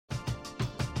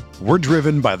We're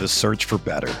driven by the search for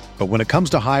better. But when it comes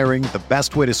to hiring, the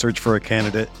best way to search for a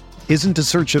candidate isn't to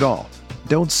search at all.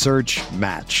 Don't search,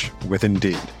 match with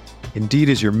Indeed. Indeed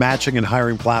is your matching and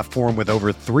hiring platform with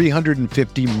over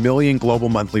 350 million global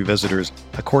monthly visitors,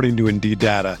 according to Indeed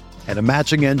data, and a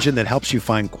matching engine that helps you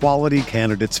find quality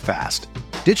candidates fast.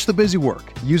 Ditch the busy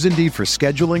work. Use Indeed for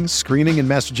scheduling, screening, and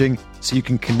messaging so you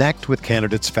can connect with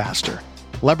candidates faster.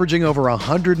 Leveraging over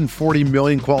 140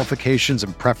 million qualifications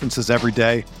and preferences every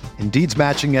day, Indeed's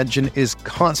matching engine is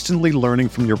constantly learning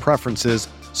from your preferences,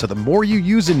 so the more you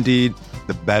use Indeed,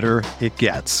 the better it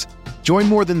gets. Join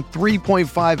more than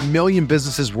 3.5 million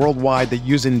businesses worldwide that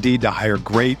use Indeed to hire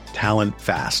great talent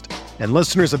fast. And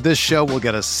listeners of this show will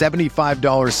get a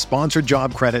 $75 sponsored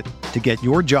job credit to get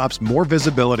your jobs more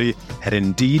visibility at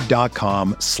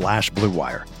Indeed.com/Blue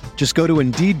Wire. Just go to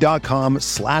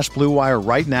Indeed.com/Blue Wire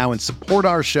right now and support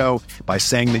our show by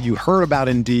saying that you heard about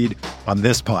Indeed on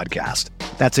this podcast.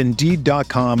 That's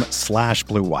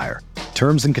Indeed.com/Blue Wire.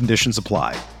 Terms and conditions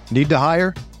apply. Need to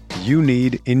hire? You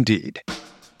need Indeed.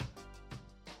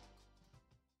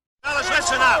 Fellas,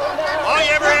 listen up. All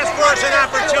you ever asked for is an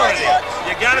opportunity.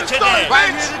 You got it today.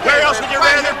 Where else would you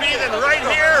rather be than right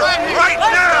here, right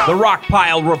now? The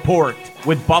Rockpile Report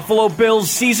with Buffalo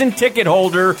Bills season ticket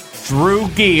holder Drew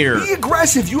Gear. Be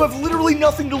aggressive. You have literally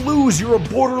nothing to lose. You're a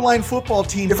borderline football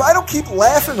team. If I don't keep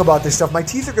laughing about this stuff, my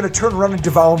teeth are going to turn around and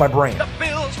devour my brain. The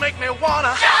Bills make me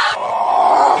wanna.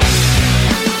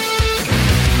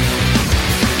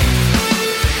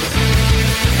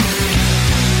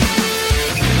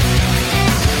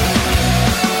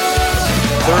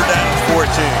 Third down and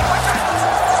 14.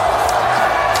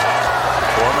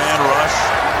 Four-man rush.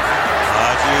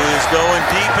 Hodges going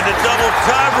deep into double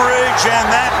coverage, and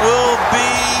that will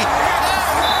be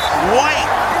White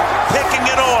picking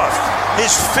it off.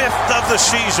 His fifth of the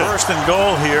season. First and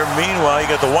goal here. Meanwhile, you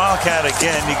got the Wildcat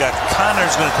again. You got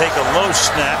Connor's going to take a low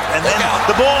snap, and then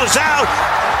the ball is out,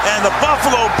 and the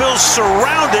Buffalo Bills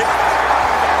surround it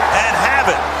and have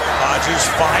it. Hodges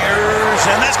fires,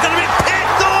 and that's going to be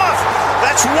picked off.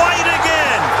 That's White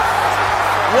again.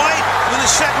 White with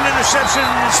his second interception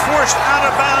is forced out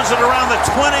of bounds at around the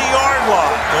 20-yard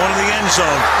line. Going to the end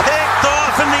zone. Picked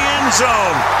off in the end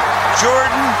zone.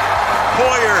 Jordan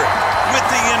Poyer with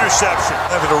the interception.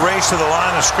 Having to race to the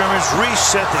line of scrimmage,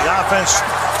 reset the offense.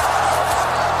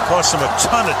 Cost him a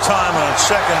ton of time on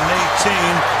 2nd and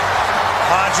 18.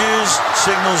 Hodges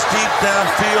signals deep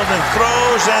downfield and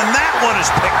throws, and that one is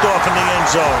picked off in the end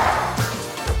zone.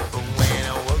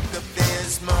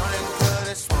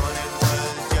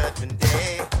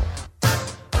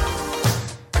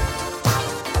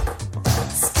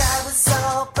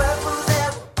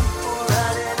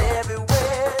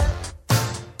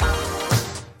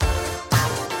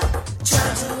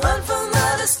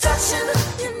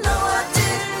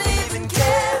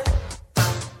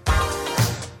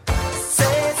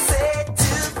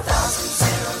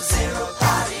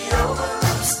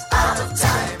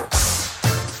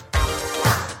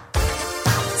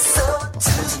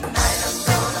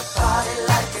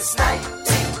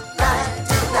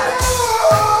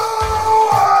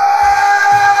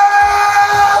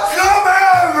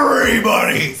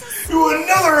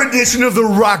 Of the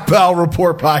Rockpile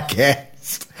Report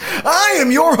podcast. I am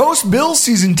your host, Bill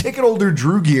season ticket holder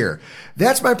Drew Gear.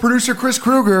 That's my producer, Chris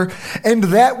Kruger, and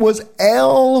that was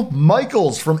Al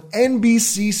Michaels from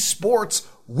NBC Sports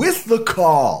with the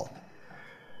call.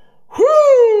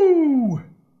 Whoo!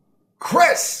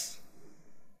 Chris!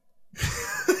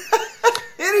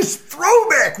 It is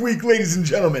throwback week, ladies and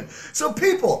gentlemen. So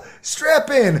people,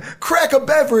 strap in, crack a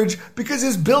beverage, because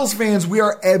as Bills fans, we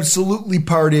are absolutely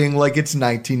partying like it's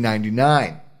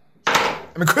 1999. I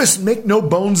mean, Chris, make no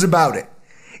bones about it.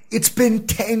 It's been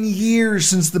 10 years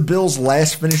since the Bills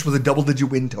last finished with a double-digit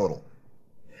win total.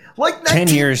 10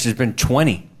 years has been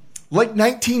 20. Like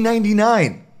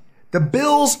 1999. The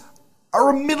Bills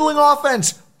are a middling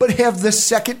offense, but have the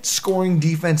second scoring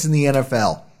defense in the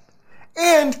NFL.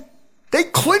 And they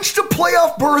clinched a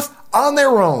playoff berth on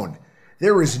their own.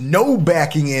 There is no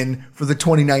backing in for the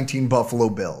 2019 Buffalo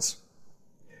Bills.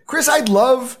 Chris, I'd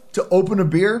love to open a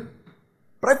beer,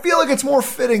 but I feel like it's more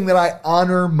fitting that I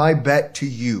honor my bet to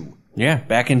you. Yeah,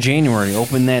 back in January,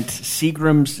 open that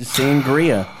Seagram's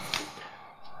Sangria.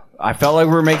 I felt like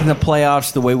we were making the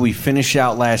playoffs the way we finished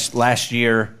out last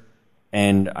year,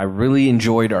 and I really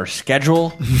enjoyed our schedule,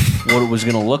 what it was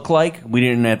going to look like. We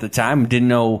didn't, at the time, didn't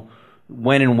know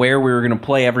when and where we were going to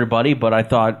play everybody, but I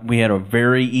thought we had a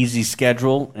very easy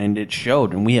schedule, and it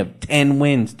showed. And we have 10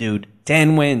 wins, dude.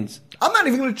 10 wins. I'm not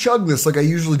even going to chug this like I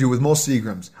usually do with most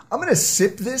Seagrams. I'm going to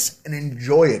sip this and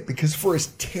enjoy it, because for as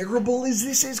terrible as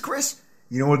this is, Chris,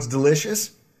 you know what's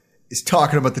delicious? is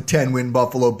talking about the 10-win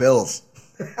Buffalo Bills.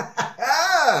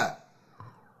 God,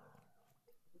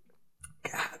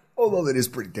 although that is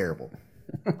pretty terrible.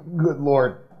 Good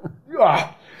Lord.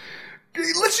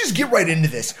 Let's just get right into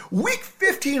this. Week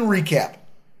 15 recap.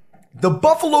 The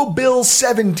Buffalo Bills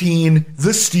 17,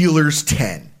 the Steelers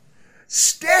 10.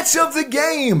 Stats of the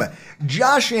game.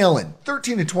 Josh Allen,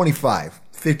 13 to 25,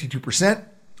 52%,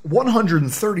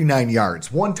 139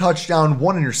 yards, 1 touchdown,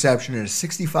 1 interception, and a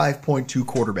 65.2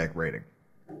 quarterback rating.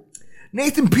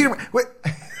 Nathan Peterman,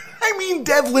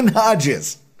 Devlin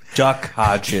Hodges. Duck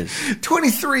Hodges.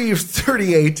 23 of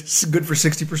 38, good for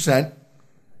 60%,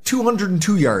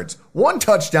 202 yards, 1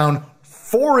 touchdown,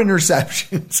 4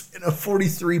 interceptions, and a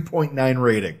 43.9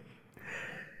 rating.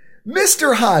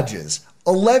 Mr. Hodges,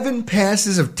 11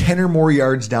 passes of 10 or more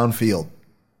yards downfield.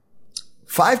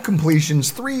 5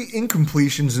 completions, 3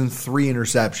 incompletions, and 3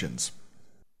 interceptions.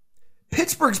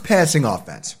 Pittsburgh's passing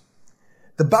offense.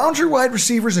 The boundary wide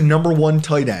receivers and number 1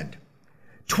 tight end.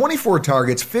 24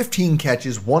 targets, 15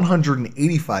 catches,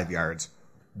 185 yards,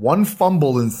 1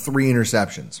 fumble, and 3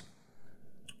 interceptions.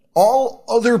 All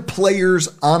other players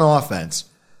on offense,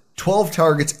 12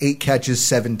 targets, 8 catches,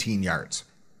 17 yards.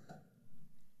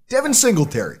 Devin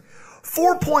Singletary,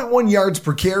 4.1 yards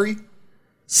per carry,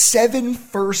 7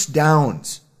 first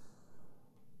downs.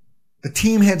 The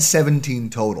team had 17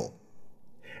 total.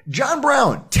 John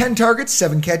Brown, 10 targets,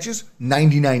 7 catches,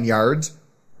 99 yards,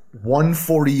 1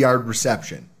 40-yard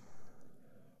reception.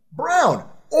 Brown,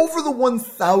 over the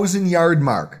 1,000-yard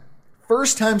mark.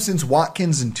 First time since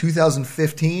Watkins in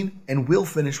 2015, and will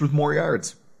finish with more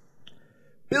yards.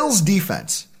 Bills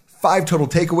defense, 5 total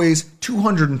takeaways,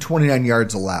 229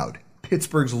 yards allowed.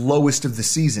 Pittsburgh's lowest of the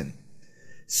season.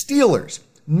 Steelers,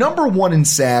 number 1 in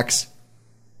sacks,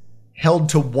 held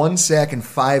to 1 sack and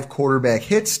 5 quarterback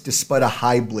hits despite a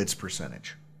high blitz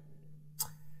percentage.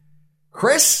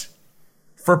 Chris,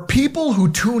 for people who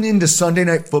tune into Sunday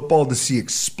Night Football to see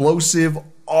explosive,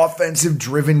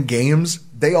 offensive-driven games,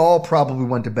 they all probably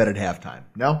went to bed at halftime,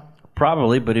 no?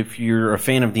 Probably, but if you're a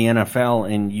fan of the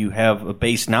NFL and you have a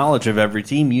base knowledge of every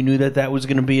team, you knew that was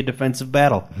going to be a defensive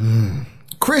battle.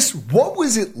 Chris, what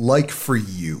was it like for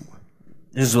you?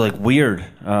 It was like weird.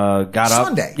 Got up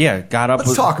Sunday. Yeah, got up.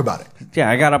 Let's talk about it. Yeah,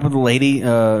 I got up with a lady,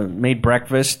 made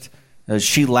breakfast.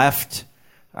 She left.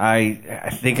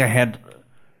 I think I had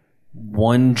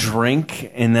 1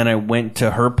 drink, and then I went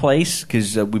to her place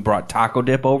because we brought taco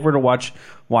dip over to watch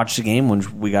the game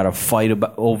when we got a fight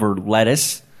over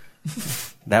lettuce.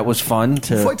 That was fun.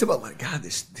 Fights about lettuce. God,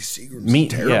 this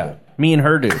Seagram's terrible. Yeah, me and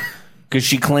her do. Because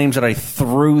she claims that I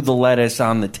threw the lettuce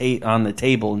on the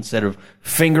table instead of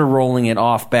finger rolling it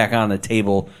off back on the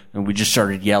table, and we just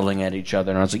started yelling at each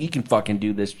other. And I was like, "You can fucking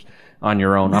do this on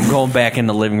your own. I'm going back in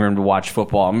the living room to watch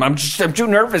football. I'm too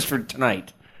nervous for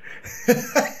tonight."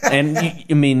 And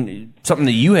I mean, something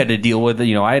that you had to deal with,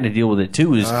 I had to deal with it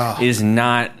too, is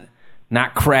not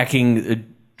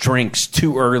cracking drinks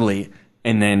too early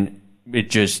and then it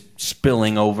just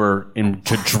spilling over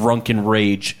into drunken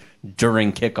rage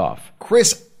during kickoff.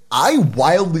 Chris, I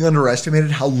wildly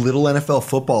underestimated how little NFL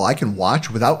football I can watch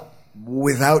without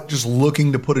just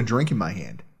looking to put a drink in my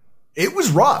hand. It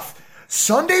was rough.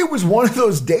 Sunday was one of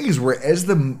those days where as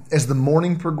the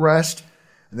morning progressed,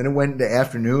 and then it went into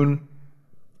afternoon,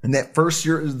 and that first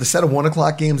year, the set of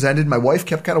 1:00 games ended. My wife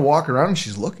kept kind of walking around, and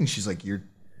she's looking. She's like, "You're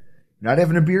not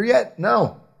having a beer yet?"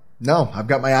 No, I've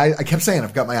got my eye. I kept saying,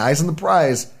 "I've got my eyes on the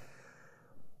prize."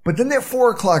 But then that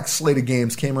 4:00 slate of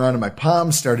games came around, and my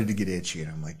palms started to get itchy,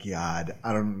 and I'm like, God,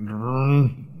 I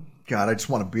just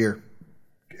want a beer.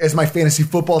 As my fantasy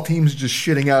football team's just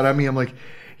shitting out on me, I'm like,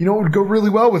 what would go really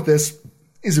well with this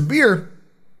is a beer.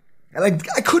 And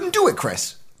I couldn't do it,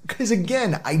 Chris. Because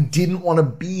again, I didn't want to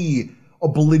be a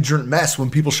belligerent mess when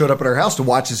people showed up at our house to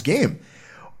watch this game.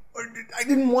 I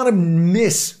didn't want to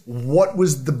miss what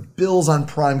was the Bills on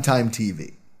primetime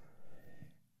TV.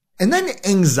 And then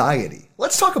anxiety.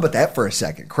 Let's talk about that for a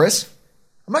second, Chris.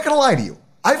 I'm not going to lie to you.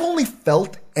 I've only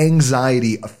felt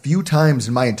anxiety a few times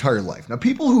in my entire life. Now,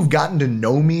 people who've gotten to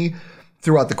know me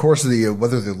throughout the course of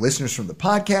whether they're listeners from the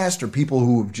podcast or people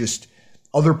who have just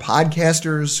other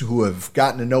podcasters who have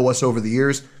gotten to know us over the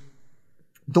years,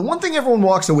 the one thing everyone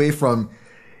walks away from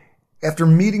after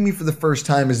meeting me for the first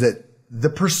time is that the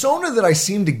persona that I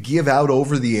seem to give out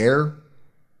over the air,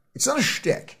 it's not a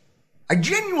shtick. I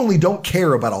genuinely don't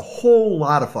care about a whole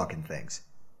lot of fucking things.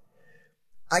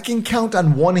 I can count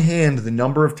on one hand the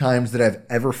number of times that I've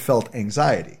ever felt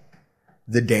anxiety.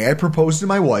 The day I proposed to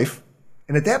my wife,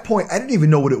 and at that point, I didn't even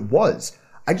know what it was.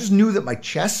 I just knew that my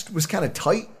chest was kind of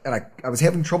tight, and I was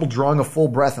having trouble drawing a full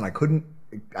breath, and I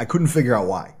couldn't figure out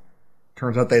why.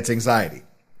 Turns out that's anxiety.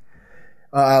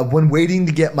 when waiting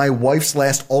to get my wife's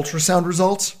last ultrasound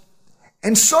results,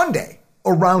 and Sunday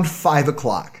around 5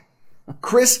 o'clock.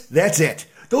 Chris, that's it.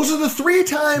 Those are the 3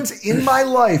 times in my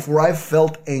life where I've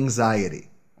felt anxiety.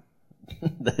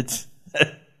 That's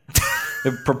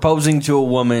proposing to a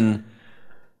woman,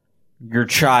 your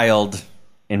child,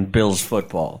 and Bills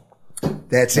football.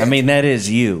 That's it. I mean, that is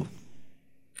you.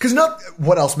 Because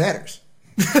what else matters?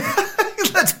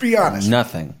 Let's be honest.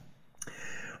 Nothing.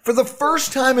 For the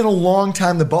first time in a long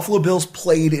time, the Buffalo Bills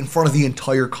played in front of the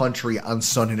entire country on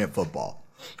Sunday Night Football.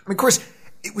 I mean, Chris,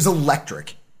 it was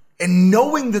electric. And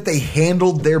knowing that they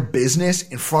handled their business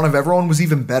in front of everyone was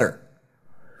even better.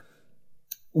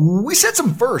 We set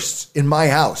some firsts in my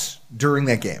house during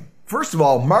that game. First of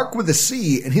all, Mark with a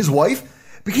C and his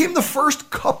wife became the first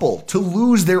couple to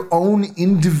lose their own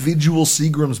individual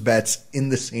Seagram's bets in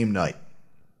the same night.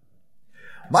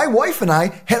 My wife and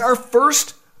I had our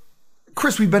first,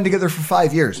 Chris, we've been together for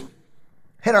 5 years,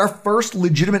 had our first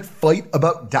legitimate fight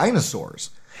about dinosaurs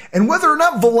and whether or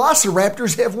not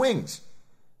velociraptors have wings.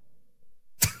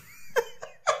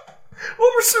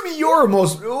 What were some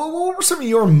of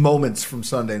your moments from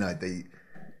Sunday night that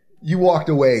you walked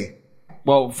away?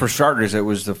 Well, for starters, it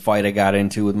was the fight I got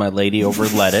into with my lady over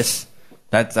lettuce.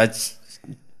 That's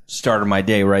started my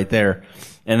day right there.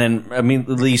 And then, I mean,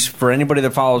 at least for anybody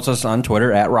that follows us on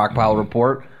Twitter at Rockpile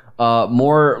Report,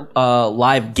 more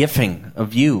live gifting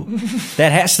of you.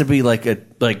 That has to be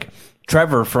like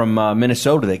Trevor from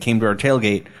Minnesota that came to our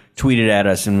tailgate, tweeted at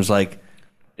us and was like,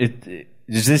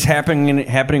 "Is this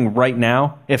happening right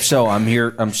now? If so, I'm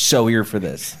here. I'm so here for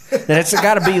this." And it's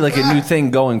got to be like a new thing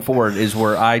going forward, is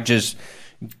where I just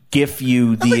gif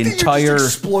you the entire. You're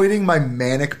just exploiting my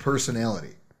manic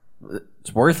personality.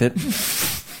 It's worth it.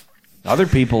 Other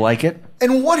people like it.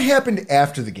 And what happened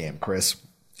after the game, Chris?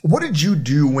 What did you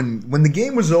do when the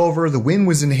game was over, the win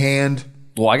was in hand?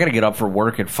 Well, I got to get up for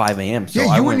work at 5 a.m. So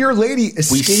yeah, and your lady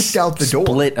escaped out the door.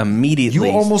 Split immediately.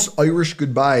 You almost Irish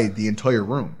goodbye the entire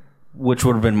room. Which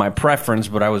would have been my preference,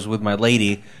 but I was with my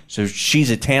lady, so she's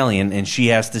Italian, and she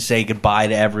has to say goodbye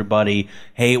to everybody.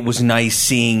 Hey, it was nice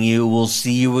seeing you. We'll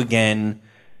see you again.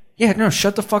 Yeah, no,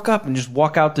 shut the fuck up and just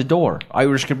walk out the door.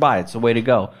 Irish goodbye. It's the way to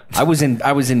go. I was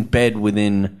in bed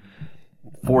within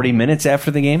 40 minutes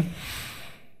after the game.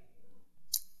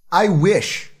 I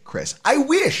wish, Chris,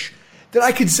 that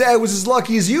I could say I was as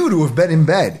lucky as you to have been in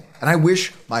bed. And I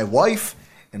wish my wife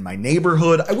and my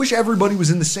neighborhood, I wish everybody was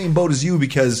in the same boat as you,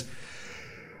 because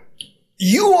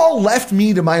you all left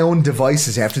me to my own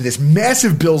devices after this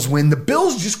massive Bills win. The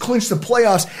Bills just clinched the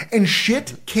playoffs and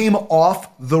shit came off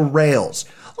the rails.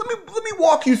 Let me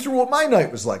walk you through what my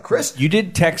night was like, Chris. You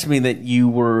did text me that you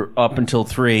were up until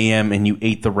 3 a.m. and you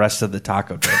ate the rest of the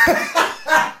taco dip.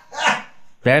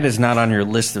 That is not on your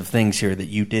list of things here that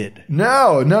you did.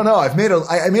 No. I made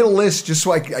a list just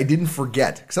so I didn't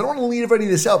forget, because I don't want to leave any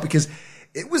of this out, because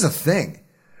it was a thing.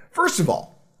 First of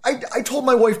all, I told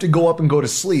my wife to go up and go to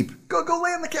sleep. Go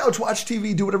lay on the couch, watch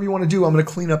TV, do whatever you want to do. I'm going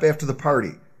to clean up after the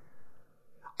party.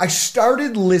 I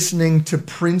started listening to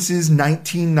Prince's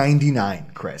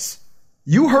 1999, Chris.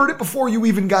 You heard it before you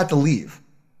even got to leave.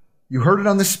 You heard it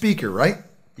on the speaker, right?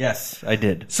 Yes, I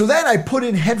did. So then I put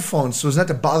in headphones so as not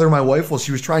to bother my wife while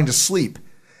she was trying to sleep.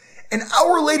 An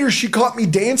hour later, she caught me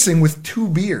dancing with 2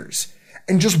 beers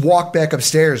and just walked back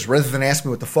upstairs rather than ask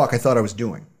me what the fuck I thought I was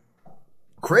doing.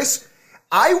 Chris,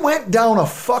 I went down a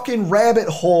fucking rabbit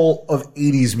hole of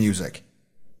 80s music.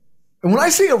 And when I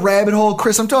say a rabbit hole,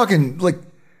 Chris, I'm talking like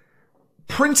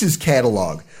Prince's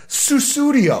catalog.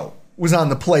 Sussudio was on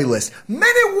the playlist. Men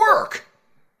at Work.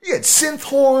 You had synth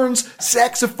horns,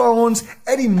 saxophones.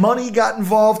 Eddie Money got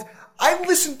involved. I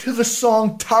listened to the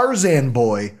song Tarzan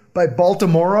Boy by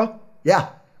Baltimora. Yeah,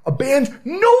 a band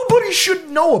nobody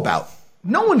should know about.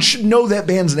 No one should know that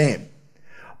band's name.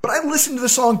 But I listened to the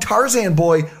song Tarzan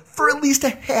Boy for at least a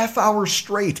half hour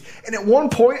straight. And at one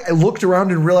point, I looked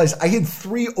around and realized I had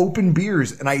 3 open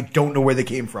beers and I don't know where they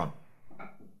came from.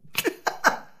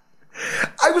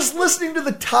 I was listening to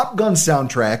the Top Gun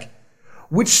soundtrack,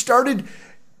 which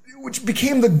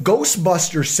became the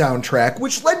Ghostbusters soundtrack,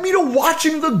 which led me to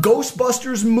watching the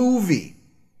Ghostbusters movie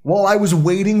while I was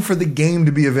waiting for the game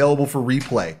to be available for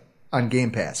replay on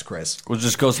Game Pass, Chris. Was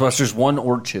this Ghostbusters 1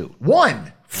 or 2?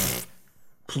 1.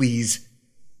 Please.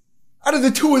 Out of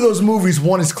the 2 of those movies,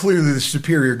 1 is clearly the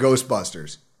superior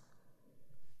Ghostbusters.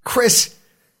 Chris,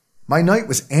 my night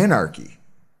was anarchy.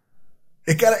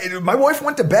 My wife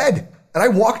went to bed, and I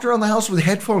walked around the house with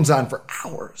headphones on for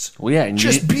hours. Well, yeah. And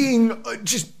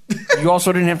you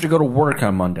also didn't have to go to work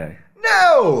on Monday.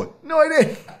 No, I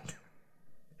didn't.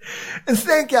 And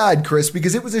thank God, Chris,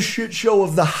 because it was a shit show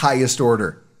of the highest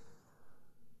order.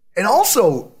 And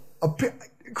also,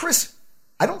 Chris,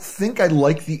 I don't think I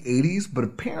like the 80s, but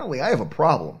apparently I have a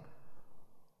problem.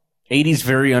 80s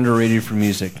very underrated for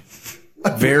music.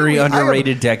 Very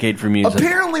underrated decade for music.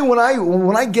 Apparently, when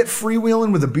I get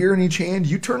freewheeling with a beer in each hand,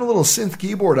 you turn a little synth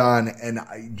keyboard on, and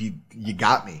you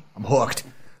got me. I'm hooked.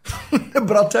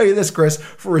 But I'll tell you this, Chris,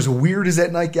 for as weird as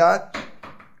that night got,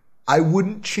 I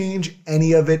wouldn't change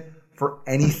any of it for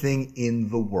anything in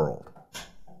the world.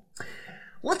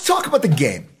 Let's talk about the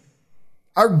game.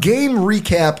 Our game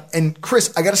recap, and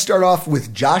Chris, I got to start off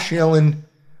with Josh Allen,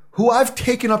 who I've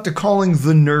taken up to calling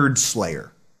the Nerd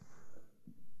Slayer.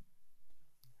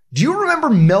 Do you remember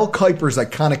Mel Kiper's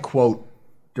iconic quote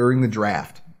during the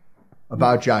draft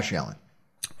about Josh Allen?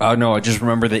 No, I just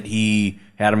remember that he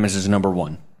had him as his number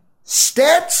one.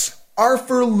 Stats are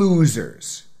for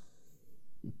losers.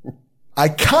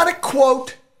 Iconic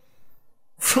quote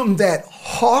from that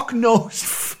hawk-nosed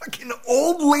fucking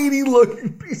old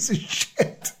lady-looking piece of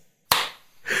shit.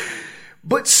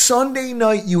 But Sunday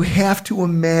night, you have to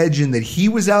imagine that he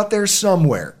was out there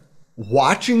somewhere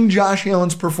watching Josh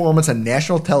Allen's performance on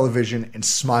national television and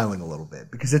smiling a little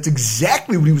bit, because that's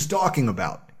exactly what he was talking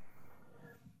about.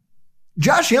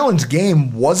 Josh Allen's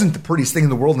game wasn't the prettiest thing in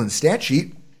the world in the stat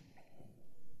sheet,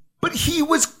 but he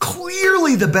was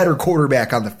clearly the better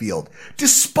quarterback on the field,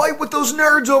 despite what those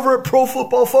nerds over at Pro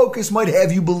Football Focus might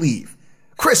have you believe.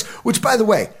 Chris, which, by the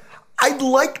way, I'd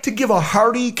like to give a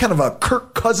hearty, kind of a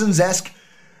Kirk Cousins-esque,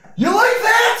 "You like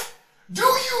that? Do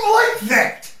you like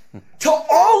that?" to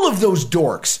all of those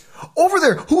dorks over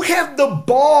there who have the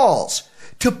balls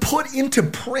to put into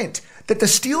print that the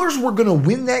Steelers were going to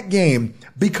win that game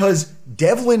because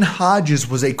Devlin Hodges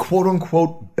was a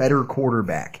quote-unquote better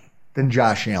quarterback than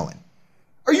Josh Allen.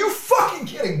 Are you fucking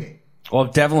kidding me? Well,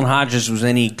 if Devlin Hodges was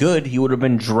any good, he would have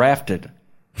been drafted.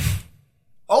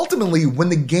 Ultimately, when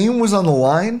the game was on the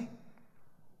line,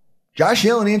 Josh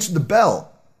Allen answered the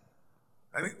bell.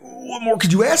 I mean, what more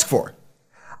could you ask for?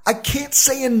 I can't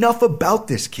say enough about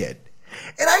this kid.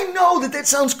 And I know that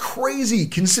sounds crazy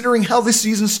considering how this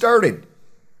season started.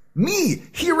 Me,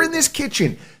 here in this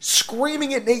kitchen,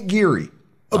 screaming at Nate Geary.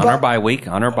 On our bye week.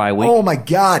 Oh my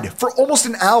God, for almost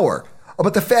an hour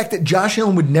about the fact that Josh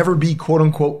Allen would never be quote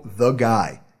unquote the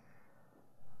guy.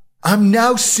 I'm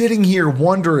now sitting here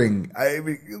wondering,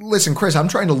 listen, Chris, I'm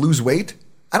trying to lose weight.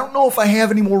 I don't know if I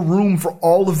have any more room for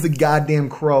all of the goddamn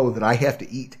crow that I have to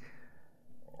eat.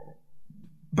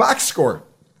 Box score,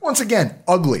 once again,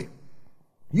 ugly.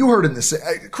 You heard in this,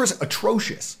 Chris,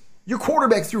 atrocious. Your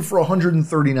quarterback threw for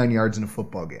 139 yards in a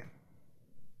football game.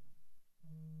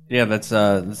 Yeah, that's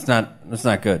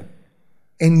not good.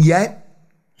 And yet,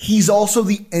 he's also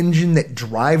the engine that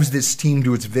drives this team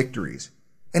to its victories.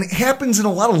 And it happens in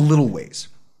a lot of little ways.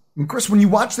 I mean, Chris, when you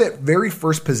watch that very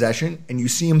first possession and you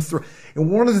see him throw,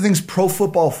 and one of the things Pro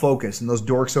Football Focus and those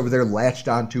dorks over there latched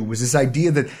onto was this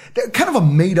idea that kind of a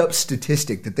made-up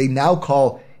statistic that they now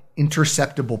call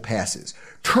interceptable passes.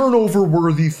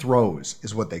 Turnover-worthy throws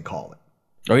is what they call it.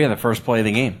 Oh, yeah, the first play of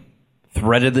the game.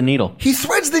 Threaded the needle. He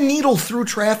threads the needle through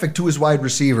traffic to his wide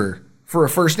receiver for a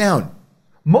first down.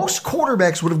 Most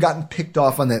quarterbacks would have gotten picked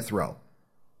off on that throw.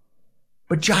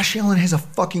 But Josh Allen has a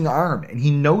fucking arm, and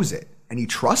he knows it. And he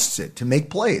trusts it to make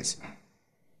plays,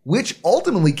 which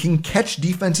ultimately can catch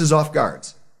defenses off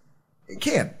guards. It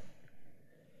can.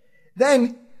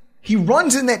 Then he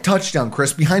runs in that touchdown,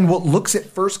 Chris, behind what looks at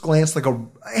first glance like a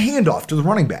handoff to the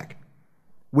running back,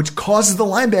 which causes the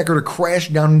linebacker to crash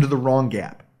down into the wrong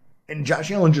gap. And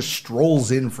Josh Allen just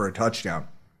strolls in for a touchdown.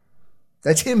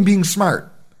 That's him being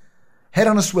smart. Head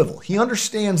on a swivel. He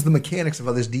understands the mechanics of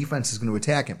how this defense is going to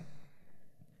attack him.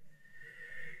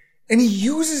 And he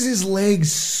uses his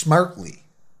legs smartly.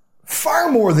 Far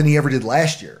more than he ever did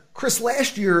last year. Chris,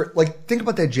 last year, think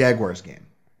about that Jaguars game.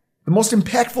 The most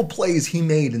impactful plays he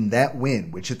made in that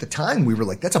win, which at the time we were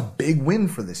like, that's a big win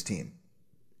for this team,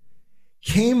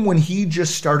 came when he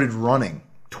just started running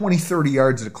 20, 30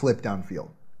 yards at a clip downfield.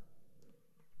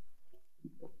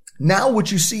 Now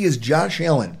what you see is Josh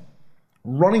Allen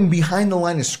running behind the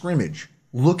line of scrimmage,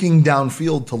 looking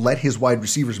downfield to let his wide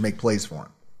receivers make plays for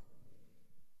him.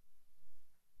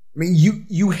 I mean,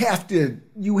 you have to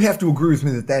agree with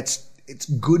me that it's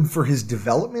good for his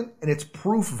development, and it's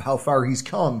proof of how far he's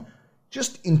come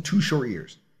just in 2 short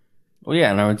years. Well,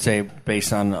 yeah, and I would say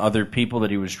based on other people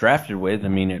that he was drafted with, I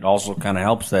mean, it also kind of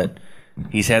helps that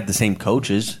he's had the same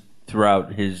coaches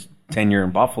throughout his tenure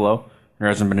in Buffalo. There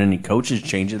hasn't been any coaches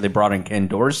changes. They brought in Ken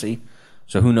Dorsey,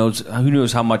 so who knows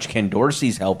how much Ken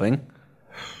Dorsey's helping.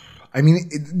 I mean,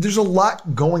 there's a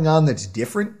lot going on that's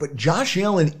different, but Josh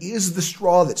Allen is the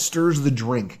straw that stirs the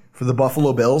drink for the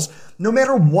Buffalo Bills, no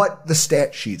matter what the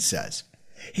stat sheet says.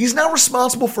 He's now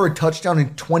responsible for a touchdown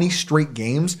in 20 straight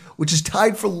games, which is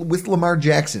tied with Lamar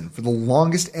Jackson for the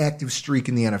longest active streak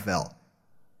in the NFL.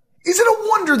 Is it a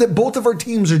wonder that both of our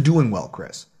teams are doing well,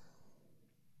 Chris?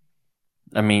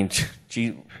 I mean,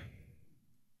 gee,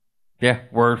 yeah,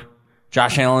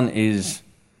 Josh Allen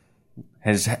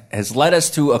has led us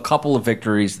to a couple of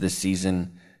victories this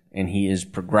season, and he is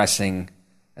progressing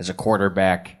as a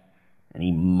quarterback. And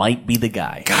he might be the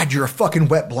guy. God, you're a fucking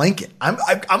wet blanket.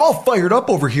 I'm all fired up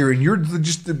over here, and you're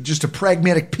just a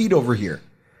pragmatic Pete over here.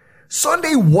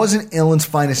 Sunday wasn't Allen's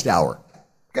finest hour.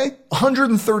 Okay,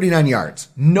 139 yards.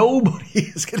 Nobody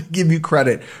is going to give you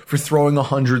credit for throwing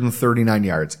 139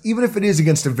 yards, even if it is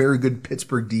against a very good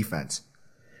Pittsburgh defense.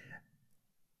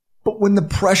 But when the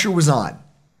pressure was on,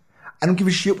 I don't give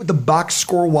a shit what the box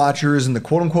score watchers and the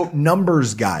quote-unquote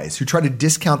numbers guys who try to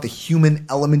discount the human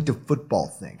element of football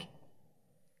think.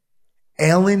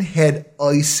 Allen had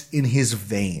ice in his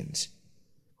veins.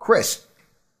 Chris,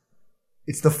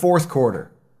 it's the fourth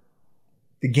quarter.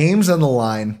 The game's on the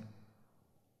line.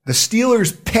 The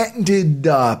Steelers' patented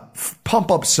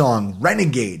pump-up song,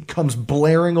 Renegade, comes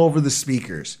blaring over the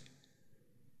speakers.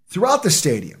 Throughout the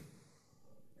stadium's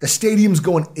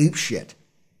going apeshit.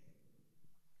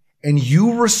 And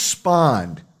you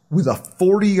respond with a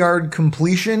 40-yard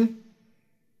completion,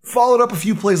 followed up a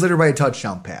few plays later by a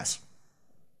touchdown pass.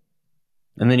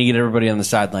 And then you get everybody on the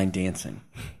sideline dancing.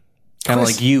 Kind of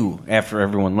like you after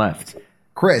everyone left.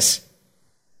 Chris,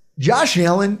 Josh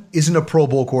Allen isn't a Pro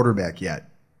Bowl quarterback yet.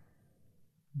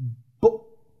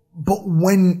 But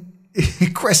when,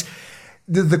 Chris,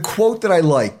 the quote that I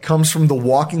like comes from The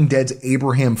Walking Dead's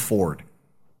Abraham Ford.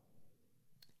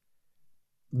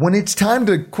 When it's time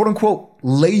to, quote unquote,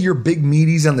 lay your big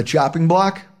meaties on the chopping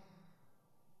block,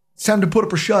 it's time to put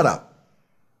up or shut up.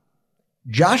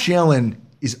 Josh Allen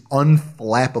is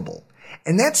unflappable.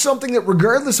 And that's something that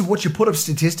regardless of what you put up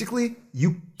statistically,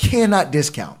 you cannot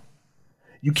discount.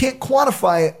 You can't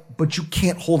quantify it, but you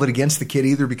can't hold it against the kid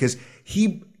either because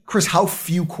Chris, how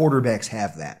few quarterbacks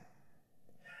have that?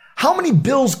 How many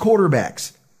Bills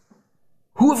quarterbacks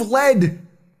who have led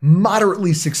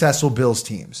moderately successful Bills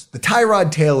teams, the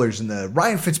Tyrod Taylors and the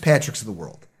Ryan Fitzpatricks of the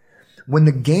world, when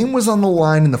the game was on the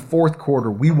line in the fourth quarter,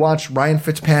 we watched Ryan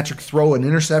Fitzpatrick throw an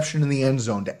interception in the end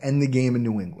zone to end the game in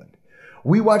New England.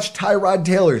 We watched Tyrod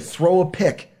Taylor throw a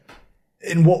pick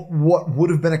in what would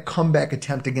have been a comeback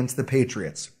attempt against the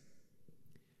Patriots.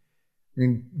 I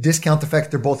mean, discount the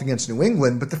fact they're both against New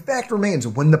England, but the fact remains,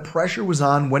 when the pressure was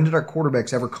on, when did our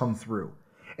quarterbacks ever come through?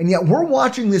 And yet we're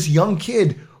watching this young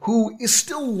kid who is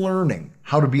still learning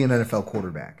how to be an NFL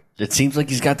quarterback. It seems like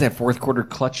he's got that fourth quarter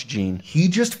clutch gene. He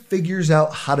just figures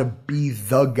out how to be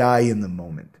the guy in the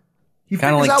moment. He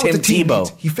kind of like Tim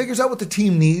Tebow. He figures out what the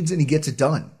team needs and he gets it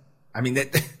done. I mean,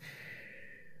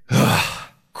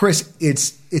 Chris,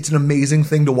 it's an amazing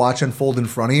thing to watch unfold in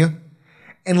front of you.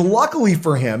 And luckily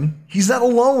for him, he's not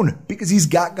alone because he's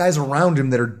got guys around him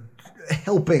that are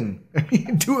helping,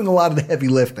 doing a lot of the heavy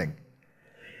lifting.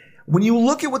 When you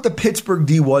look at what the Pittsburgh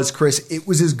D was, Chris, it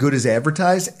was as good as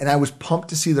advertised, and I was pumped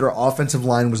to see that our offensive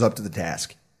line was up to the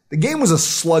task. The game was a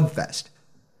slugfest.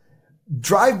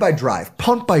 Drive by drive,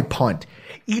 punt by punt.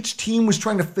 Each team was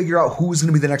trying to figure out who was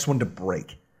going to be the next one to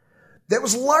break. That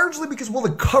was largely because while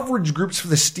the coverage groups for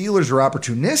the Steelers are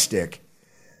opportunistic,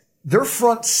 their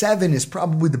front seven is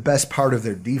probably the best part of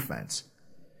their defense.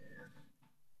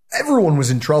 Everyone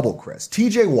was in trouble, Chris.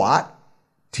 TJ Watt,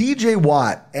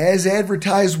 as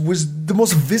advertised, was the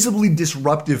most visibly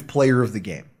disruptive player of the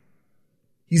game.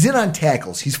 He's in on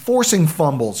tackles. He's forcing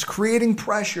fumbles, creating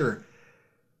pressure.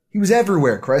 He was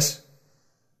everywhere, Chris.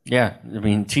 Yeah, I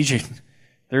mean, TJ,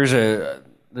 there's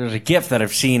a GIF that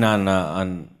I've seen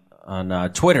on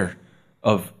Twitter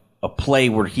of a play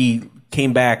where he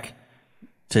came back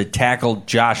to tackle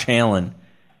Josh Allen,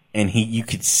 and you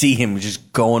could see him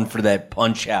just going for that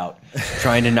punch out,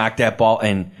 trying to knock that ball,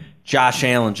 and Josh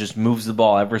Allen just moves the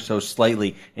ball ever so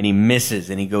slightly, and he misses,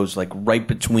 and he goes like right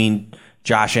between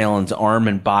Josh Allen's arm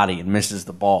and body and misses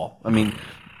the ball. I mean,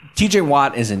 TJ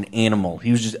Watt is an animal.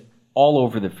 He was just all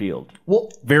over the field. Well,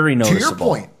 very noticeable. To your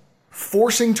point,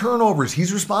 forcing turnovers.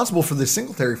 He's responsible for the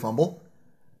Singletary fumble.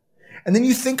 And then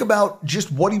you think about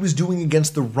just what he was doing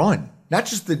against the run. Not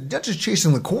just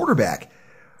chasing the quarterback,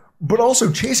 but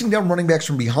also chasing down running backs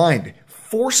from behind,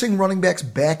 forcing running backs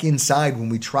back inside when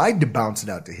we tried to bounce it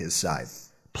out to his side.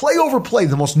 Play over play,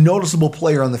 the most noticeable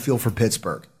player on the field for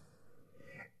Pittsburgh.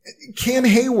 Cam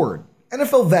Hayward,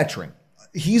 NFL veteran.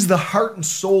 He's the heart and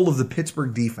soul of the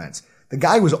Pittsburgh defense. The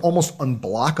guy was almost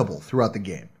unblockable throughout the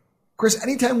game. Chris,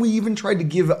 anytime we even tried to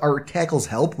give our tackles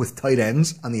help with tight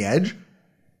ends on the edge,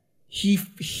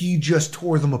 he just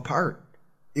tore them apart.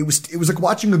 It was like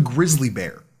watching a grizzly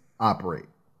bear operate.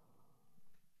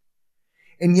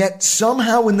 And yet,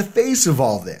 somehow in the face of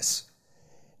all this,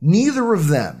 neither of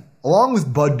them, along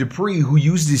with Bud Dupree, who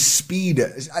used his speed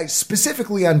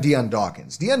specifically on Deion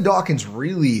Dawkins. Deion Dawkins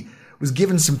really was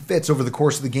given some fits over the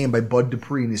course of the game by Bud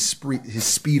Dupree and his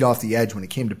speed off the edge when it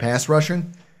came to pass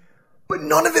rushing. But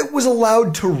none of it was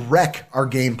allowed to wreck our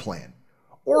game plan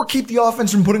or keep the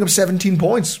offense from putting up 17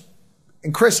 points.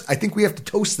 And Chris, I think we have to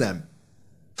toast them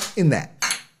in that.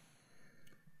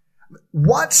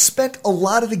 Watt spent a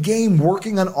lot of the game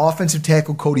working on offensive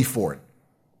tackle Cody Ford,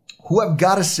 who I've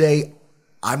got to say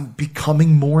I'm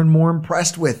becoming more and more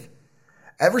impressed with.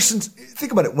 Ever since,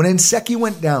 think about it, when Nseki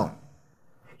went down,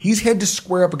 he's had to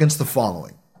square up against the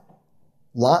following.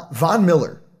 Von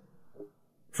Miller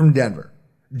from Denver,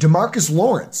 DeMarcus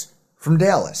Lawrence from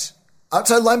Dallas,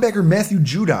 outside linebacker Matthew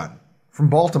Judon from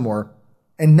Baltimore,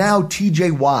 and now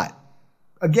TJ Watt.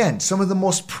 Again, some of the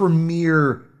most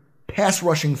premier pass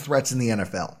rushing threats in the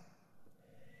NFL.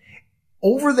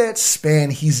 Over that span,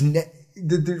 he's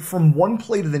from one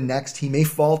play to the next, he may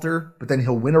falter, but then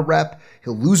he'll win a rep,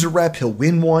 he'll lose a rep, he'll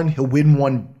win one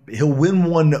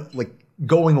like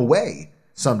going away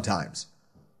sometimes.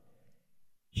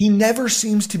 He never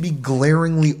seems to be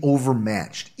glaringly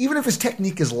overmatched, even if his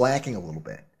technique is lacking a little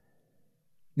bit.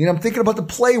 I'm thinking about the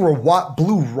play where Watt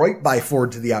blew right by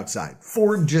Ford to the outside.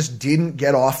 Ford just didn't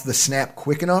get off the snap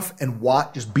quick enough, and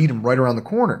Watt just beat him right around the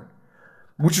corner,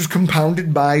 which was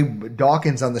compounded by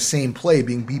Dawkins on the same play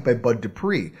being beat by Bud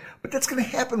Dupree. But that's going to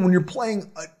happen when you're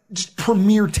playing just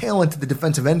premier talent at the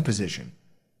defensive end position.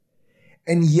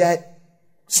 And yet,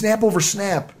 snap over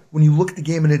snap, when you look at the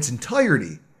game in its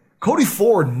entirety, Cody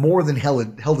Ford more than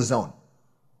held his own.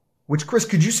 Which, Chris,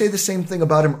 could you say the same thing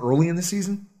about him early in the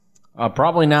season?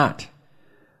 Probably not.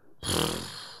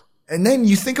 And then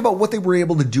you think about what they were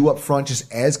able to do up front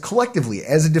just as collectively,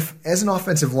 as an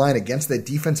offensive line against that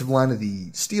defensive line of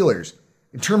the Steelers,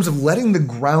 in terms of letting the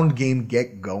ground game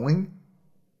get going.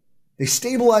 They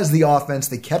stabilized the offense.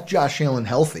 They kept Josh Allen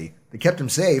healthy. They kept him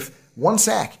safe. One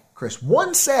sack, Chris.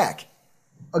 One sack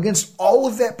against all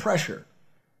of that pressure.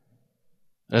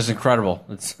 That's incredible.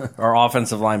 Our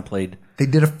offensive line played. They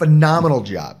did a phenomenal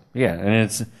job. Yeah, and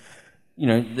it's...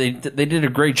 they did a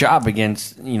great job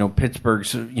against,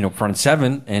 Pittsburgh's, front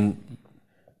seven. And,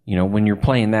 when you're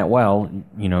playing that well,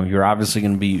 you're obviously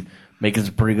going to be making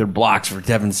some pretty good blocks for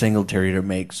Devin Singletary to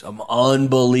make some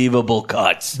unbelievable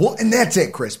cuts. Well, and that's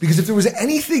it, Chris, because if there was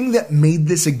anything that made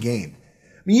this a game,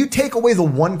 you take away the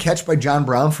one catch by John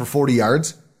Brown for 40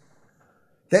 yards,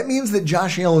 that means that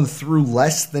Josh Allen threw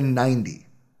less than 90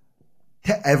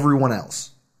 to everyone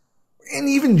else. And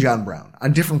even John Brown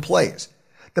on different plays.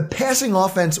 The passing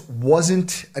offense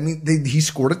wasn't, he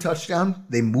scored a touchdown.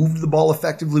 They moved the ball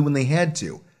effectively when they had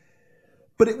to.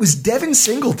 But it was Devin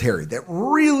Singletary that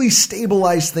really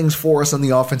stabilized things for us on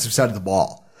the offensive side of the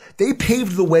ball. They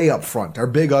paved the way up front, our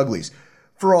big uglies,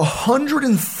 for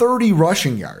 130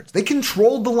 rushing yards. They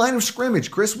controlled the line of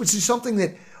scrimmage, Chris, which is something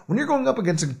that when you're going up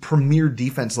against a premier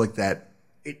defense like that,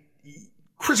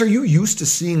 Chris, are you used to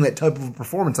seeing that type of a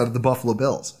performance out of the Buffalo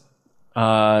Bills?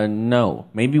 No.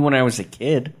 Maybe when I was a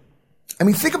kid.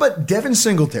 Think about Devin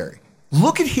Singletary.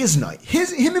 Look at his night.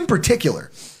 Him in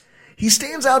particular. He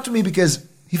stands out to me because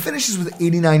he finishes with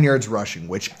 89 yards rushing,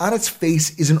 which on its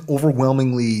face isn't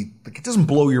overwhelmingly, it doesn't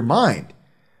blow your mind.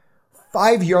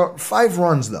 5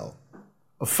 runs, though,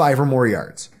 of 5 or more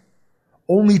yards.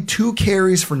 Only 2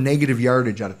 carries for negative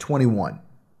yardage out of 21.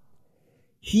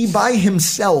 He by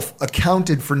himself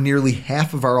accounted for nearly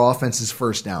half of our offense's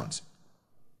first downs.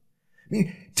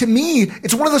 To me,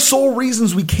 it's one of the sole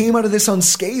reasons we came out of this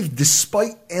unscathed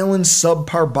despite Allen's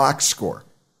subpar box score.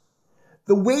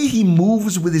 The way he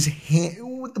moves with his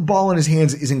hand, with the ball in his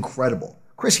hands is incredible.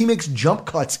 Chris, he makes jump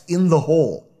cuts in the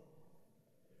hole.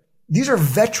 These are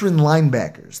veteran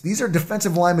linebackers. These are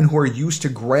defensive linemen who are used to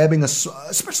grabbing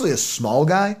especially a small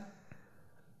guy.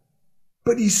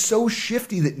 But he's so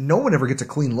shifty that no one ever gets a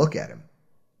clean look at him.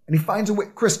 And he finds a way.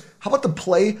 Chris, how about the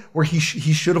play where he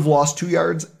should have lost 2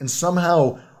 yards and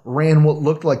somehow ran what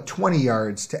looked like 20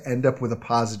 yards to end up with a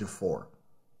positive 4?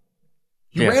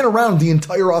 He ran around the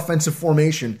entire offensive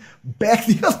formation back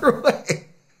the other way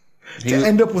to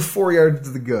end up with 4 yards to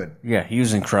the good. Yeah, he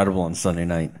was incredible on Sunday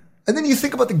night. And then you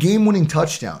think about the game-winning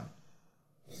touchdown.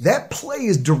 That play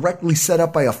is directly set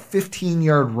up by a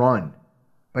 15-yard run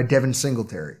by Devin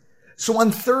Singletary. So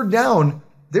on third down,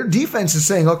 their defense is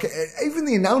saying, okay, even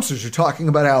the announcers are talking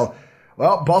about how,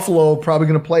 well, Buffalo probably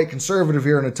going to play it conservative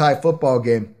here in a tie football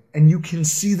game. And you can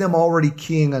see them already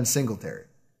keying on Singletary.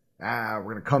 We're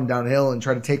going to come downhill and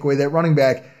try to take away that running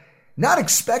back. not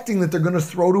expecting that they're going to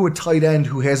throw to a tight end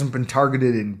who hasn't been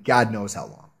targeted in God knows how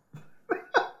long.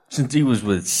 Since he was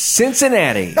with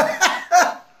Cincinnati.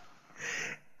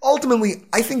 Ultimately,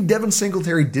 I think Devin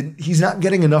Singletary he's not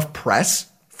getting enough press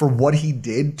for what he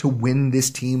did to win this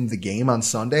team the game on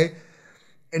Sunday.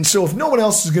 And so if no one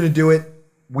else is going to do it,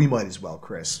 we might as well,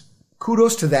 Chris.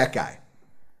 Kudos to that guy.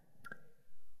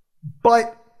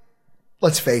 But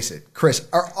let's face it, Chris,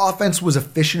 our offense was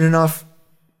efficient enough.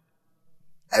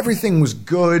 Everything was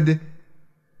good.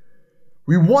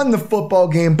 We won the football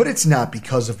game, but it's not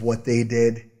because of what they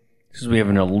did. Because we have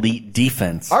an elite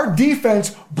defense. Our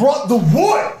defense brought the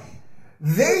wood.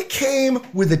 They came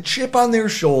with a chip on their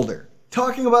shoulder.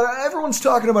 Everyone's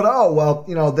talking about, oh, well,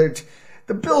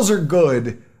 the Bills are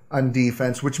good on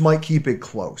defense, which might keep it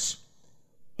close.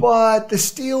 But the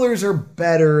Steelers are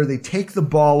better. They take the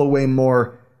ball away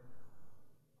more.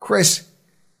 Chris,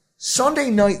 Sunday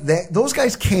night, those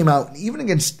guys came out, and even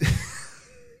against,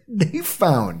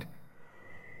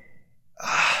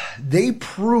 they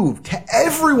proved to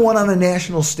everyone on a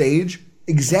national stage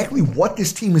exactly what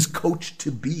this team is coached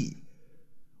to be,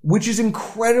 which is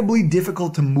incredibly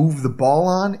difficult to move the ball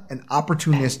on and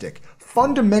opportunistic,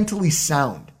 fundamentally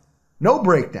sound, no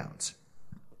breakdowns.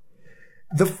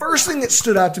 The first thing that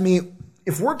stood out to me,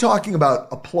 if we're talking about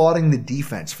applauding the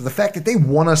defense for the fact that they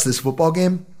won us this football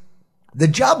game, the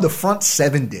job the front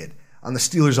seven did on the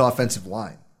Steelers' offensive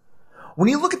line. When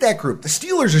you look at that group, the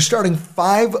Steelers are starting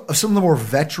 5 of some of the more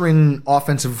veteran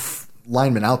offensive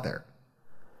linemen out there.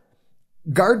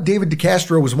 Guard David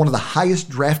DeCastro was one of the highest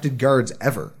drafted guards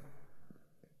ever.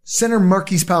 Center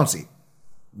Marquise Pouncey,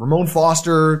 Ramon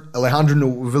Foster,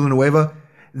 Alejandro Villanueva,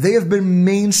 they have been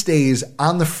mainstays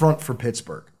on the front for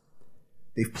Pittsburgh.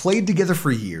 They've played together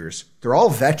for years. They're all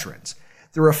veterans.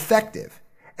 They're effective.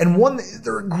 And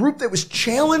they're a group that was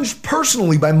challenged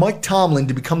personally by Mike Tomlin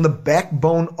to become the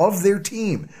backbone of their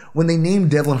team when they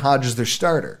named Devlin Hodges their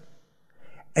starter.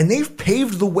 And they've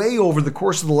paved the way over the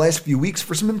course of the last few weeks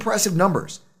for some impressive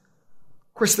numbers.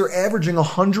 Chris, they're averaging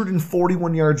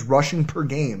 141 yards rushing per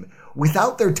game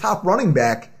without their top running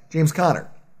back, James Conner.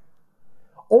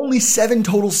 Only 7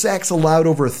 total sacks allowed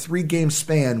over a 3-game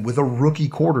span with a rookie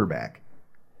quarterback.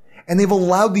 And they've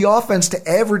allowed the offense to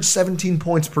average 17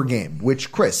 points per game,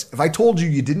 which, Chris, if I told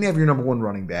you didn't have your number 1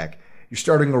 running back, you're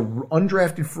starting an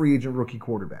undrafted free agent rookie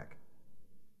quarterback,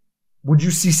 would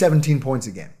you see 17 points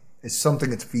a game? It's something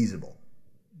that's feasible.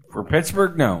 For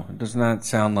Pittsburgh, no. It does not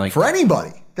sound like... For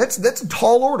anybody. That's a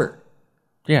tall order.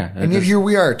 Yeah. And yet here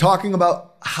we are talking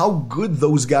about how good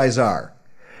those guys are.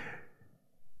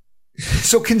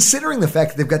 So considering the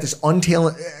fact that they've got this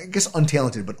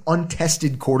untalented, but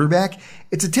untested quarterback,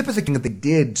 it's a typical thing that they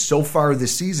did so far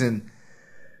this season.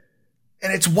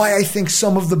 And it's why I think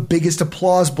some of the biggest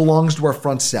applause belongs to our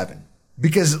front seven.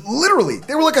 Because literally,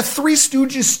 they were like a Three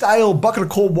Stooges style bucket of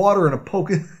cold water and a poke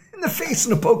in the face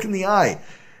and a poke in the eye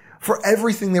for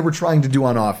everything they were trying to do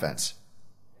on offense.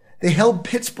 They held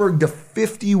Pittsburgh to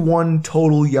 51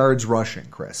 total yards rushing,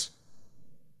 Chris.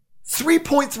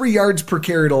 3.3 yards per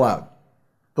carry allowed.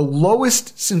 The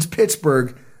lowest since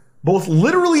Pittsburgh, both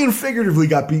literally and figuratively,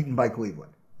 got beaten by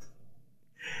Cleveland.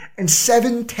 And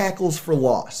 7 tackles for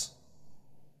loss.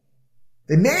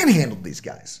 They manhandled these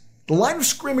guys. The line of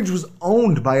scrimmage was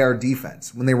owned by our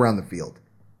defense when they were on the field.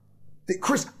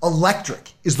 Chris,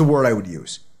 electric is the word I would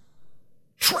use.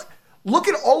 Look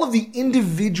at all of the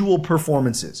individual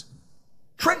performances.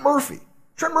 Trent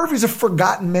Murphy's a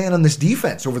forgotten man on this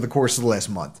defense over the course of the last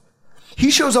month. He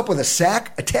shows up with a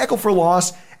sack, a tackle for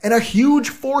loss, and a huge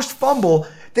forced fumble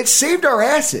that saved our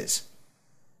asses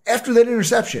after that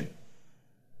interception.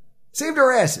 Saved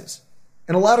our asses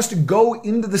and allowed us to go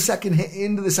into the second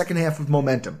half with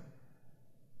momentum.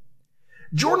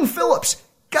 Jordan Phillips,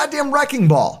 goddamn wrecking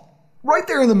ball, right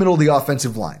there in the middle of the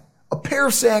offensive line. A pair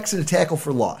of sacks and a tackle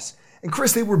for loss. And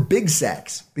Chris, they were big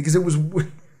sacks because it was...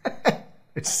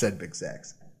 it said big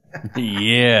sacks.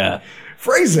 Yeah.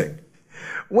 Phrasing.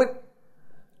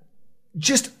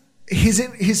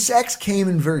 His sacks came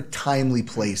in very timely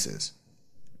places.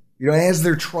 As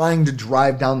they're trying to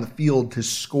drive down the field to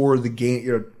score the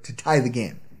game, to tie the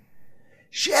game.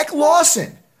 Shaq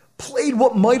Lawson played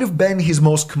what might have been his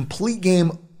most complete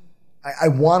game. I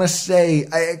want to say,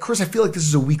 Chris, I feel like this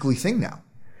is a weekly thing now.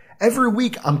 Every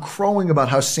week I'm crowing about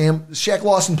how Shaq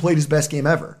Lawson played his best game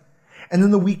ever. And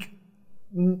then the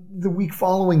week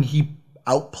following, he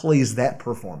outplays that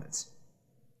performance.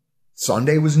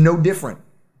 Sunday was no different.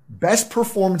 Best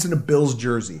performance in a Bills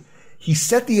jersey. He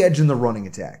set the edge in the running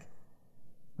attack.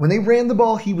 When they ran the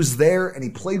ball, he was there and he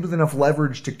played with enough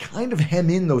leverage to kind of hem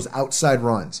in those outside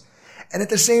runs. And at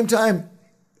the same time,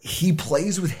 he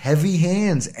plays with heavy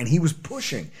hands, and he was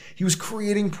pushing. He was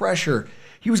creating pressure.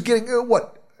 He was getting,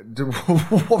 what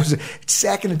was it?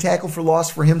 Sack and a tackle for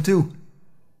loss for him, too.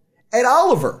 Ed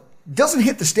Oliver doesn't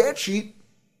hit the stat sheet,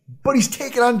 but he's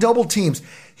taking on double teams.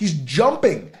 He's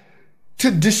jumping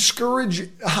to discourage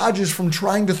Hodges from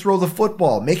trying to throw the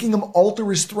football, making him alter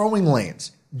his throwing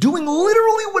lanes, doing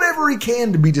literally whatever he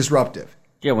can to be disruptive.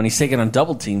 Yeah, when he's taking on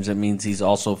double teams, that means he's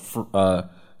also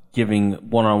giving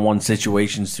one-on-one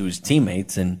situations to his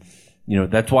teammates, and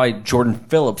that's why Jordan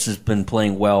Phillips has been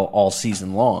playing well all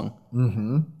season long.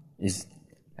 Mm-hmm.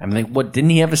 What didn't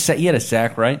he have a sack? He had a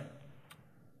sack, right?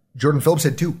 Jordan Phillips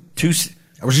had two.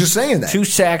 I was just saying that. Two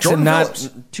sacks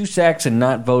and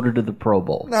not voted to the Pro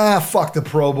Bowl. Nah, fuck the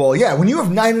Pro Bowl. Yeah, when you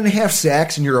have 9.5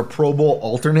 sacks and you're a Pro Bowl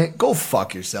alternate, go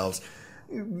fuck yourselves.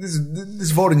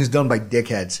 This voting is done by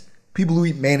dickheads. People who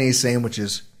eat mayonnaise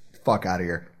sandwiches. Fuck out of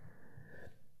here.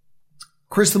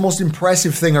 Chris, the most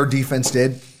impressive thing our defense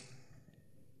did,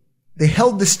 they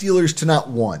held the Steelers to not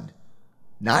 1,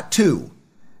 not 2,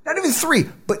 not even 3,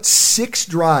 but 6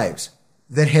 drives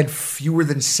that had fewer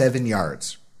than 7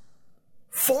 yards.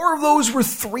 4 of those were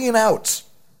 3 and outs.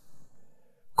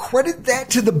 Credit that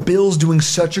to the Bills doing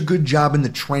such a good job in the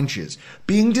trenches,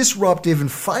 being disruptive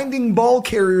and finding ball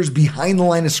carriers behind the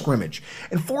line of scrimmage,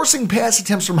 and forcing pass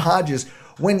attempts from Hodges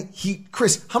when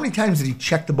Chris, how many times did he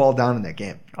check the ball down in that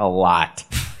game? A lot.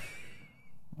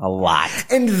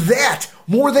 And that,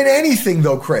 more than anything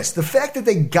though, Chris, the fact that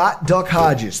they got Duck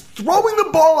Hodges throwing the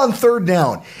ball on 3rd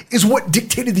down is what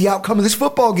dictated the outcome of this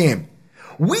football game.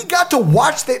 We got to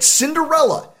watch that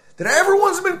Cinderella that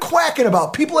everyone's been quacking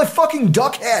about. People had fucking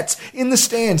duck hats in the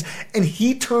stands, and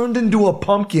he turned into a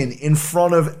pumpkin in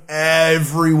front of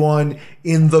everyone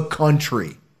in the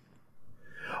country.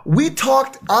 We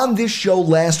talked on this show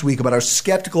last week about how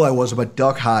skeptical I was about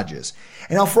Duck Hodges,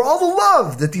 and how for all the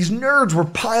love that these nerds were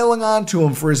piling onto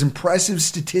him for his impressive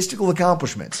statistical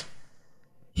accomplishments,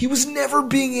 he was never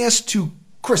being asked to,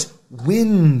 Chris,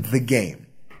 win the game,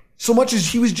 so much as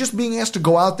he was just being asked to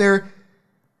go out there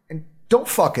and don't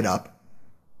fuck it up,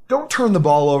 don't turn the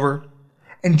ball over,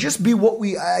 and just be what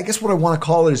I want to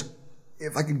call it is,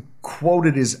 if I can quote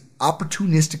it, is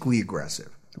opportunistically aggressive.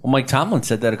 Well, Mike Tomlin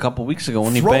said that a couple weeks ago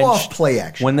when play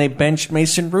action. When they benched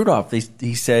Mason Rudolph.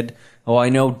 He said, "Oh, I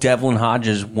know Devlin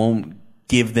Hodges won't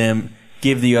give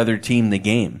the other team the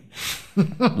game."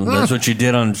 Well, that's what you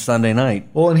did on Sunday night.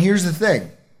 Well, and here's the thing: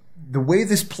 the way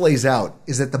this plays out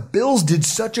is that the Bills did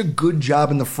such a good job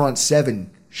in the front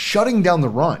 7 shutting down the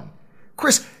run.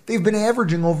 Chris, they've been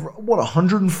averaging over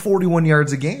 141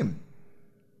 yards a game.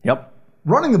 Yep,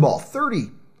 running the ball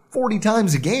 30, 40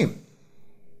 times a game.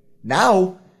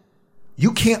 Now,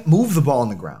 you can't move the ball on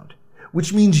the ground,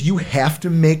 which means you have to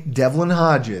make Devlin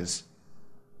Hodges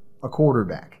a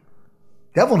quarterback.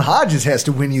 Devlin Hodges has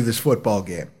to win you this football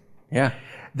game. Yeah.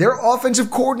 Their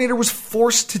offensive coordinator was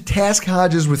forced to task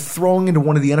Hodges with throwing into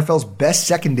one of the NFL's best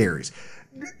secondaries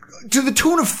to the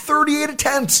tune of 38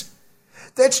 attempts.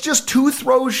 That's just 2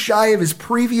 throws shy of his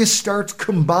previous starts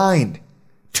combined.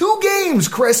 2 games,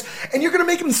 Chris, and you're going to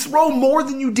make him throw more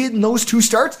than you did in those 2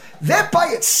 starts? That by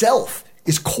itself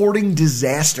is courting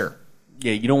disaster.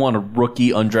 Yeah, you don't want a rookie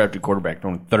undrafted quarterback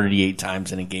throwing 38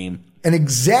 times in a game. And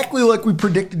exactly like we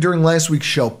predicted during last week's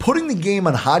show, putting the game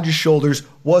on Hodges' shoulders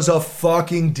was a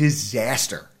fucking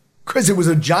disaster. Because it was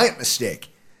a giant mistake.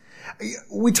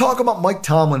 We talk about Mike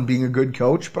Tomlin being a good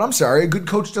coach, but I'm sorry, a good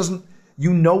coach doesn't,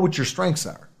 you know what your strengths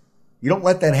are. You don't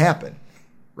let that happen,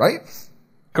 right?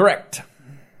 Correct.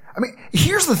 I mean,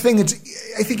 here's the thing that's,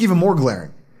 I think, even more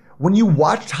glaring. When you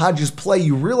watched Hodges play,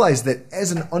 you realize that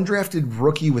as an undrafted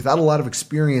rookie without a lot of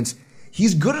experience,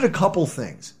 he's good at a couple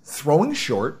things. Throwing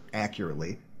short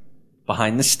accurately.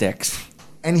 Behind the sticks.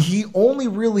 And he only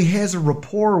really has a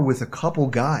rapport with a couple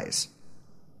guys.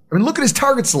 I mean, look at his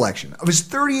target selection. Of his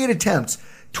 38 attempts,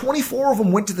 24 of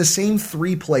them went to the same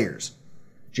 3 players.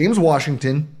 James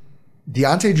Washington,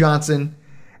 Deontay Johnson,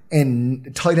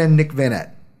 and tight end Nick Van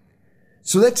Ette.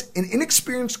 So that's an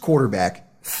inexperienced quarterback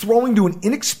throwing to an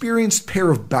inexperienced pair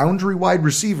of boundary wide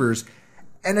receivers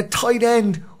and a tight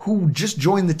end who just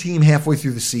joined the team halfway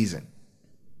through the season,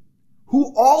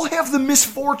 who all have the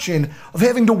misfortune of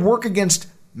having to work against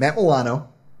Matt Milano,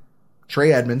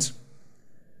 Trey Edmonds,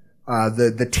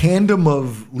 the tandem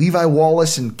of Levi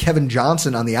Wallace and Kevin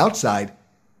Johnson on the outside,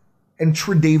 and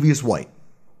Tre'Davious White.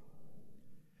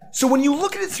 So when you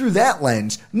look at it through that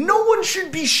lens, no one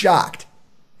should be shocked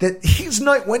that his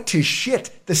night went to shit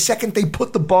the second they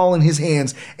put the ball in his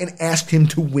hands and asked him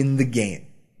to win the game.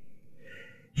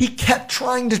 He kept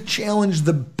trying to challenge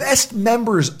the best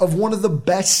members of one of the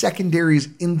best secondaries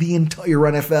in the entire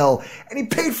NFL, and he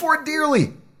paid for it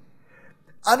dearly.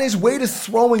 On his way to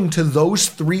throwing to those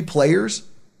 3 players,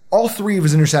 all 3 of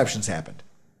his interceptions happened.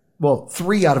 Well,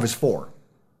 3 out of his 4.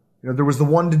 There was the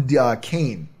one to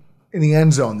Kane in the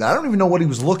end zone that I don't even know what he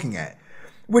was looking at.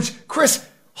 Which, Chris,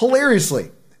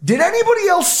 hilariously, did anybody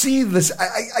else see this?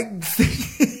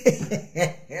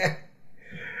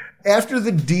 After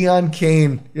the Deion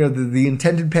Kane, the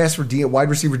intended pass for wide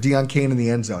receiver Deion Kane in the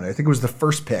end zone, I think it was the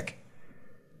first pick.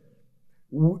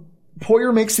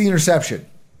 Poyer makes the interception.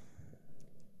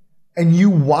 And you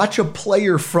watch a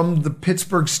player from the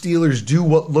Pittsburgh Steelers do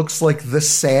what looks like the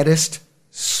saddest,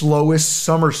 slowest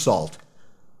somersault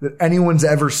that anyone's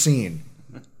ever seen.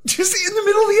 Just in the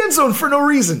middle of the end zone for no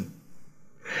reason.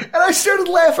 And I started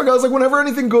laughing. I was like, whenever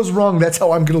anything goes wrong, that's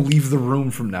how I'm going to leave the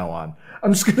room from now on.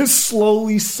 I'm just going to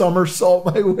slowly somersault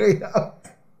my way out.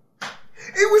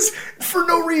 It was for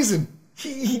no reason.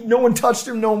 No one touched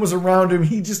him. No one was around him.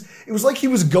 It was like he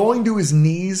was going to his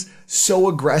knees so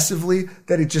aggressively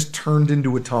that it just turned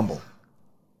into a tumble.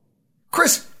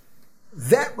 Chris,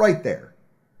 that right there,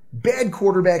 bad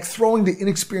quarterback throwing to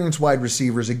inexperienced wide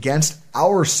receivers against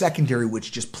our secondary,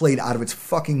 which just played out of its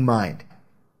fucking mind.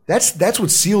 That's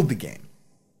what sealed the game.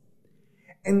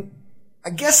 And I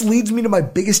guess leads me to my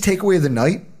biggest takeaway of the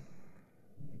night.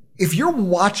 If you're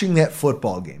watching that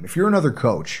football game, if you're another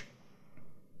coach,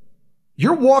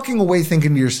 you're walking away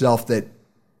thinking to yourself that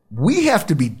we have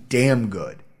to be damn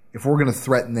good if we're going to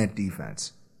threaten that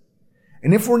defense.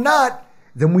 And if we're not,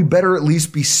 then we better at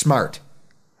least be smart.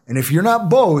 And if you're not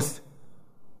both,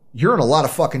 you're in a lot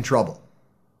of fucking trouble.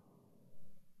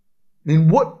 I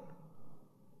mean,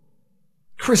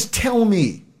 Chris, tell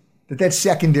me that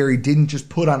secondary didn't just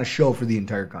put on a show for the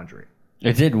entire country.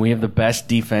 It did. We have the best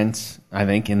defense, I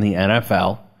think, in the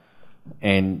NFL.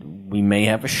 And we may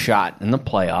have a shot in the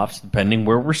playoffs, depending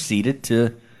where we're seated,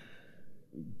 to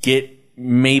get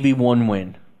maybe one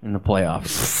win in the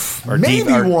playoffs.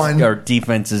 Our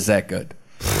defense is that good.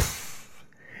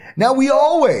 Now, we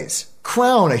always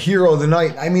crown a hero of the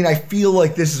night. I mean, I feel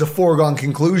like this is a foregone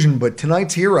conclusion, but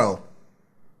tonight's hero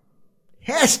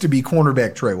has to be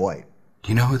cornerback Trey White. Do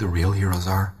you know who the real heroes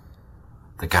are?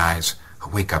 The guys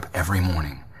who wake up every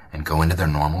morning and go into their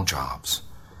normal jobs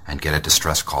and get a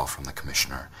distress call from the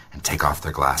commissioner and take off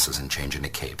their glasses and change into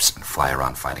capes and fly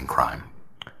around fighting crime.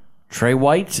 Trey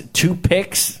White, 2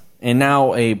 picks, and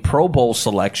now a Pro Bowl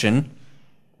selection,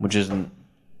 which isn't,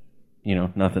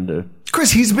 nothing to...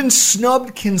 Chris, he's been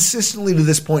snubbed consistently to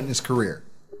this point in his career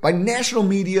by national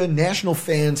media, national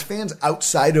fans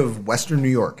outside of Western New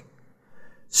York.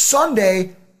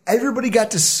 Sunday, everybody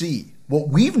got to see what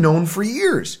we've known for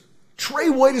years. Trey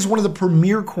White is one of the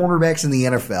premier cornerbacks in the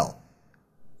NFL.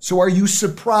 So are you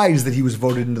surprised that he was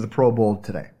voted into the Pro Bowl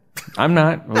today? I'm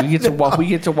not. We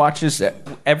get to watch this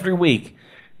every week,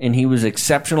 and he was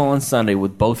exceptional on Sunday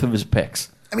with both of his picks.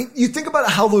 I mean, you think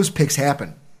about how those picks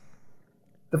happen.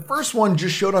 The first one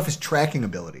just showed off his tracking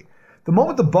ability. The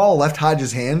moment the ball left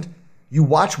Hodges' hand, you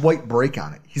watch White break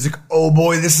on it. He's like, oh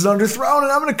boy, this is underthrown,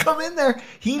 and I'm going to come in there.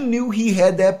 He knew he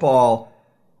had that ball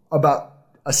about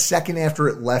a second after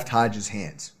it left Hodges'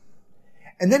 hands.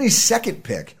 And then his second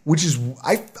pick, which is,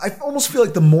 I almost feel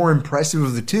like the more impressive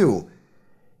of the two,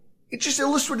 it just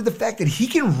illustrated the fact that he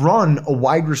can run a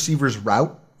wide receiver's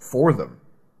route for them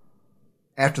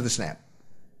after the snap.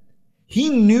 He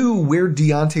knew where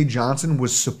Deontay Johnson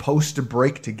was supposed to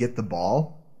break to get the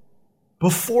ball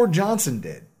before Johnson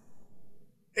did.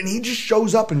 And he just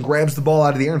shows up and grabs the ball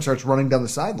out of the air and starts running down the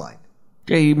sideline.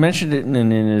 Yeah, he mentioned it in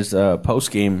his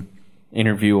post-game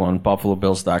interview on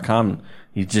BuffaloBills.com.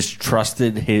 He just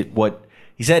trusted what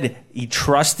he said. He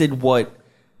trusted what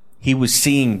he was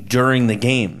seeing during the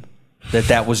game.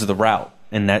 That was the route,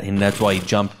 and that's why he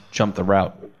jumped the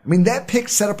route. I mean, that pick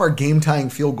set up our game-tying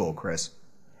field goal, Chris.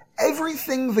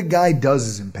 Everything the guy does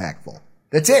is impactful.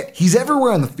 That's it. He's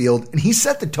everywhere on the field, and he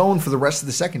set the tone for the rest of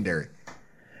the secondary.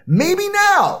 Maybe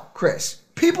now, Chris,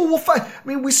 people will find. I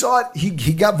mean, we saw it.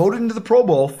 He got voted into the Pro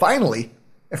Bowl finally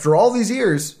after all these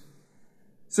years.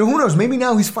 So who knows? Maybe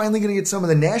now he's finally going to get some of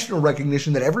the national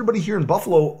recognition that everybody here in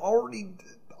Buffalo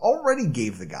already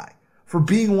gave the guy for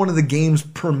being one of the game's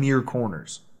premier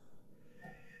corners.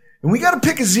 And we got to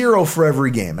pick a 0 for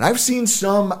every game. And I've seen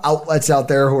some outlets out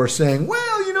there who are saying,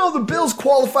 well, the Bills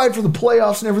qualified for the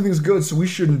playoffs and everything's good, so we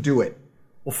shouldn't do it.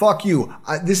 Well, fuck you.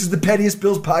 This is the pettiest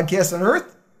Bills podcast on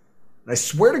earth. And I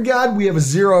swear to God, we have a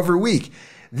 0 every week.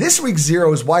 This week's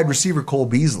 0 is wide receiver Cole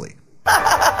Beasley.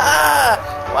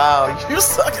 Wow, you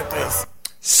suck at this.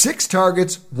 6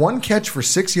 targets, 1 catch for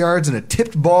 6 yards, and a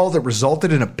tipped ball that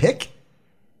resulted in a pick?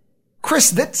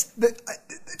 Chris, it's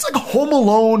like Home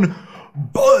Alone,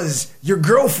 Buzz, your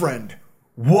girlfriend.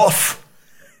 Woof.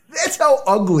 That's how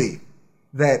ugly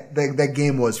that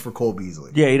game was for Cole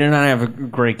Beasley. Yeah, he did not have a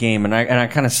great game, and I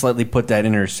kind of slightly put that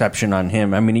interception on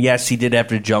him. I mean, yes, he did have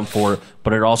to jump for it,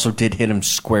 but it also did hit him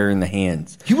square in the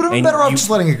hands. He would have been better off just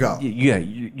letting it go. Yeah,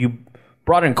 you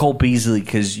brought in Cole Beasley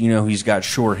because he's got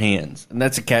short hands, and I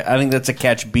think that's a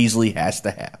catch Beasley has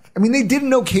to have. I mean, they did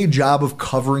an okay job of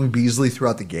covering Beasley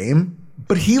throughout the game,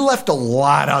 but he left a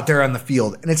lot out there on the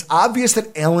field, and it's obvious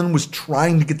that Allen was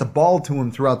trying to get the ball to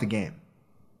him throughout the game.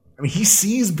 I mean, he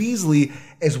sees Beasley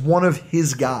as one of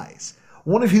his guys,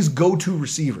 one of his go-to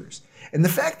receivers. And the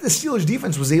fact that the Steelers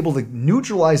defense was able to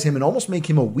neutralize him and almost make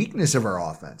him a weakness of our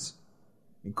offense.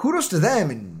 I mean, kudos to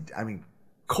them. And I mean,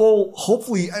 Cole,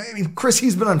 Chris,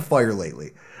 he's been on fire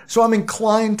lately. So I'm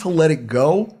inclined to let it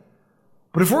go.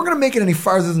 But if we're going to make it any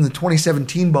farther than the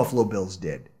 2017 Buffalo Bills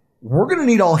did, we're going to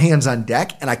need all hands on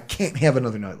deck, and I can't have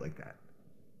another night like that.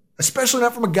 Especially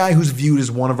not from a guy who's viewed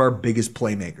as one of our biggest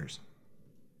playmakers.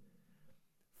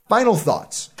 Final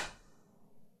thoughts.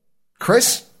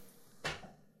 Chris,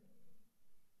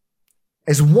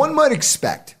 as one might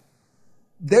expect,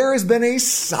 there has been a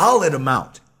solid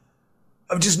amount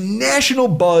of just national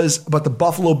buzz about the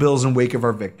Buffalo Bills in wake of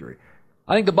our victory.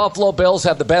 I think the Buffalo Bills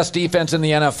have the best defense in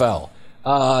the NFL.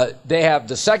 They have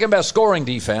the second best scoring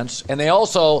defense, and they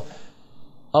also,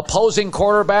 opposing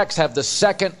quarterbacks, have the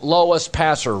second lowest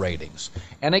passer ratings.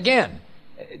 And again,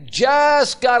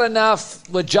 just got enough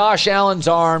with Josh Allen's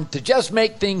arm to just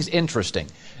make things interesting.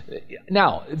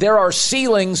 Now, there are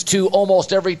ceilings to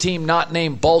almost every team not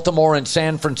named Baltimore and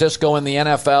San Francisco in the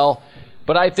NFL,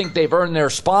 but I think they've earned their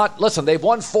spot. Listen, they've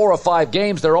won 4 of 5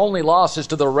 games. Their only loss is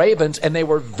to the Ravens, and they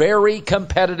were very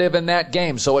competitive in that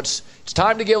game. So it's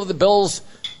time to give the Bills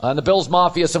and the Bills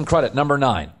Mafia some credit. Number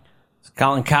 9. It's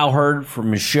Colin Cowherd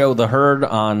from his show The Herd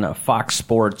on Fox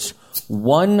Sports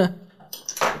 1.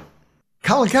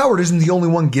 Colin Cowherd isn't the only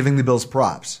one giving the Bills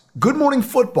props. Good Morning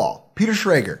Football, Peter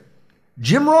Schrager.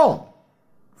 Jim Rome,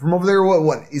 from over there,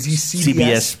 what is he,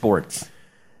 CBS Sports.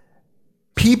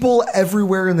 People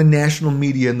everywhere in the national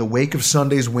media in the wake of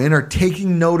Sunday's win are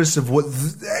taking notice of what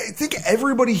I think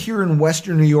everybody here in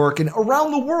Western New York and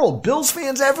around the world, Bills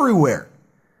fans everywhere.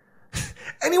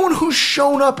 Anyone who's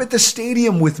shown up at the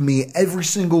stadium with me every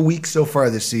single week so far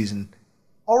this season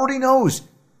already knows.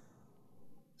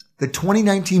 The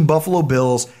 2019 Buffalo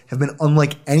Bills have been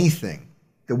unlike anything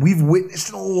that we've witnessed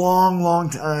in a long,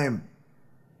 long time.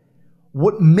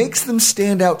 What makes them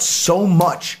stand out so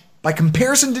much by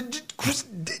comparison to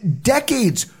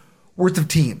decades worth of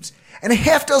teams and a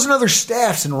half dozen other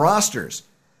staffs and rosters,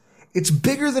 it's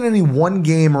bigger than any one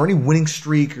game or any winning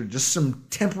streak or just some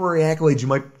temporary accolades you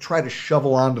might try to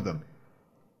shovel onto them.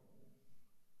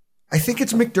 I think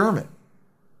it's McDermott.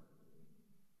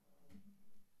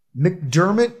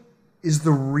 McDermott is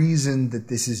the reason that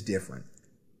this is different.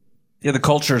 Yeah, the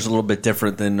culture is a little bit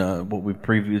different than what we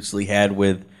previously had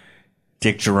with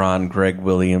Dick Geron, Greg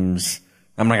Williams.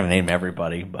 I'm not going to name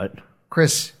everybody, but...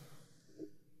 Chris,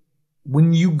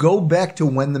 when you go back to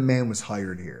when the man was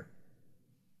hired here,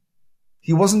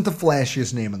 he wasn't the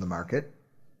flashiest name on the market,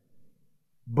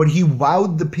 but he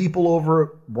wowed the people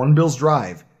over One Bills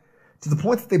Drive to the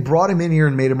point that they brought him in here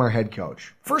and made him our head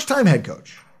coach. First-time head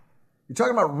coach. You're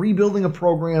talking about rebuilding a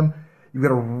program. You've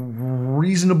got a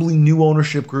reasonably new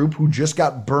ownership group who just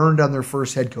got burned on their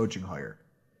first head coaching hire.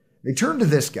 They turn to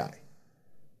this guy.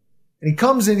 And he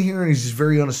comes in here and he's just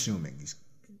very unassuming.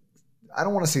 I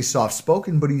don't want to say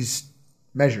soft-spoken, but he's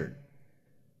measured.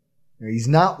 He's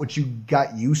not what you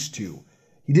got used to.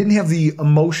 He didn't have the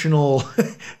emotional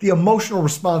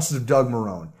responses of Doug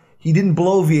Marrone. He didn't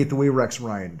bloviate the way Rex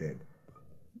Ryan did.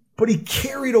 But he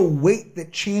carried a weight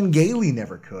that Chan Gailey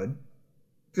never could.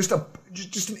 Just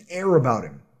an air about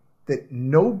him.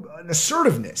 An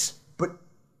assertiveness, but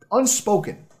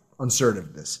unspoken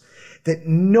assertiveness that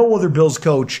no other Bills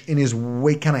coach in his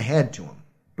weight kind of had to him.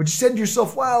 But you said to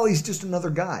yourself, well, he's just another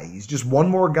guy. He's just one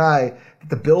more guy that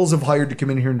the Bills have hired to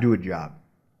come in here and do a job.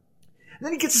 And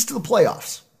then he gets us to the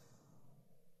playoffs.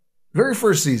 Very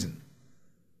first season.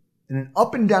 In an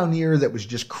up and down year that was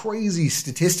just crazy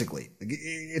statistically.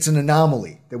 It's an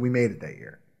anomaly that we made it that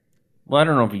year. Well, I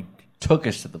don't know if he took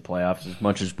us to the playoffs as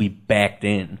much as we backed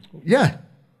in. Yeah.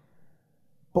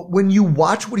 But when you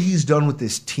watch what he's done with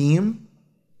this team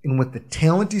and with the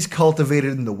talent he's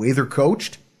cultivated and the way they're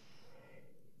coached,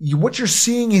 what you're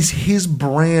seeing is his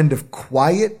brand of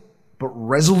quiet but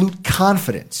resolute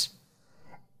confidence.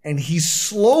 And he's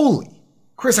slowly,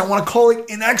 Chris, I want to call it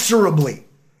inexorably,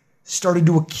 started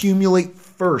to accumulate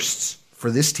firsts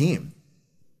for this team.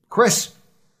 Chris,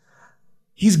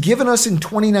 he's given us in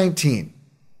 2019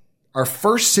 our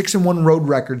first 6-1 road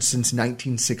record since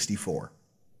 1964.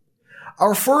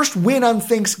 Our first win on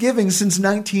Thanksgiving since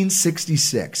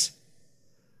 1966.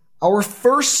 Our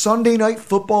first Sunday Night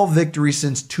Football victory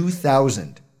since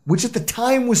 2000, which at the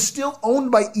time was still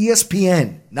owned by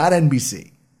ESPN, not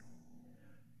NBC.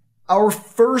 Our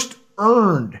first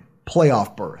earned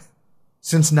playoff berth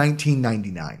since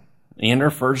 1999. And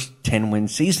our first 10-win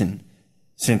season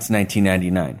since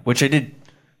 1999, which I did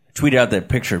tweet out that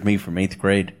picture of me from 8th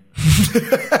grade.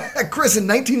 Chris, in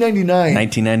 1999.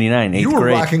 1999, 8th grade. You were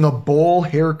rocking a bowl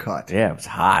haircut. Yeah, it was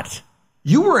hot.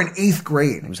 You were in 8th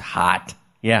grade. It was hot.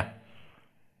 Yeah.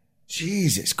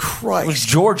 Jesus Christ. It was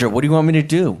Georgia. What do you want me to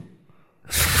do?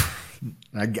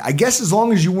 I guess as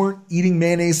long as you weren't eating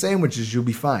mayonnaise sandwiches, you'll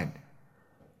be fine.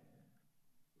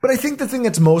 But I think the thing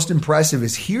that's most impressive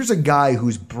is here's a guy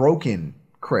who's broken,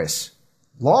 Chris,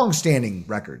 long-standing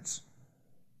records.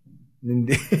 And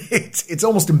it's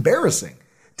almost embarrassing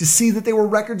to see that they were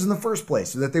records in the first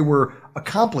place, or that they were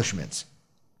accomplishments.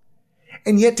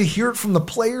 And yet to hear it from the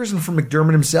players and from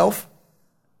McDermott himself,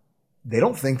 they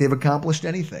don't think they've accomplished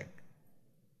anything,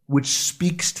 which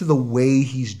speaks to the way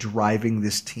he's driving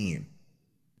this team.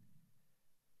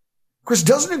 Chris,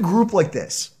 doesn't a group like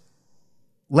this,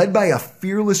 led by a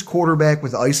fearless quarterback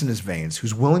with ice in his veins,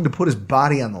 who's willing to put his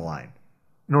body on the line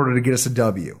in order to get us a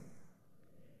W,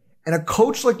 and a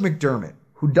coach like McDermott,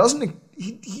 who doesn't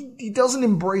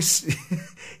embrace,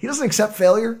 he doesn't accept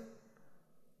failure,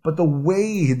 but the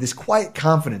way, this quiet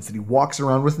confidence that he walks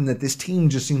around with and that this team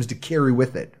just seems to carry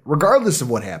with it, regardless of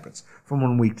what happens from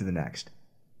one week to the next.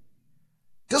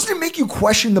 Doesn't it make you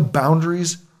question the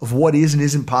boundaries of what is and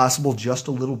isn't possible just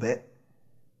a little bit?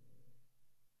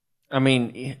 I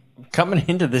mean, coming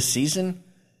into this season,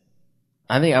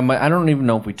 I don't even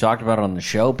know if we talked about it on the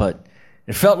show, but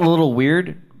it felt a little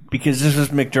weird because this was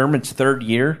McDermott's third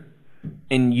year.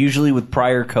 And usually with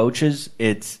prior coaches,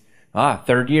 it's,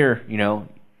 third year,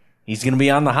 he's going to be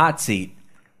on the hot seat.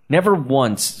 Never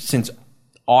once since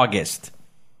August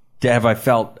have I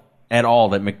felt at all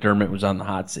that McDermott was on the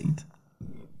hot seat.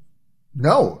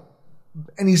 No.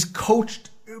 And he's coached,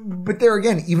 but there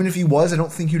again, even if he was, I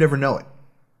don't think you'd ever know it.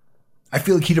 I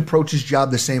feel like he'd approach his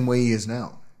job the same way he is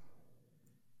now.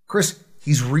 Chris,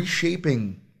 he's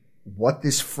reshaping what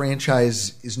this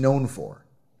franchise is known for,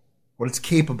 what it's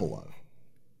capable of.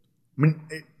 I mean,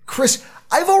 Chris,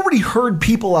 I've already heard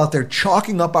people out there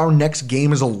chalking up our next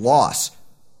game as a loss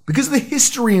because of the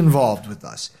history involved with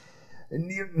us.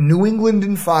 New England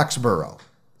and Foxborough.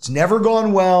 It's never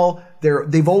gone well.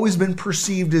 They've always been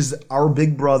perceived as our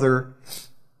big brother.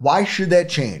 Why should that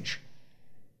change?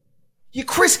 Yeah,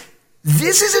 Chris,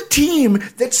 this is a team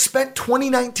that spent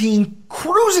 2019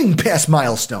 cruising past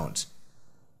milestones.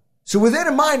 So with that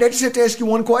in mind, I just have to ask you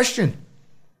one question.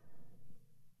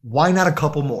 Why not a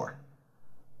couple more?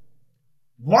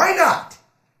 Why not?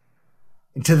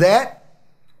 And to that,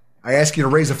 I ask you to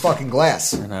raise a fucking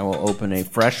glass. And I will open a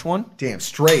fresh one. Damn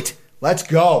straight. Let's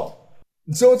go.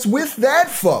 And so it's with that,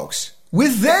 folks,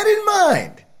 with that in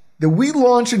mind, that we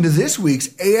launch into this week's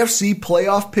AFC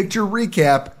Playoff Picture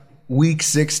Recap, Week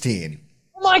 16.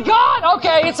 Oh my God!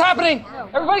 Okay, it's happening.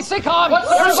 Everybody stay calm. What's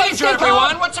the procedure,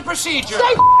 everyone? What's the procedure?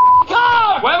 Stay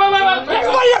calm! Wait. Everybody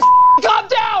calm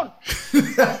down!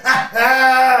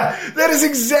 That is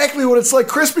exactly what it's like,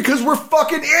 Chris, because we're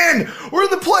fucking in. We're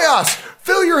in the playoffs.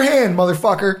 Fill your hand,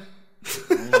 motherfucker.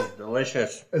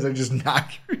 Delicious. As I just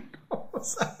knock you.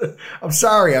 I'm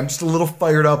sorry. I'm just a little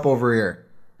fired up over here.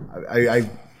 Yeah,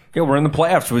 we're in the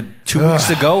playoffs with 2 weeks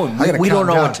to go, and we don't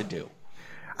know what to do.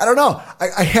 I don't know.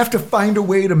 I have to find a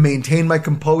way to maintain my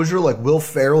composure like Will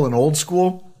Ferrell in Old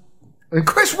School. And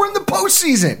Chris, we're in the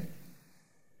postseason.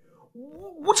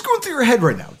 What's going through your head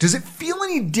right now? Does it feel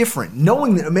any different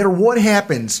knowing that no matter what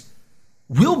happens,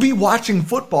 we'll be watching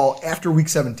football after Week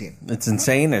 17? It's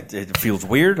insane. It feels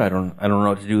weird. I don't know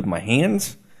what to do with my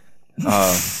hands.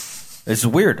 It's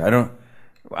weird. I don't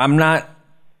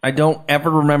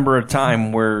ever remember a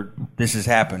time where this has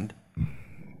happened.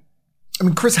 I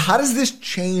mean, Chris, how does this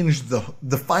change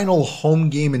the final home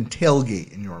game and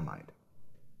tailgate in your mind?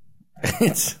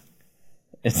 It's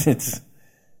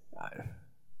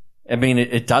I mean,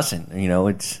 it doesn't.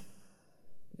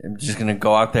 I'm just gonna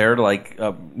go out there like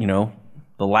the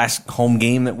last home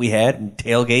game that we had and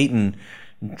tailgate and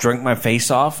drink my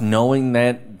face off, knowing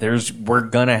that we're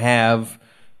gonna have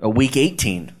a Week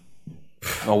 18,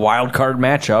 a wild card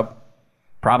matchup,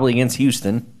 probably against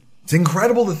Houston. It's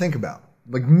incredible to think about.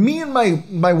 Like me and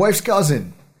my wife's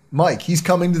cousin, Mike, he's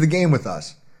coming to the game with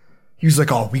us. He was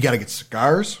like, oh, we got to get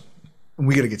cigars and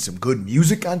we got to get some good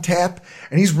music on tap.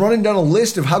 And he's running down a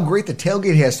list of how great the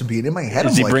tailgate has to be. And in my head,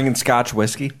 is he bringing Scotch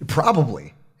whiskey?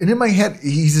 Probably. And in my head,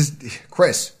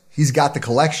 Chris, he's got the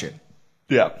collection.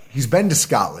 Yeah. He's been to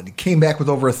Scotland. He came back with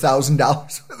over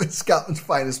 $1,000 worth of Scotland's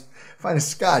finest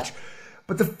scotch.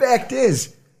 But the fact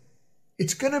is,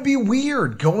 it's going to be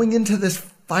weird going into this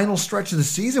final stretch of the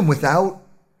season without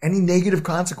any negative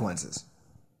consequences.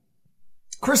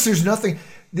 Chris,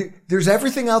 there's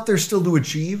everything out there still to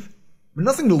achieve, but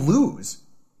nothing to lose.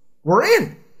 We're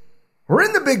in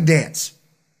the big dance.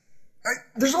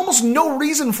 There's almost no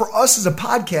reason for us as a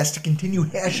podcast to continue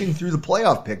hashing through the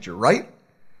playoff picture, right?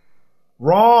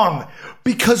 Wrong.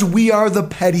 Because we are the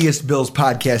pettiest Bills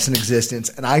podcast in existence,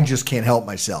 and I just can't help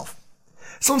myself.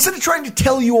 So instead of trying to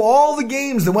tell you all the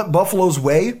games that went Buffalo's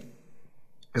way,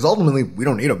 because ultimately we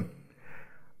don't need them,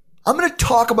 I'm going to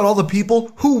talk about all the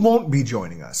people who won't be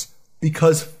joining us,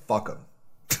 because fuck them.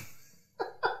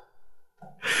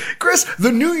 Chris,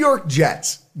 the New York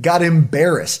Jets got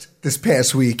embarrassed this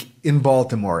past week in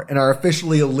Baltimore and are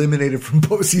officially eliminated from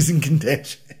postseason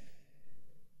contention.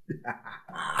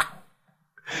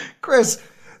 Chris,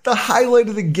 the highlight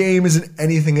of the game isn't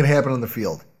anything that happened on the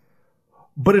field,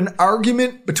 but an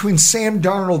argument between Sam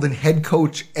Darnold and head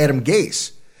coach Adam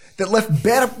Gase that left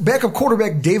backup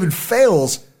quarterback David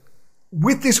Fales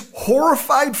with this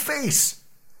horrified face,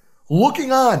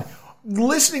 looking on,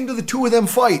 listening to the two of them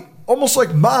fight, almost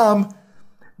like mom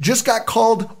just got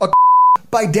called a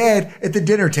by dad at the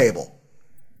dinner table.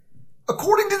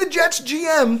 According to the Jets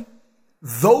GM,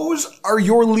 those are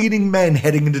your leading men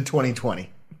heading into 2020.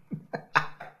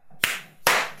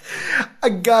 I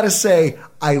gotta say,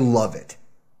 I love it.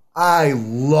 I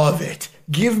love it.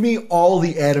 Give me all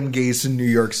the Adam Gase in New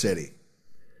York City.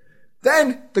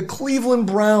 Then the Cleveland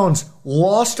Browns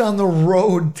lost on the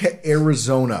road to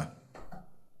Arizona.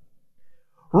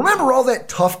 Remember all that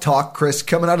tough talk, Chris,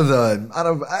 coming out of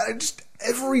just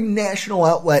every national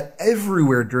outlet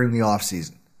everywhere during the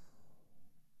offseason?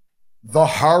 The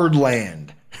hard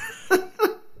land.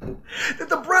 That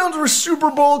the Browns were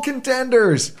Super Bowl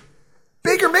contenders.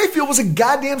 Baker Mayfield was a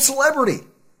goddamn celebrity.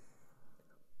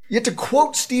 Yet to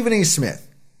quote Stephen A. Smith,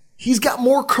 he's got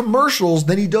more commercials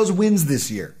than he does wins this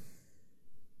year.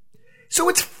 So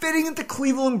it's fitting that the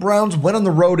Cleveland Browns went on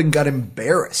the road and got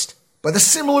embarrassed by the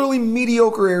similarly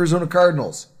mediocre Arizona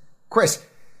Cardinals. Chris,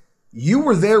 you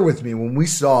were there with me when we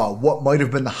saw what might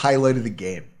have been the highlight of the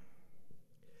game.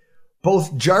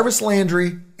 Both Jarvis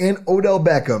Landry and Odell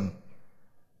Beckham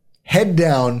head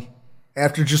down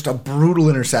after just a brutal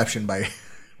interception by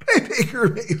Baker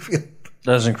Mayfield.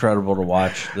 That's incredible to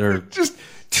watch. They're just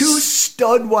two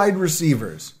stud wide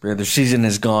receivers. Their season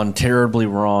has gone terribly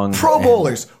wrong. Pro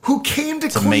Bowlers who came to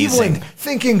Cleveland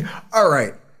thinking, all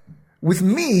right, with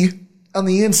me on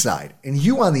the inside and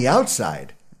you on the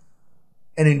outside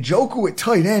and Njoku at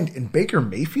tight end and Baker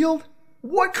Mayfield,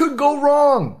 what could go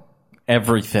wrong?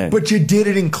 Everything. But you did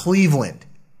it in Cleveland.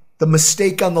 The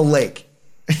mistake on the lake.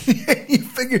 You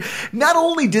figure, not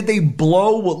only did they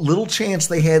blow what little chance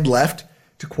they had left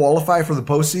to qualify for the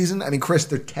postseason, I mean, Chris,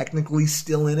 they're technically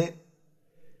still in it,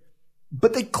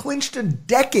 but they clinched a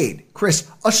decade, Chris,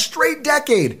 a straight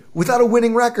decade without a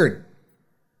winning record.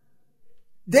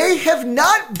 They have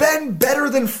not been better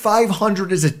than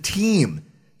 500 as a team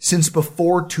since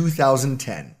before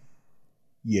 2010.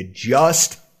 You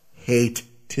just hate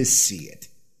to see it.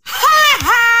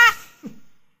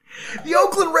 The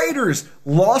Oakland Raiders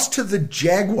lost to the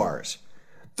Jaguars.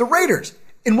 The Raiders,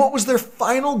 in what was their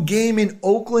final game in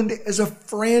Oakland as a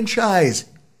franchise,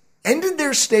 ended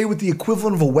their stay with the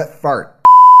equivalent of a wet fart.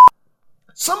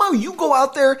 Somehow you go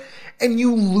out there and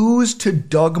you lose to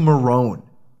Doug Marrone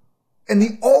and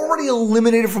the already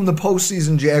eliminated from the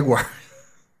postseason Jaguars.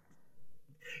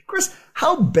 Chris,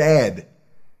 how bad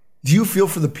do you feel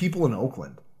for the people in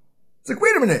Oakland? It's like,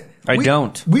 wait a minute. I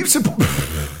don't. We've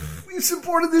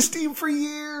supported this team for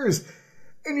years,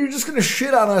 and you're just going to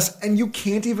shit on us, and you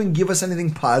can't even give us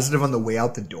anything positive on the way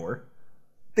out the door?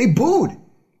 They booed.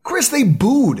 Chris, they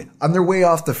booed on their way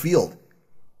off the field.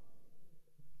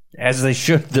 As they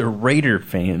should. They're Raider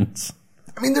fans.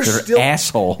 I mean, they're still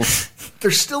assholes. They're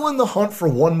still in the hunt for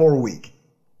one more week.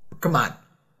 Come on.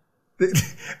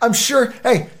 I'm sure,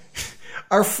 hey,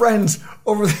 our friends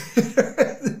over there.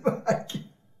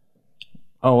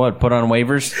 Oh, what? Put on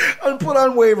waivers? Put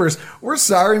on waivers. We're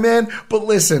sorry, man. But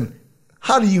listen,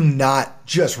 how do you not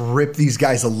just rip these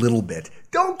guys a little bit?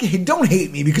 Don't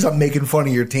hate me because I'm making fun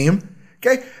of your team.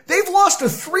 Okay? They've lost to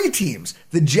 3 teams,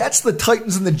 the Jets, the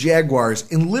Titans, and the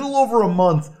Jaguars, in little over a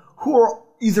month, who are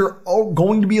either all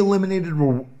going to be eliminated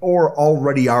or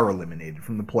already are eliminated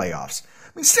from the playoffs.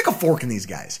 I mean, stick a fork in these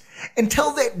guys and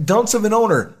tell that dunce of an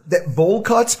owner that bowl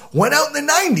cuts went out in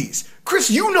the 90s.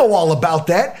 Chris, you know all about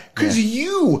that because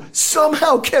you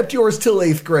somehow kept yours till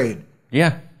 8th grade.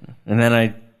 Yeah. And then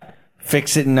I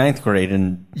fix it in 9th grade.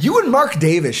 And you and Mark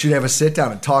Davis should have a sit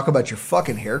down and talk about your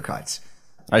fucking haircuts.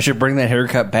 I should bring that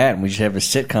haircut back and we should have a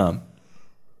sitcom.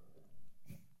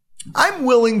 I'm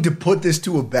willing to put this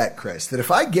to a bet, Chris, that if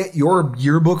I get your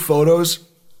yearbook photos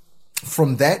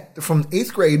from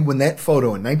 8th grade when that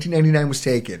photo in 1999 was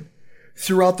taken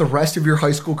throughout the rest of your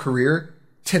high school career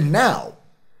to now,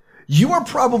 you are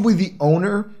probably the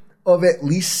owner of at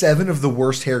least 7 of the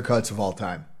worst haircuts of all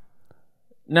time.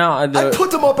 No, I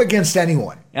put them up against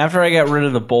anyone. After I got rid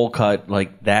of the bowl cut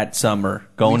like that summer,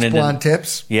 going into blonde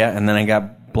tips. Yeah, and then I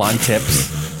got blonde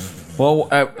tips. Well,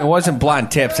 it wasn't blonde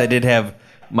tips. I did have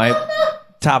my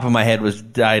top of my head was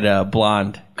dyed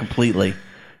blonde completely,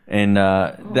 and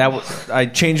I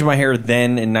changed my hair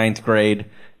then in 9th grade,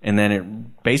 and then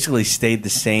it basically stayed the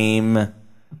same,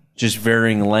 just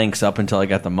varying lengths up until I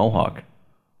got the mohawk.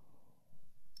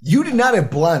 You did not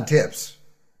have blonde tips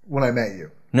when I met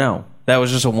you. No, that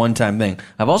was just a one-time thing.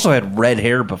 I've also had red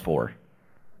hair before.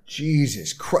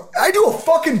 Jesus Christ. I do a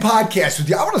fucking podcast with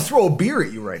you. I want to throw a beer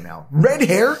at you right now. Red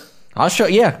hair? I'll show.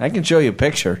 Yeah, I can show you a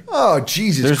picture. Oh,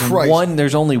 Jesus Christ.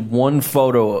 There's only one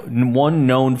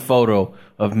known photo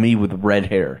of me with red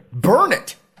hair. Burn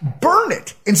it. Burn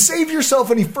it. And save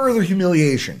yourself any further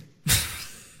humiliation.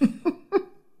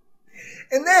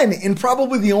 And then, in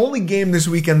probably the only game this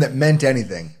weekend that meant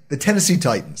anything, the Tennessee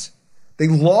Titans. They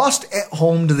lost at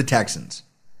home to the Texans.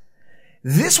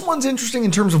 This one's interesting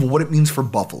in terms of what it means for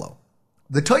Buffalo.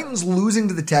 The Titans losing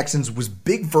to the Texans was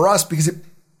big for us because it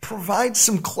provides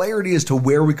some clarity as to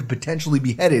where we could potentially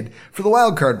be headed for the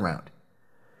wild card round.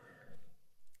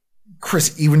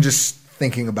 Chris, even just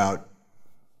thinking about,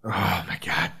 oh my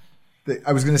God.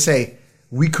 I was going to say,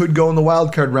 we could go in the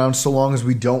wild card round so long as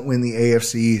we don't win the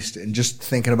AFC East. And just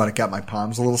thinking about it got my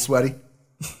palms a little sweaty.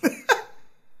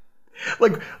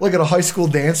 Like at a high school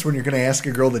dance when you're going to ask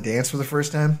a girl to dance for the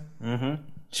first time. Mm-hmm.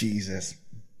 Jesus.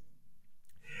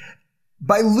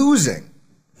 By losing,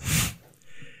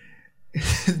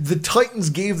 the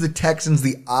Titans gave the Texans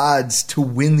the odds to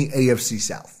win the AFC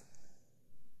South.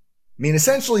 I mean,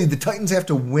 essentially, the Titans have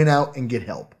to win out and get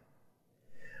help.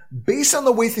 Based on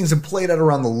the way things have played out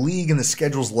around the league and the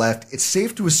schedules left, it's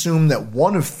safe to assume that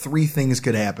one of 3 things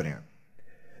could happen here.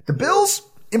 The Bills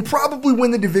improbably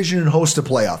win the division and host a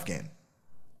playoff game.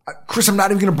 Chris, I'm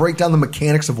not even going to break down the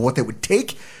mechanics of what that would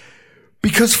take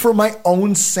because for my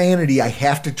own sanity, I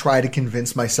have to try to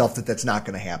convince myself that that's not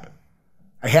going to happen.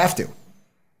 I have to. I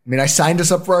mean, I signed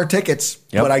us up for our tickets,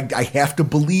 but I have to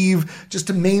believe just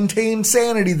to maintain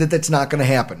sanity that that's not going to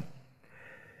happen.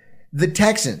 The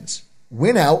Texans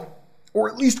win out or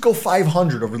at least go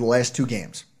 500 over the last 2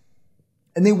 games,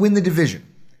 and they win the division.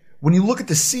 When you look at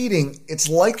the seeding, it's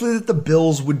likely that the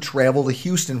Bills would travel to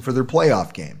Houston for their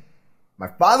playoff game, my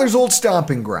father's old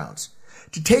stomping grounds,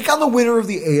 to take on the winner of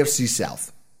the AFC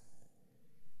South.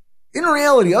 In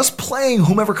reality, us playing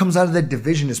whomever comes out of that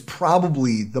division is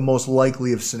probably the most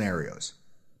likely of scenarios.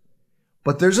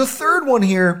 But there's a third one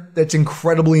here that's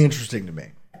incredibly interesting to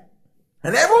me.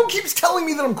 And everyone keeps telling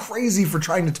me that I'm crazy for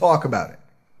trying to talk about it.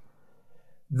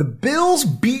 The Bills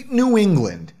beat New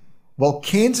England while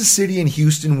Kansas City and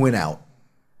Houston win out.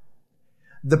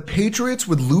 The Patriots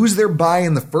would lose their bye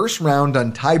in the first round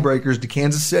on tiebreakers to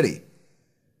Kansas City.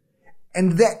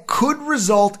 And that could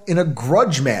result in a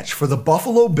grudge match for the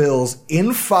Buffalo Bills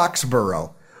in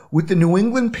Foxborough, with the New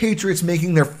England Patriots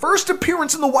making their first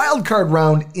appearance in the wild card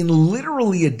round in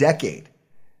literally a decade.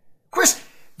 Chris,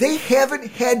 they haven't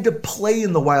had to play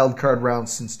in the wild card round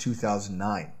since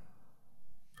 2009.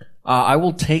 I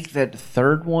will take that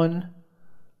third one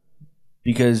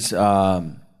because I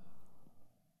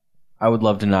would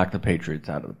love to knock the Patriots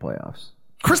out of the playoffs.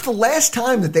 Chris, the last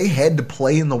time that they had to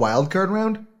play in the wild card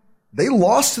round, they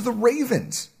lost to the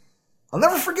Ravens. I'll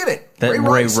never forget it. Ray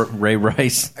Rice. Ray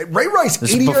Rice.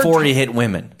 This is before he hit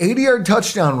women. 80-yard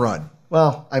touchdown run.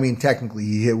 Well, I mean, technically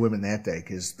he hit women that day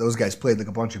because those guys played like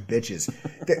a bunch of bitches.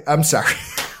 I'm sorry.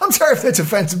 I'm sorry if that's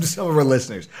offensive to some of our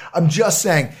listeners. I'm just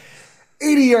saying,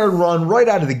 80-yard run right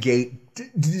out of the gate.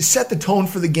 Set the tone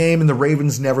for the game, and the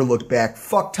Ravens never looked back.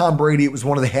 Fuck Tom Brady. It was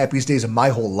one of the happiest days of my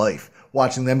whole life,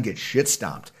 watching them get shit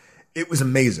stomped. It was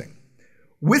amazing.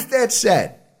 With that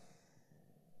said,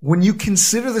 when you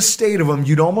consider the state of them,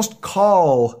 you'd almost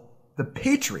call the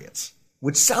Patriots,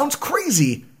 which sounds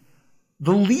crazy,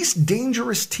 the least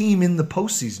dangerous team in the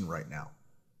postseason right now.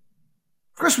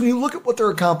 Chris, when you look at what they're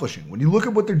accomplishing, when you look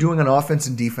at what they're doing on offense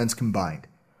and defense combined,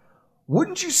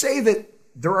 wouldn't you say that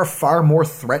there are far more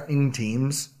threatening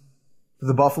teams for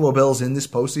the Buffalo Bills in this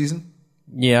postseason?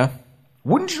 Yeah.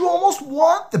 Wouldn't you almost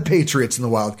want the Patriots in the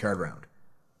wild card round?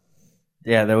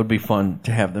 Yeah, that would be fun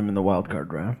to have them in the wild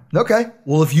card round. Okay.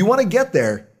 Well, if you want to get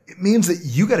there, it means that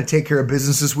you got to take care of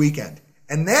business this weekend.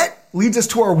 And that leads us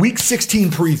to our Week 16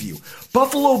 preview.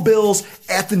 Buffalo Bills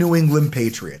at the New England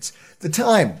Patriots. The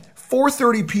time,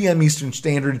 4:30 p.m. Eastern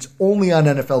Standard. It's only on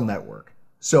NFL Network.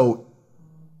 So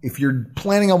if you're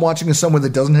planning on watching this somewhere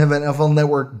that doesn't have an NFL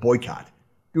Network, boycott.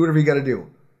 Do whatever you got to do.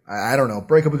 I don't know.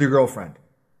 Break up with your girlfriend.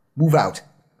 Move out.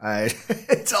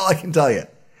 It's all I can tell you.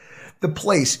 The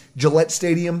place, Gillette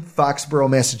Stadium, Foxborough,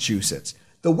 Massachusetts.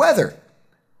 The weather.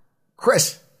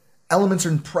 Chris, elements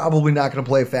are probably not going to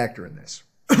play a factor in this.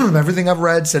 Everything I've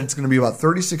read said it's going to be about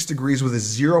 36 degrees with a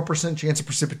 0% chance of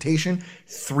precipitation,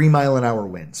 3-mile-an-hour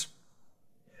winds.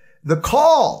 The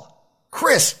call.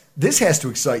 Chris, this has to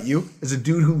excite you as a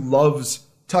dude who loves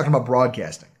talking about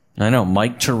broadcasting. I know.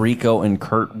 Mike Tirico and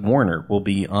Kurt Warner will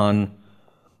be on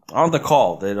the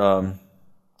call. That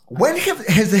when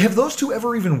have those two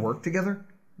ever even worked together?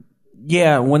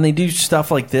 Yeah, when they do stuff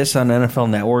like this on NFL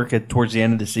Network towards the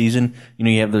end of the season,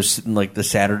 you have those like the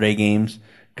Saturday games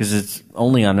because it's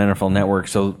only on NFL Network.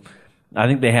 So I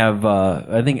think they have.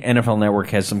 I think NFL Network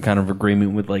has some kind of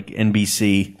agreement with like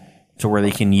NBC to where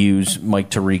they can use Mike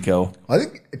Tirico. I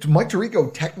think Mike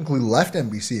Tirico technically left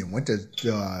NBC and went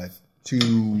to.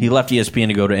 He left ESPN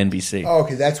to go to NBC. Oh,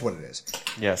 okay, that's what it is.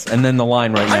 Yes, and then the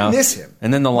line right now. I miss him.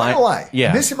 And then the line. Not lie.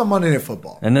 Yeah, I miss him on Monday Night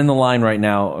Football. And then the line right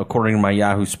now, according to my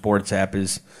Yahoo Sports app,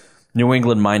 is New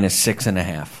England minus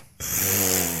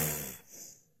 6.5.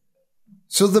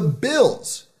 So the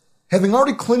Bills, having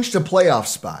already clinched a playoff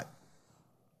spot,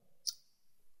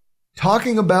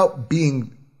 talking about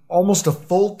being almost a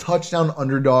full touchdown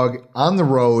underdog on the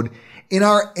road in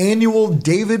our annual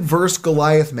David versus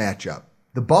Goliath matchup.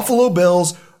 The Buffalo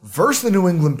Bills versus the New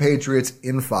England Patriots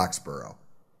in Foxborough.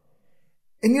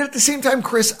 And yet at the same time,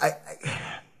 Chris,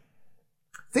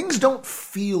 things don't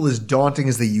feel as daunting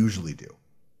as they usually do.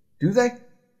 Do they?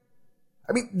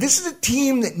 I mean, this is a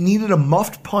team that needed a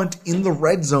muffed punt in the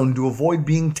red zone to avoid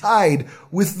being tied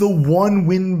with the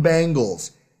one-win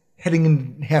Bengals heading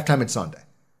in halftime at Sunday.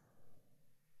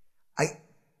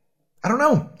 I don't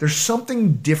know. There's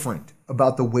something different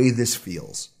about the way this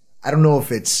feels. I don't know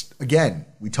if it's, again,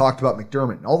 we talked about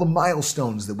McDermott and all the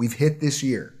milestones that we've hit this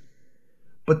year,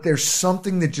 but there's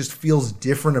something that just feels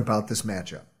different about this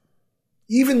matchup.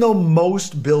 Even though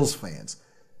most Bills fans,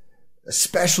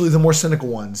 especially the more cynical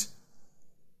ones,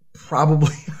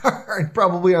 probably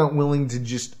aren't willing to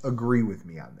just agree with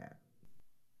me on that.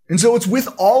 And so it's with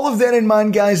all of that in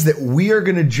mind, guys, that we are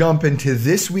going to jump into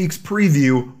this week's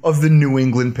preview of the New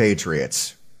England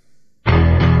Patriots.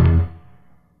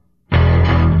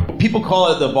 People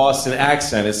call it the Boston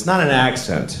accent. It's not an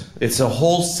accent. It's a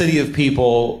whole city of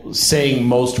people saying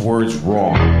most words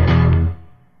wrong.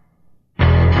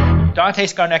 Dante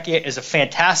Scarnecchia is a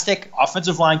fantastic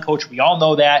offensive line coach. We all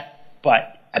know that.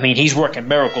 But, I mean, he's working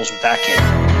miracles with that kid.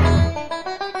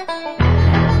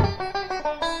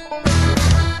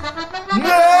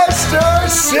 Mr.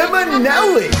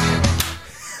 Simonelli!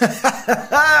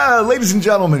 Ladies and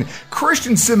gentlemen,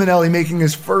 Christian Simonelli making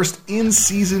his first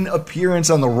in-season appearance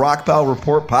on the Rockpile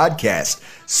Report podcast.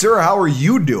 Sir, how are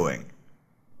you doing?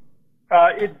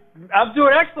 I'm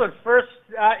doing excellent. First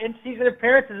in-season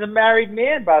appearance as a married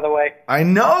man, by the way. I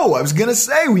know. I was going to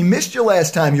say, we missed you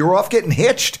last time. You were off getting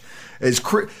hitched.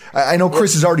 I know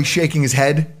Chris is already shaking his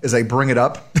head as I bring it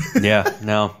up. Yeah,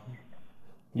 no.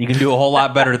 You can do a whole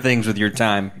lot better things with your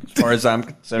time, as far as I'm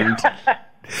concerned.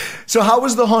 So how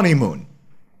was the honeymoon?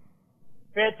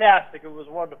 Fantastic. It was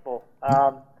wonderful.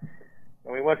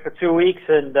 We went for 2 weeks,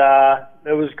 and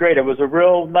it was great. It was a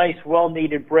real nice,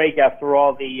 well-needed break after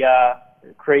all the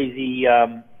crazy,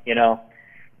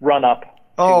 run-up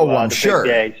to I'm the sure.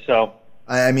 big day. So,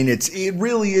 I mean, it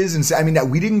really is insane. I mean,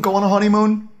 we didn't go on a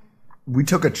honeymoon. We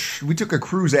took a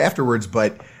cruise afterwards,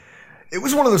 but it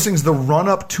was one of those things. The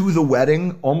run-up to the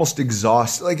wedding almost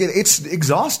exhausts. Like it's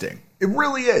exhausting. It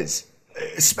really is.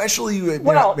 Especially,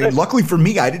 luckily for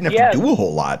me, I didn't have to do a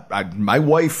whole lot. My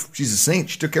wife, she's a saint.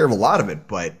 She took care of a lot of it,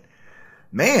 but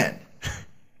man.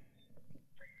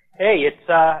 Hey, it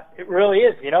really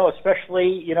is,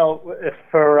 especially,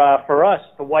 for us,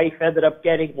 the wife ended up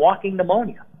getting walking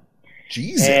pneumonia.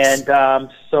 Jesus. And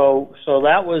so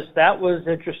that was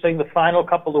interesting. The final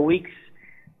couple of weeks,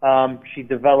 she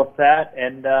developed that,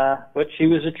 and but she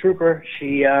was a trooper.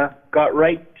 She got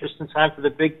right just in time for the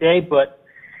big day, but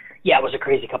yeah, it was a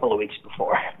crazy couple of weeks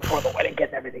before the wedding,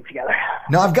 getting everything together.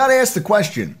 Now I've got to ask the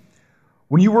question: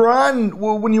 when you were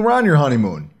on your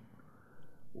honeymoon,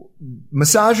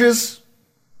 massages,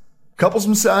 couples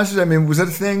massages. I mean, was that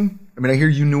a thing? I mean, I hear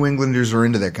you New Englanders are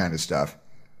into that kind of stuff.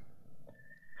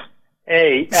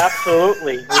 Hey,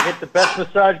 absolutely. We hit the best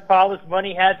massage parlors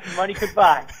money could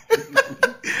buy.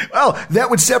 Well, that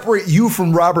would separate you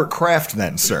from Robert Kraft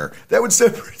then, sir. That would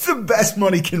separate the best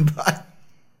money can buy.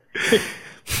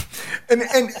 And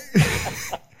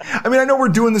I mean, I know we're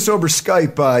doing this over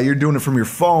Skype. You're doing it from your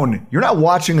phone. You're not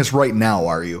watching us right now,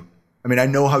 are you? I mean, I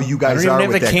know how you guys are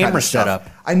with that kind of stuff.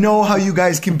 I know how you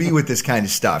guys can be with this kind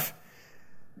of stuff.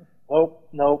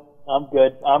 Nope. I'm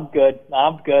good.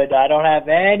 I don't have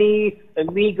any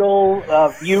illegal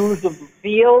views of the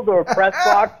field or press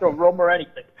box or room or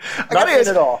anything. Nothing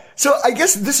at all. So I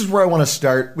guess this is where I want to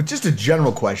start with just a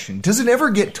general question. Does it ever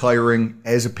get tiring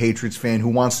as a Patriots fan who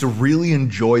wants to really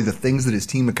enjoy the things that his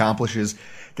team accomplishes,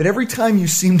 that every time you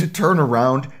seem to turn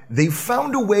around, they've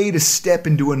found a way to step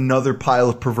into another pile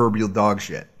of proverbial dog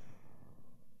shit?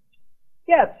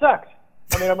 Yeah, it sucks.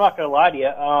 I mean, I'm not going to lie to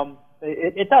you.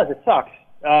 It does. It sucks.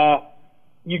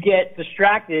 You get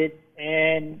distracted,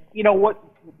 and you know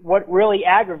what really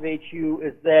aggravates you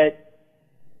is that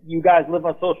you guys live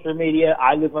on social media,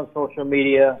 I live on social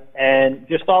media, and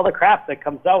just all the crap that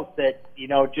comes out that, you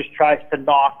know, just tries to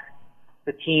knock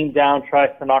the team down, tries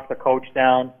to knock the coach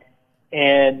down.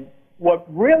 And what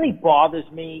really bothers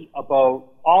me about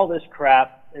all this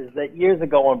crap is that years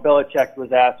ago when Belichick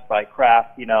was asked by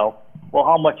Kraft, you know, well,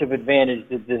 how much of advantage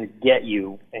did this get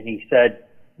you? And he said,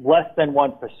 less than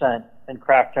 1%. And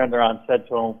Kraft turned around and said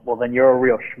to him, well, then you're a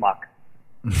real schmuck.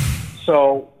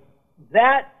 So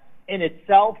that in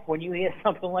itself, when you hear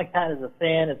something like that as a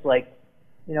fan, it's like,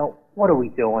 you know, what are we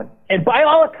doing? And by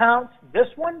all accounts, this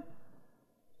one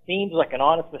seems like an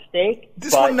honest mistake.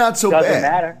 This one not so bad. Doesn't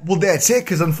matter. Well, that's it,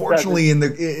 because unfortunately in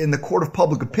the court of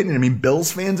public opinion, I mean,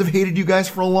 Bills fans have hated you guys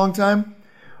for a long time.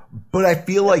 But I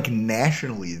feel like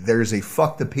nationally there's a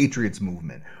fuck the Patriots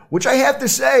movement, which I have to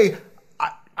say,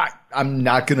 I'm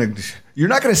not going to, you're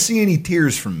not going to see any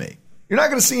tears from me. You're not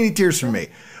going to see any tears from me.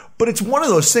 But it's one of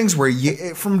those things where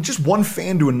you, from just one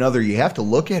fan to another, you have to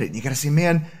look at it and you got to say,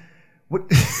 man, what,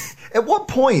 at what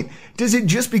point does it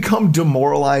just become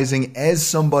demoralizing as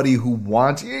somebody who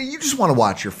wants, you just want to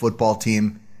watch your football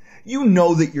team. You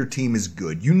know that your team is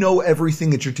good. You know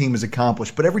everything that your team has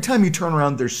accomplished. But every time you turn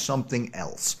around, there's something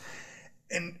else.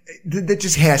 And that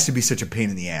just has to be such a pain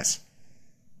in the ass.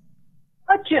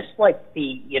 Not just like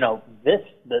the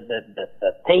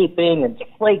taping and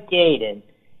Deflategate and,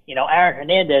 you know, Aaron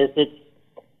Hernandez. It's,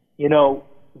 you know,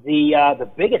 the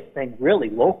biggest thing really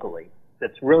locally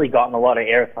that's really gotten a lot of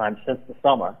airtime since the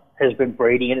summer has been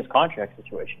Brady and his contract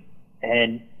situation,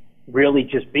 and really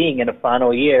just being in a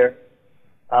final year,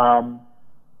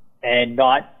 and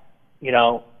not, you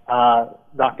know,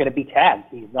 not going to be tagged.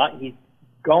 He's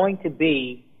going to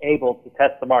be able to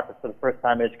test the market for the first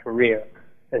time in his career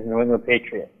as a New England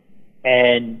Patriot.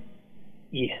 And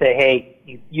you say, hey,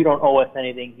 you don't owe us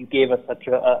anything. You gave us such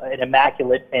an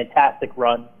immaculate, fantastic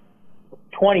run,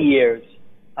 20 years.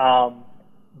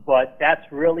 But that's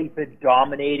really been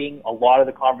dominating a lot of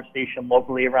the conversation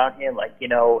locally around here. Like, you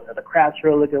know, the Krafts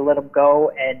really going to let him go.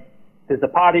 And there's a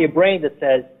part of your brain that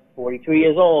says, 42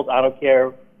 years old, I don't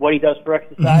care what he does for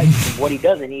exercise and what he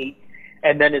doesn't eat.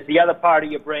 And then there's the other part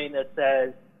of your brain that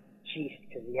says, geez,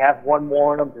 does he have one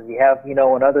more in him? Does he have, you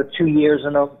know, another 2 years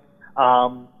in him?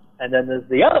 And then there's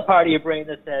the other part of your brain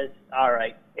that says, all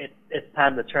right, it's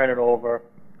time to turn it over.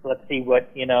 Let's see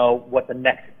what the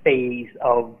next phase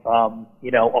of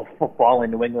football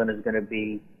in New England is going to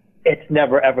be. It's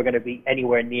never, ever going to be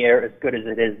anywhere near as good as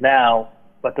it is now.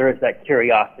 But there is that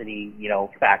curiosity, you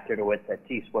know, factor to it that,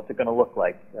 geez, what's it going to look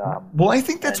like? Well, I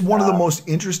think that's one of the most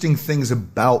interesting things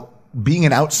about being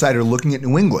an outsider looking at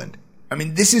New England. I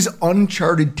mean, this is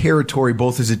uncharted territory,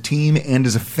 both as a team and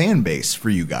as a fan base for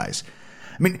you guys.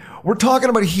 I mean, we're talking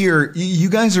about here, you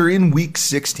guys are in week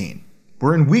 16.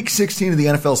 We're in week 16 of the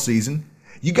NFL season.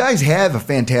 You guys have a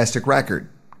fantastic record,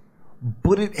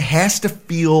 but it has to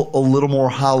feel a little more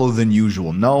hollow than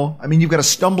usual. No? I mean, you've got a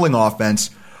stumbling offense,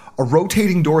 a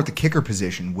rotating door at the kicker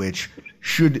position, which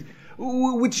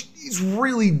is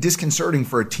really disconcerting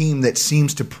for a team that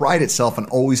seems to pride itself on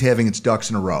always having its ducks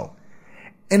in a row.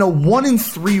 And a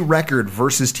 1-3 record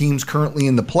versus teams currently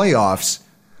in the playoffs,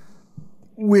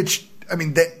 which, I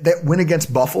mean, that win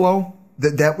against Buffalo,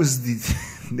 that was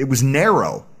it was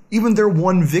narrow. Even their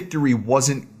one victory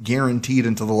wasn't guaranteed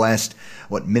until the last,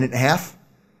 minute and a half?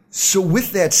 So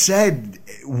with that said,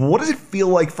 what does it feel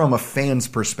like from a fan's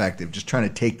perspective, just trying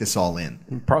to take this all in?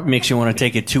 It probably makes you want to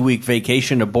take a 2-week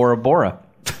vacation to Bora Bora.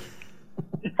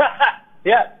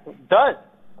 Yeah, it does.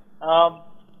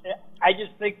 I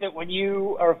just think that when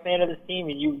you are a fan of this team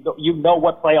and you know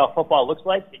what playoff football looks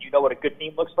like and you know what a good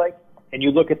team looks like, and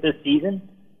you look at this season,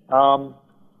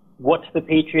 what's the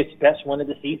Patriots' best win of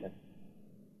the season?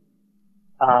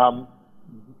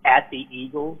 at the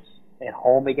Eagles, and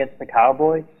home against the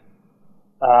Cowboys.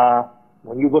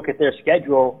 When you look at their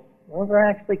schedule, those are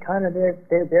actually kind of their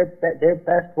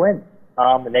best wins.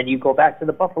 And then you go back to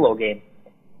the Buffalo game.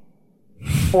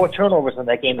 4 turnovers in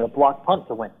that game and a blocked punt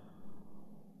to win.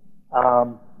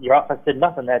 Your offense did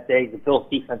nothing that day. The Bills'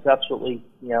 defense absolutely,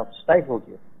 stifled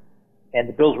you. And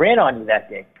the Bills ran on you that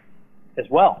day as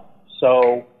well.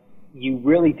 So you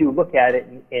really do look at it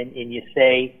and you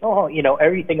say,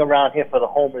 everything around here for the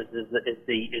homers is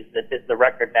the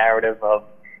record narrative of,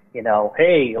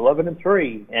 hey,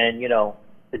 11-3, and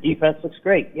the defense looks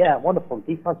great. Yeah, wonderful.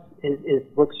 Defense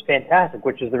looks fantastic,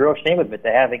 which is the real shame of it.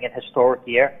 They're having an historic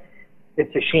year.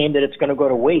 It's a shame that it's going to go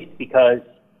to waste because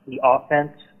the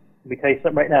offense. Let me tell you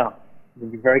something right now. I'll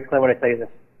be very clear when I tell you this.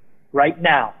 Right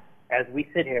now, as we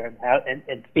sit here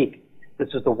and speak, this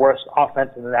is the worst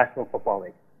offense in the National Football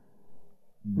League.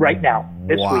 Right now,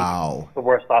 this week, the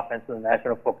worst offense in the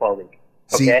National Football League.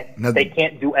 Okay? See, they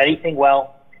can't do anything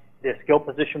well. Their skill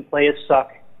position players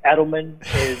suck. Edelman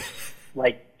is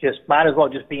might as well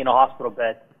just be in a hospital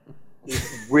bed.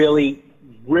 He's really,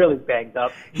 really banged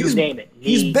up. You name it.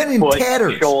 He's been in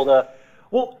tatters. Shoulder.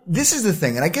 Well, this is the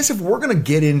thing, and I guess if we're going to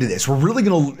get into this, I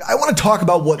want to talk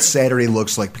about what Saturday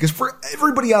looks like, because for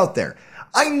everybody out there,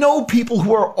 I know people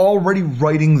who are already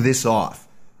writing this off.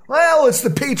 Well, it's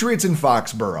the Patriots in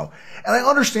Foxborough, and I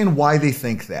understand why they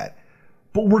think that.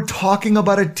 But we're talking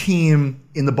about a team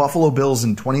in the Buffalo Bills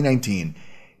in 2019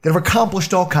 that have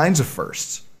accomplished all kinds of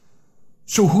firsts.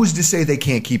 So who's to say they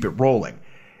can't keep it rolling?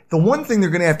 The one thing they're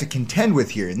going to have to contend with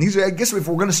here, and I guess if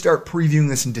we're going to start previewing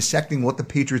this and dissecting what the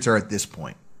Patriots are at this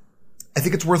point, I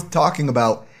think it's worth talking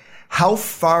about how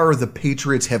far the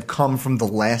Patriots have come from the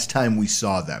last time we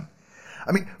saw them.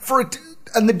 I mean,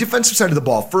 on the defensive side of the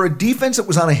ball, for a defense that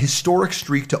was on a historic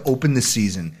streak to open the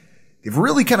season, they've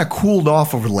really kind of cooled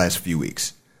off over the last few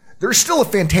weeks. They're still a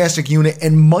fantastic unit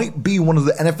and might be one of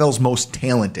the NFL's most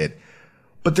talented.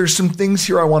 But there's some things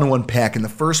here I want to unpack, and the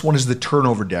first one is the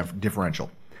turnover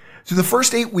differential. Through the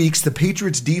first 8 weeks, the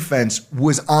Patriots defense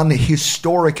was on a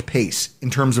historic pace in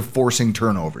terms of forcing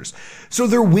turnovers. So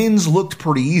their wins looked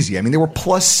pretty easy. I mean, they were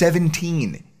plus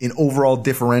 17 in overall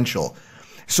differential.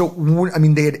 So,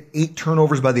 they had 8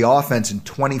 turnovers by the offense and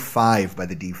 25 by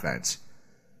the defense.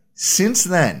 Since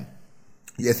then,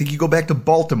 I think you go back to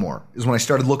Baltimore is when I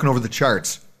started looking over the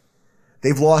charts.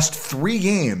 They've lost 3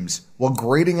 games while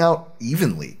grading out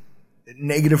evenly.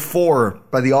 -4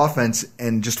 by the offense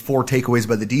and just 4 takeaways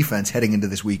by the defense heading into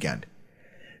this weekend.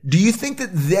 Do you think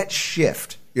that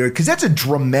shift, because that's a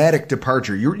dramatic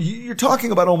departure. You're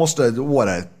talking about almost the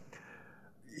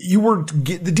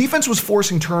defense was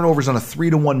forcing turnovers on a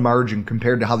 3-1 margin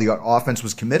compared to how the offense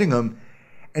was committing them,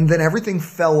 and then everything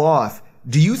fell off.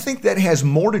 Do you think that has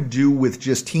more to do with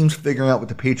just teams figuring out what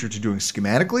the Patriots are doing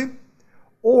schematically?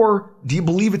 Or do you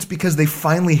believe it's because they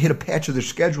finally hit a patch of their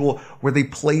schedule where they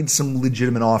played some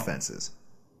legitimate offenses?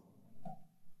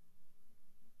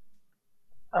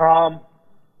 I'm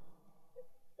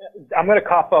going to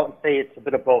cop out and say it's a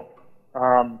bit of both.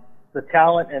 The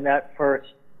talent in that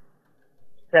first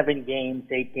 7 games,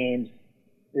 8 games,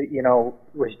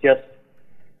 was just,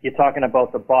 you're talking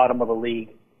about the bottom of the league,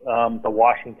 the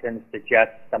Washingtons, the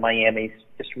Jets, the Miamis,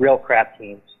 just real crap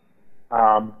teams.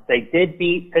 They did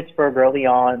beat Pittsburgh early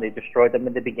on. They destroyed them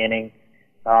in the beginning.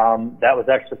 That was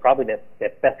actually probably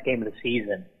their best game of the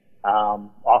season,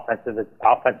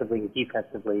 offensively and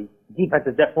defensively. Defense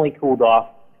has definitely cooled off.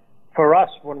 For us,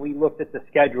 when we looked at the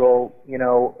schedule,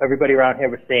 everybody around here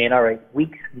was saying, all right,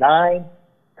 weeks 9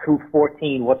 through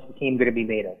 14, what's the team going to be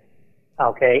made of?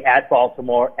 Okay, at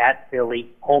Baltimore, at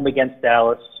Philly, home against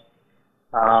Dallas,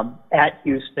 at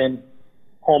Houston,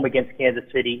 home against Kansas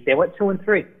City. They went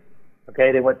 2-3.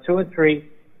 Okay, they went 2-3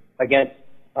 against,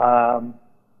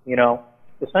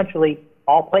 essentially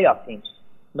all playoff teams.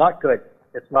 Not good.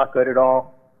 It's not good at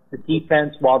all. The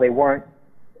defense, while they weren't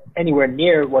anywhere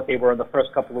near what they were in the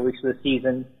first couple of weeks of the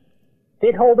season,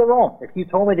 did hold their own. If you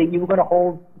told me that you were going to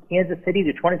hold Kansas City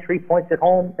to 23 points at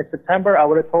home in September, I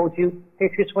would have told you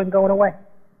Patriots weren't going away.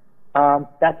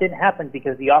 That didn't happen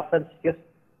because the offense just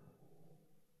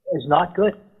is not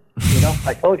good.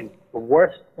 I told you, the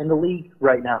worst in the league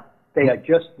right now. They are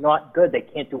just not good. They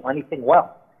can't do anything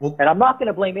well. And I'm not going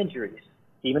to blame injuries.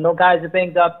 Even though guys are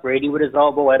banged up, Brady with his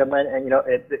elbow, Edelman, and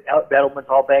Edelman's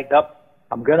all banged up,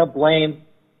 I'm going to blame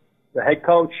the head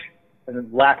coach and the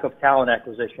lack of talent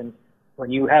acquisition.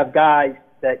 When you have guys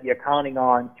that you're counting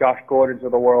on, Josh Gordon's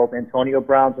of the world, Antonio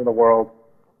Brown's of the world,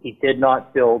 he did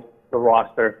not build the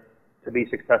roster to be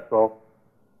successful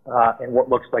in what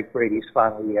looks like Brady's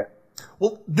final year.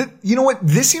 Well, you know what?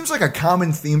 This seems like a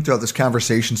common theme throughout this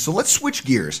conversation, so let's switch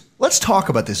gears. Let's talk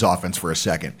about this offense for a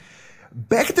second.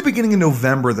 Back at the beginning of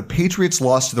November, the Patriots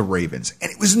lost to the Ravens,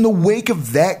 and it was in the wake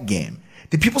of that game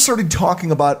that people started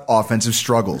talking about offensive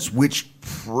struggles, which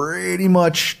pretty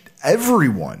much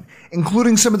everyone,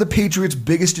 including some of the Patriots'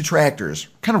 biggest detractors,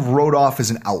 kind of wrote off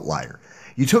as an outlier.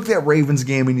 You took that Ravens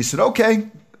game and you said, okay,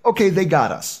 they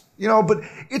got us. But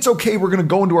it's okay. We're going to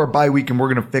go into our bye week and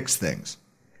we're going to fix things.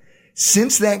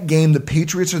 Since that game, the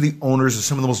Patriots are the owners of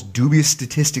some of the most dubious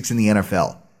statistics in the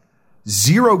NFL.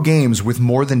 0 games with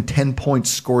more than 10 points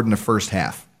scored in the first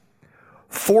half.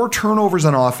 4 turnovers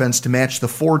on offense to match the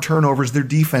 4 turnovers their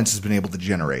defense has been able to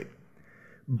generate.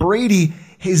 Brady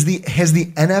has the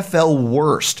NFL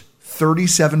worst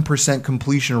 37%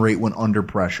 completion rate when under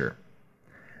pressure.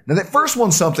 Now, that first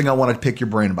one's something I want to pick your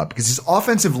brain about because his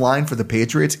offensive line for the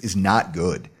Patriots is not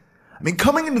good. I mean,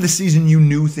 coming into the season, you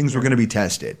knew things were going to be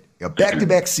tested.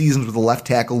 Back-to-back seasons with a left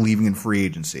tackle leaving in free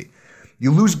agency.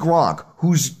 You lose Gronk,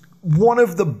 who's one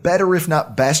of the better, if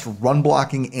not best,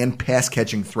 run-blocking and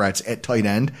pass-catching threats at tight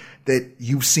end that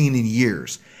you've seen in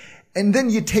years. And then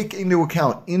you take into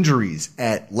account injuries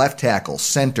at left tackle,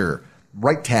 center,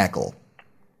 right tackle.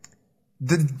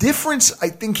 The difference, I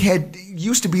think,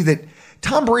 used to be that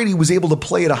Tom Brady was able to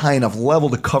play at a high enough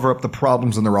level to cover up the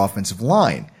problems on their offensive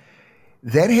line.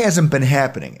 That hasn't been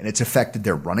happening, and it's affected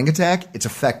their running attack. It's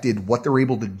affected what they're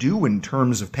able to do in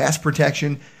terms of pass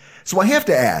protection. So I have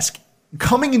to ask,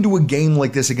 coming into a game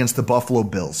like this against the Buffalo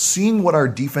Bills, seeing what our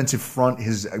defensive front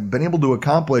has been able to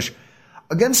accomplish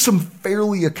against some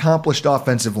fairly accomplished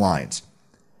offensive lines,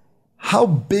 how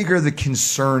big are the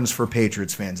concerns for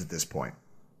Patriots fans at this point?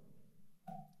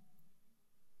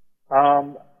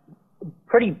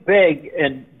 Pretty big,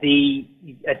 and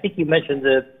I think you mentioned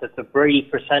the Brady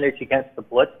percentage against the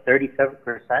blitz,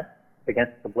 37%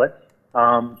 against the blitz.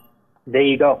 There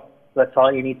you go. That's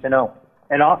all you need to know.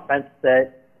 An offense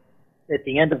that at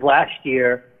the end of last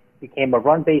year became a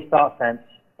run-based offense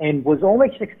and was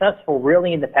only successful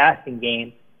really in the passing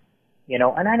game.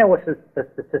 And I know what the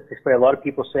statistics say. A lot of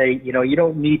people say, you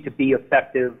don't need to be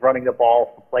effective running the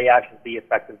ball for play action to be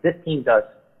effective. This team does.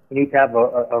 You need to have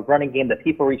a running game that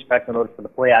people respect in order for the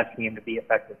play action game to be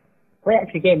effective. Play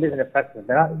action game isn't effective.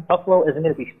 Buffalo isn't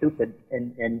going to be stupid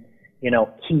and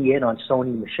key in on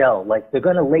Sony Michel. Like, they're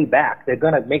going to lay back. They're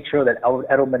going to make sure that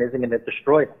Edelman isn't going to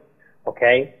destroy them.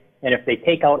 Okay? And if they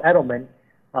take out Edelman,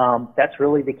 that's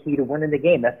really the key to winning the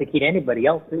game. That's the key to anybody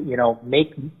else.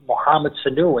 Make Mohamed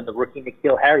Sanu and the rookie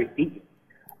N'Keal Harry beat you.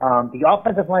 The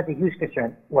offensive line is a huge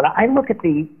concern. When I look at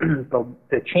the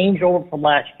changeover from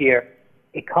last year,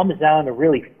 it comes down to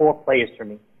really 4 players for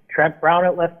me. Trent Brown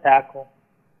at left tackle,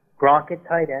 Gronk at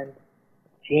tight end,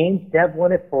 James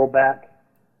Devlin at fullback,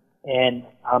 and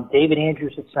David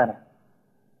Andrews at center.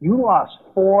 You lost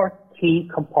 4 key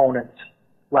components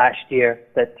last year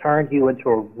that turned you into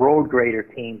a road grader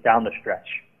team down the stretch.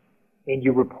 And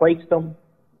you replaced them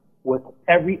with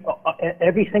every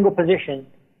single position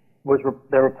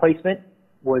the replacement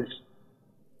was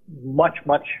much,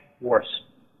 much worse.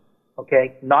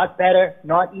 Okay? Not better,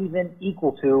 not even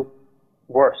equal to,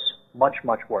 worse. Much,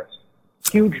 much worse.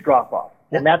 Huge drop-off.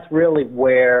 And that's really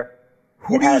where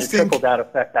it had a trickle-down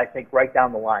effect, I think, right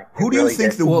down the line. Who do you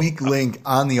think the weak link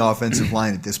on the offensive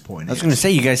line at this point is? I was going to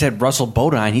say, you guys had Russell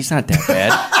Bodine. He's not that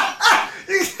bad.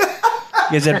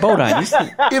 You guys had Bodine.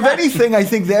 If anything, I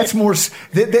think that's more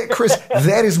Chris,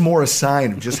 that is more a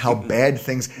sign of just how bad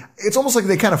things. It's almost like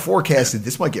they kind of forecasted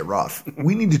this might get rough.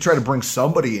 We need to try to bring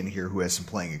somebody in here who has some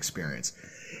playing experience.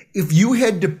 If you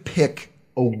had to pick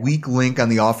a weak link on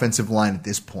the offensive line at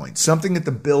this point, something that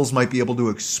the Bills might be able to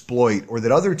exploit, or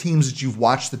that other teams that you've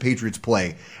watched the Patriots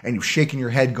play and you've shaken your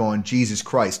head going, Jesus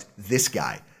Christ, this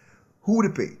guy, who would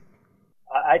it be?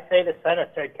 I'd say the center,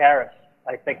 Ted Karras.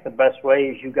 I think the best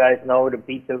way, as you guys know, to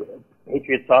beat the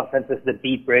Patriots offense is to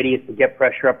beat Brady, is to get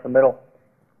pressure up the middle.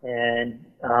 And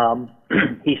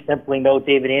he's simply no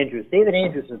David Andrews. David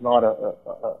Andrews is not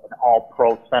an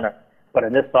all-pro center, but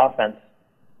in this offense,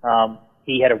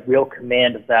 he had a real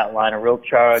command of that line, a real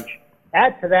charge.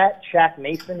 Add to that, Shaq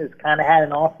Mason has kind of had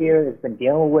an off year, has been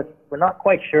dealing with, we're not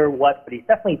quite sure what, but he's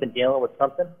definitely been dealing with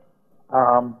something.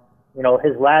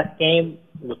 His last game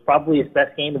was probably his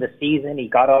best game of the season. He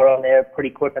got out on there pretty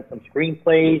quick on some screen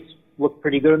plays, looked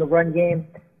pretty good in the run game.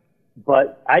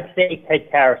 But I'd say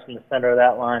Ted Karras in the center of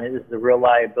that line is the real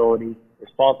liability,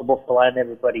 responsible for lining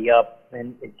everybody up.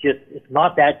 And it's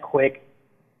not that quick,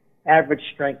 average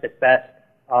strength at best.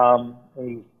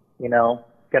 He's,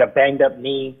 got a banged up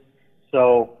knee.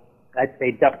 So I'd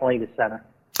say definitely the center.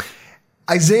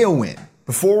 Isaiah Wynn,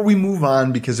 Before we move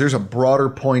on, because there's a broader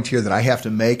point here that I have to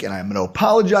make, and I'm going to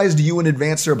apologize to you in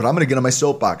advance, sir, but I'm going to get on my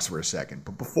soapbox for a second.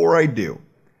 But before I do,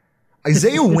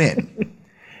 Isaiah Wynn.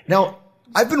 Now,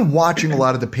 I've been watching a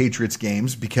lot of the Patriots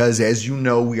games because, as you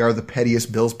know, we are the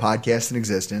pettiest Bills podcast in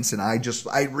existence, and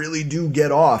I really do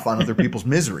get off on other people's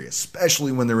misery,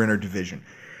 especially when they're in our division.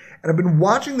 And I've been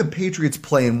watching the Patriots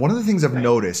play, and one of the things I've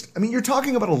noticed, I mean, you're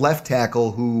talking about a left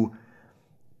tackle who,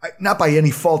 not by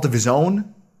any fault of his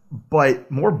own, but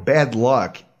more bad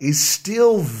luck, is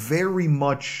still very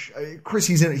much, Chris,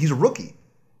 he's a rookie.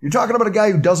 You're talking about a guy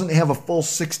who doesn't have a full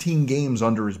 16 games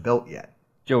under his belt yet.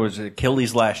 Joe was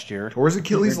Achilles last year. Tore his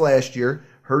Achilles last year.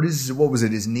 Hurt his, what was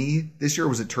it, his knee? This year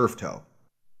was a turf toe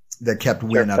that kept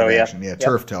Wynn out of action. Yeah,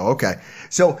 turf toe. Okay.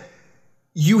 So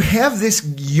you have this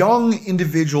young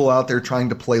individual out there trying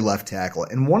to play left tackle.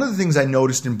 And one of the things I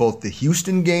noticed in both the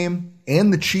Houston game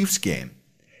and the Chiefs game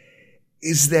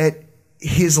is that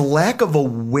his lack of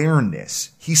awareness,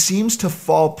 he seems to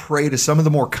fall prey to some of the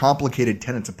more complicated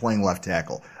tenets of playing left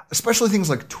tackle, especially things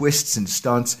like twists and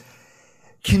stunts.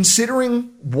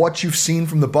 Considering what you've seen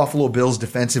from the Buffalo Bills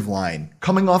defensive line,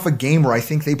 coming off a game where I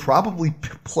think they probably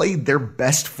played their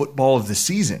best football of the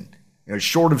season,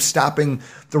 short of stopping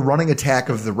the running attack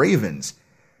of the Ravens,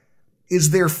 is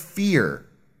there fear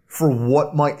for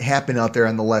what might happen out there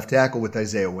on the left tackle with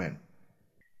Isaiah Wynn?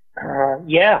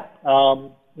 Yeah.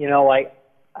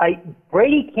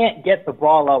 Brady can't get the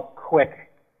ball out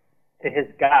quick to his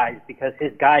guys because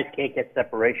his guys can't get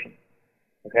separation.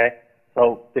 Okay?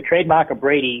 So the trademark of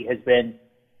Brady has been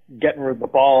getting rid of the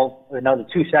ball in another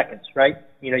 2 seconds, right?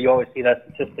 You always see that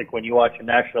statistic when you watch a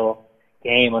national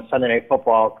game on Sunday Night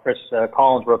Football. Chris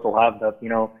Collinsworth will have the,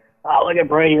 look at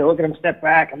Brady, look at him step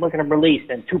back, and look at him release,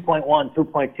 and 2.1,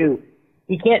 2.2.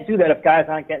 He can't do that if guys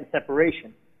aren't getting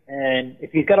separation. And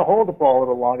if he's got to hold the ball a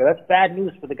little longer, that's bad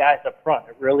news for the guys up front.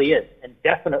 It really is. And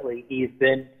definitely he's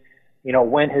been,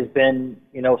 Wynn has been,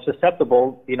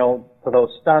 susceptible, to those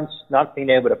stunts, not being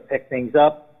able to pick things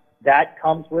up. That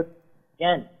comes with,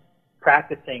 again,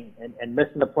 practicing and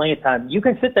missing the playing time. You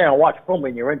can sit there and watch film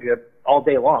when you're injured all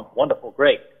day long. Wonderful,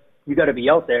 great. You got to be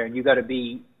out there and you got to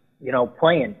be,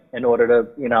 playing in order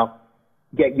to,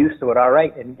 get used to it, all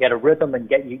right, and get a rhythm and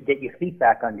get your feet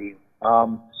back under you.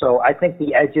 So I think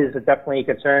the edges are definitely a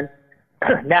concern.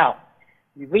 Now,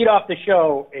 you lead off the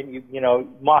show and you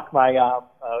mock my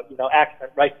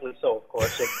accent, rightfully so, of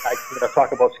course. And I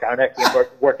talk about Skarnecki and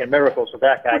working miracles with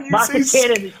that guy. Marcus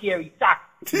Cannon this year, he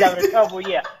sucked. He's having a terrible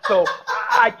year. So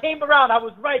I came around. I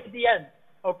was right at the end.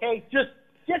 Okay, just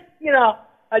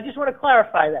I just want to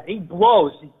clarify that he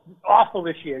blows. He's awful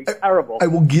this year. He's terrible. I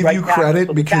will give you credit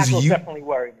so because definitely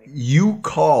worry me.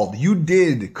 You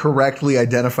did correctly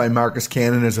identify Marcus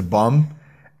Cannon as a bum.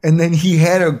 And then he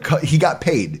got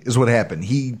paid is what happened.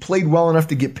 He played well enough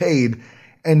to get paid,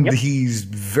 and he's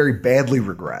very badly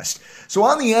regressed. So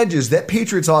on the edges, that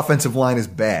Patriots offensive line is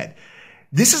bad.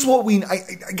 This is what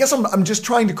I guess I'm just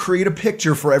trying to create a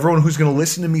picture for everyone who's going to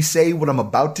listen to me say what I'm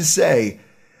about to say.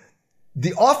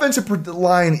 The offensive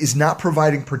line is not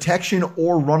providing protection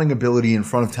or running ability in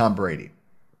front of Tom Brady,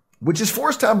 which has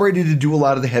forced Tom Brady to do a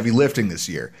lot of the heavy lifting this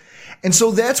year. And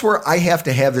so that's where I have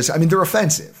to have this. I mean, they're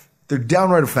offensive. They're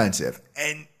downright offensive.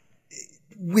 And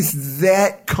with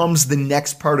that comes the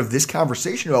next part of this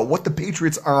conversation about what the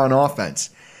Patriots are on offense.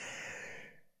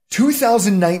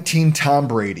 2019 Tom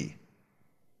Brady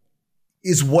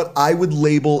is what I would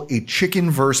label a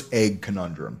chicken versus egg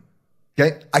conundrum.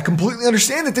 Okay? I completely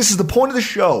understand that this is the point of the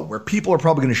show where people are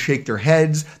probably going to shake their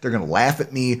heads. They're going to laugh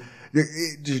at me,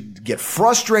 get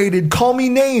frustrated, call me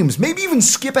names, maybe even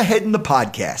skip ahead in the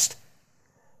podcast.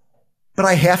 But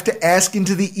I have to ask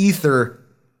into the ether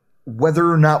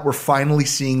whether or not we're finally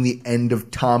seeing the end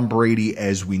of Tom Brady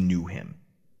as we knew him.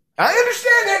 I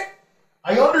understand it.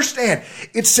 I understand.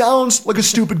 It sounds like a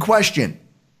stupid question.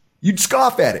 You'd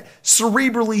scoff at it.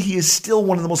 Cerebrally, he is still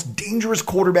one of the most dangerous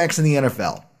quarterbacks in the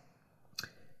NFL.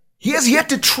 He has yet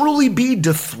to truly be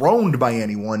dethroned by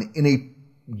anyone in a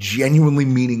genuinely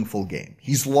meaningful game.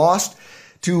 He's lost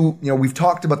to, we've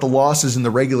talked about the losses in the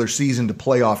regular season to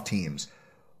playoff teams.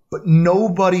 But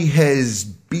nobody has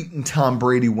beaten Tom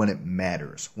Brady when it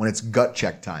matters, when it's gut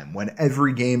check time, when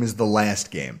every game is the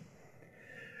last game.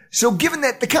 So given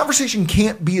that the conversation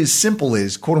can't be as simple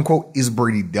as, quote unquote, is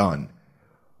Brady done?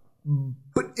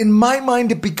 But in my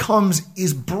mind, it becomes,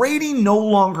 is Brady no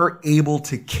longer able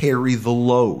to carry the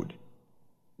load?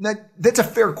 That's a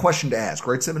fair question to ask,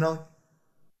 right, Simonelli?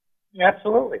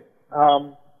 Absolutely.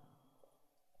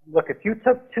 Look, if you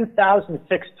took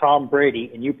 2006 Tom Brady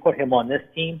and you put him on this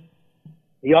team,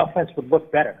 the offense would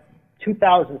look better.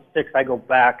 2006, I go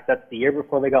back, that's the year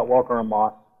before they got Walker and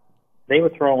Moss. They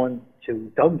were throwing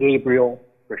to Doug Gabriel,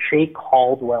 Rashae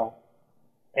Caldwell,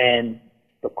 and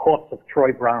the corpse of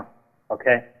Troy Brown.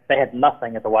 Okay? They had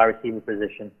nothing at the wide receiver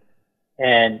position.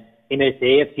 And he made it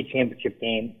to the AFC Championship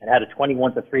game and had a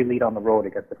 21-3 lead on the road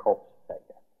against the Colts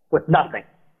with nothing.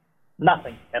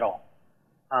 Nothing at all.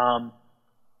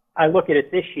 I look at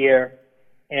it this year,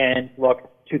 and look,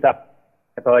 2000,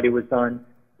 I thought he was done.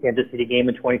 Kansas City game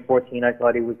in 2014, I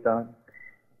thought he was done.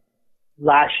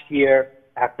 Last year,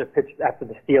 after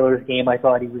the Steelers game, I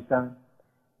thought he was done.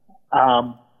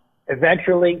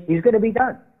 Eventually, he's going to be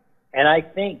done. And I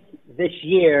think this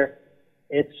year,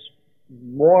 it's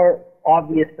more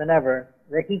obvious than ever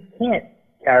that he can't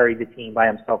carry the team by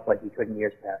himself like he could in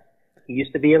years past. He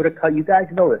used to be able to cut. You guys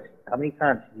know this. How many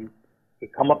times you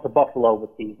come up to Buffalo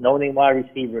with these no-name wide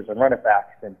receivers and running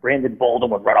backs, and Brandon Bolden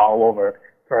would run all over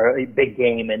for a big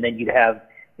game, and then you'd have,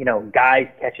 guys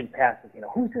catching passes.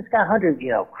 Who's this guy, 100?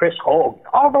 Chris Hogue.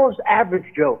 All those average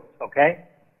Joes, okay?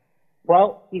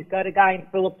 Well, he's got a guy in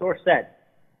Philip Dorsett,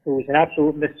 who's an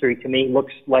absolute mystery to me.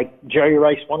 Looks like Jerry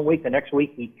Rice one week, the next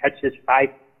week he catches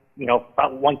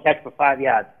one catch for 5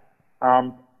 yards.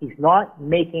 He's not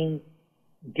making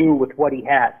do with what he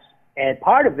has. And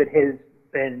part of it has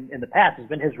been, in the past, has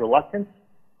been his reluctance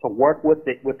to work with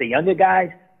the younger guys.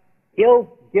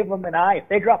 He'll give them an eye. If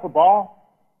they drop a ball,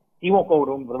 he won't go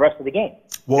to them for the rest of the game.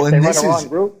 Well, if and they this run a wrong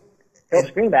route, he'll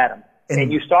scream at them.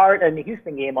 And you saw it in the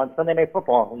Houston game on Sunday Night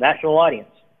Football, national audience.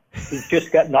 He's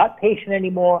just got not patient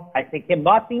anymore. I think him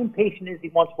not being patient as he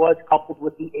once was, coupled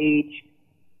with the age,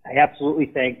 I absolutely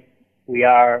think we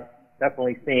are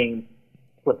definitely seeing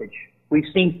slippage. We've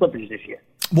seen slippage this year.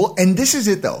 Well, and this is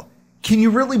it, though. Can you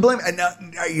really blame?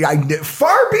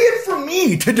 Far be it from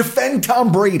me to defend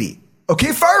Tom Brady.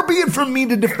 Okay, far be it from me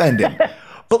to defend him.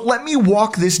 But let me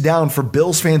walk this down for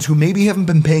Bills fans who maybe haven't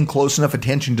been paying close enough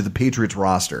attention to the Patriots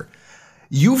roster.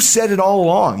 You've said it all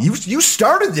along. You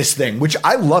started this thing, which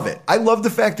I love it. I love the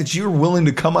fact that you're willing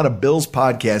to come on a Bills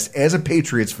podcast as a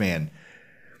Patriots fan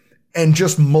and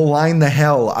just malign the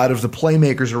hell out of the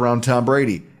playmakers around Tom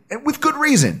Brady. And with good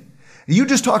reason. You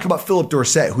just talked about Philip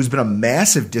Dorsett, who's been a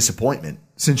massive disappointment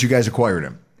since you guys acquired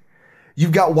him.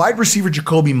 You've got wide receiver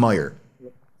Jacoby Meyer.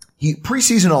 He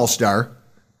preseason all-star,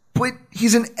 but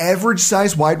he's an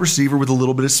average-sized wide receiver with a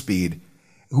little bit of speed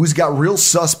who's got real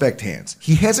suspect hands.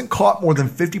 He hasn't caught more than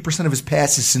 50% of his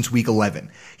passes since week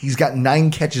 11. He's got 9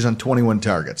 catches on 21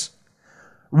 targets.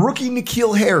 Rookie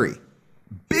N'Keal Harry,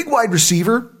 big wide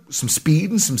receiver, some speed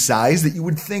and some size that you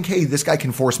would think, hey, this guy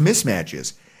can force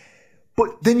mismatches.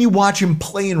 But then you watch him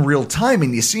play in real time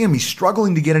and you see him, he's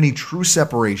struggling to get any true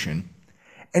separation.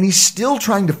 And he's still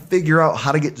trying to figure out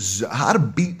how to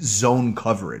beat zone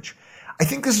coverage. I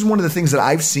think this is one of the things that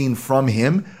I've seen from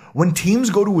him. When teams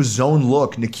go to a zone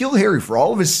look, N'Keal Harry, for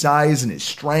all of his size and his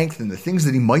strength and the things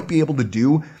that he might be able to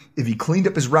do if he cleaned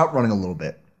up his route running a little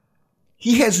bit,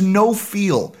 he has no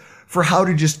feel for how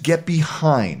to just get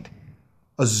behind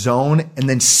a zone and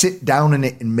then sit down in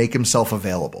it and make himself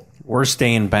available. Or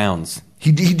stay in bounds.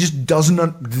 He just doesn't.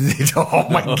 Oh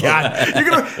my God!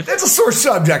 That's a sore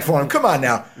subject for him. Come on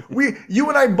now. You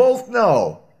and I both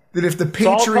know that if the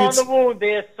Patriots salt on the wound,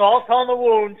 there, salt on the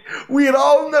wound. We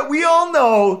all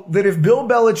know that if Bill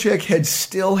Belichick had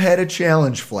still had a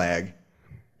challenge flag,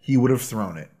 he would have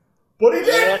thrown it. But he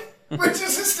did, which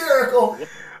is hysterical.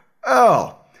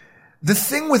 Oh. The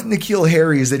thing with N'Keal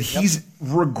Harry is that he's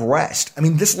regressed. I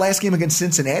mean, this last game against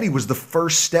Cincinnati was the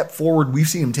first step forward we've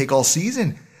seen him take all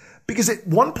season. Because at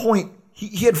one point,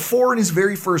 he had 4 in his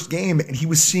very first game, and he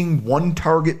was seeing 1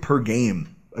 target per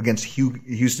game against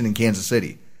Houston and Kansas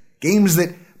City. Games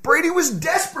that Brady was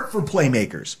desperate for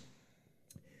playmakers.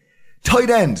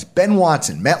 Tight ends, Ben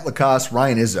Watson, Matt LaCosse,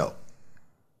 Ryan Izzo.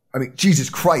 I mean,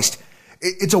 Jesus Christ,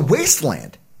 it's a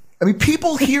wasteland. I mean,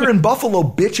 people here in Buffalo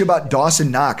bitch about Dawson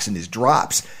Knox and his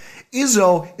drops.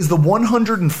 Izzo is the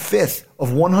 105th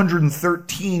of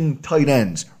 113 tight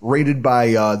ends rated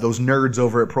by those nerds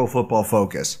over at Pro Football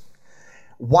Focus.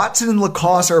 Watson and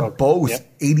LaCosse are both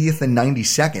 80th and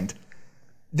 92nd.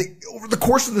 Over the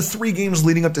course of the 3 games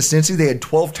leading up to Cincy, they had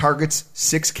 12 targets,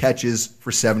 6 catches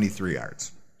for 73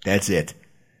 yards. That's it.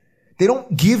 They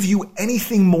don't give you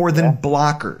anything more than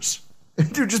blockers.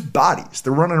 They're just bodies.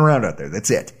 They're running around out there.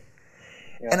 That's it.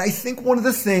 And I think one of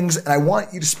the things, and I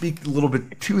want you to speak a little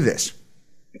bit to this,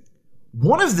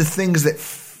 one of the things that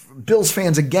Bills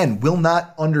fans, again, will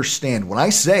not understand when I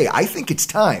say I think it's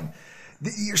time,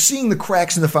 you're seeing the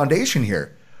cracks in the foundation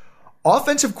here.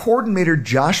 Offensive coordinator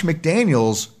Josh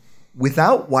McDaniels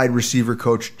without wide receiver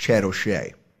coach Chad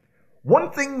O'Shea.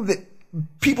 One thing that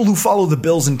people who follow the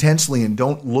Bills intensely and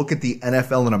don't look at the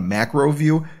NFL in a macro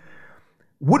view,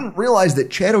 wouldn't realize that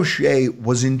Chad O'Shea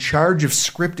was in charge of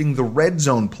scripting the red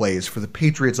zone plays for the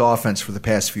Patriots offense for the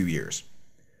past few years.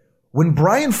 When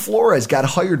Brian Flores got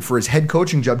hired for his head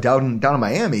coaching job down in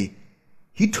Miami,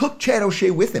 he took Chad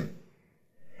O'Shea with him.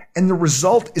 And the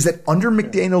result is that under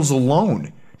McDaniels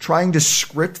alone, trying to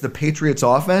script the Patriots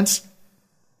offense,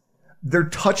 their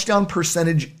touchdown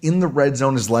percentage in the red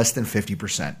zone is less than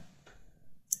 50%.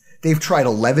 They've tried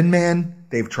 11-man,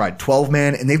 they've tried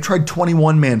 12-man, and they've tried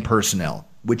 21-man personnel,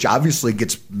 which obviously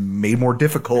gets made more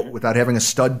difficult without having a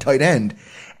stud tight end,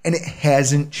 and it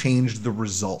hasn't changed the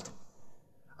result.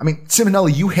 I mean,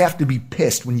 Simonelli, you have to be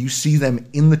pissed when you see them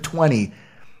in the 20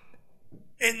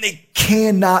 and they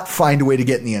cannot find a way to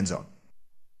get in the end zone.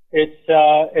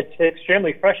 It's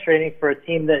extremely frustrating for a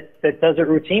team that does it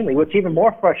routinely. What's even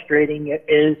more frustrating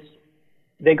is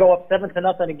they go up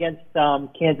 7-0 against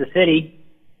Kansas City.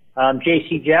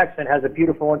 J.C. Jackson has a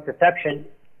beautiful interception.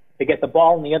 They get the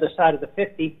ball on the other side of the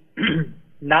 50.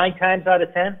 9 times out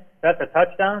of 10, that's a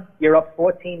touchdown. You're up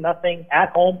 14-0 at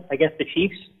home against the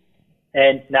Chiefs,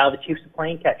 and now the Chiefs are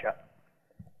playing catch-up.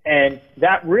 And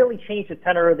that really changed the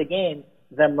tenor of the game,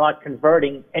 them not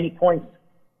converting any points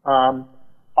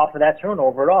off of that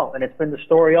turnover at all. And it's been the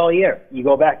story all year. You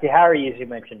go back to Harry, as you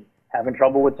mentioned, having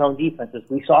trouble with zone defenses.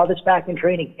 We saw this back in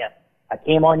training camp. I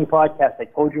came on your podcast. I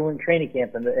told you in training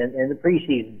camp in the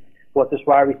preseason what this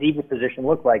wide receiver position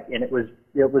looked like, and it was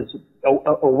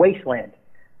a wasteland,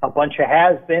 a bunch of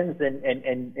has-beens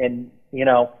and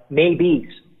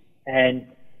maybes, and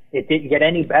it didn't get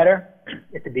any better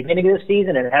at the beginning of the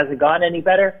season, and it hasn't gotten any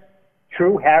better.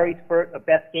 True, Harry's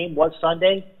best game was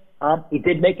Sunday. He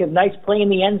did make a nice play in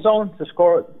the end zone to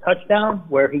score a touchdown,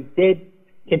 where he did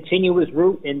continue his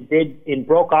route and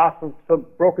broke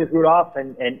his route off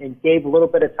and gave a little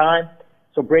bit of time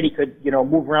so Brady could,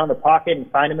 move around the pocket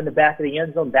and find him in the back of the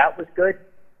end zone. That was good.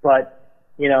 But,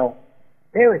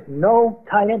 there is no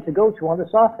tight end to go to on this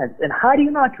offense. And how do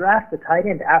you not draft the tight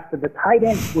end after the tight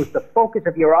end was the focus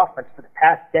of your offense for the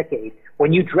past decade?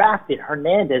 When you drafted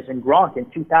Hernandez and Gronk in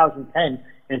 2010,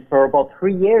 and for about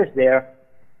 3 years there,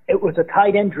 it was a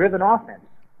tight end driven offense.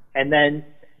 And then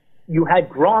you had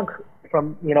Gronk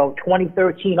from,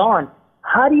 2013 on.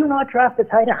 How do you not draft the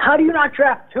tight end? How do you not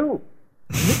draft two?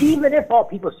 Even if all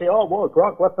people say, oh, well,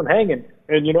 Gronk left them hanging,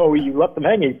 and, he left them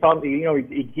hanging.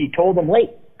 He told them late.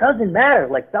 Doesn't matter.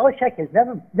 Like, Belichick has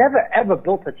never, ever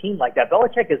built a team like that.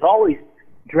 Belichick is always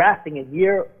drafting a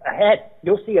year ahead.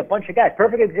 You'll see a bunch of guys.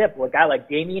 Perfect example, a guy like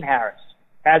Damian Harris.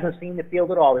 Hasn't seen the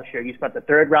field at all this year. You spent the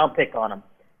 3rd-round pick on him.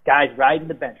 Guys riding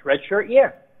the bench. Redshirt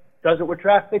year. Does it with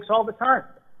draft picks all the time.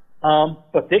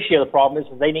 But this year the problem is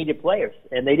they needed players,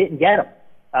 and they didn't get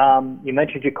them. You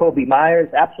mentioned Jacoby Myers.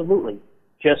 Absolutely.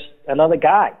 Just another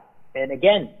guy. And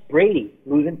again, Brady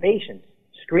losing patience,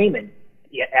 screaming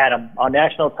at him on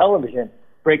national television,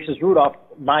 breaks his root off.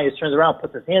 Myers turns around,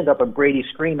 puts his hands up, and Brady's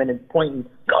screaming and pointing,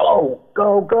 go,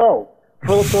 go, go.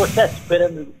 Philip Dorsett's been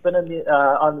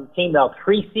on the team now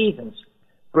 3 seasons.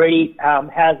 Brady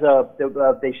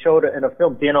they showed in a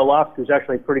film, Dan Orlovsky, who's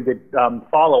actually a pretty good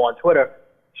follow on Twitter,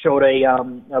 showed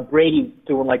a Brady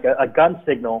doing like a gun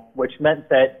signal, which meant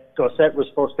that Dorsett was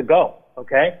supposed to go,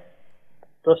 okay?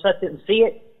 Dorsett didn't see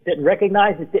it, didn't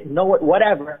recognize it, didn't know it,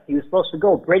 whatever. He was supposed to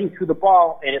go. Brady threw the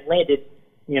ball, and it landed,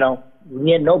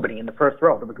 near nobody in the first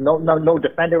row. There was no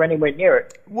defender anywhere near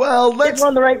it. Well, let's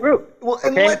run the right route. Well,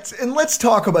 okay? and let's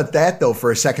talk about that though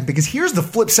for a second, because here's the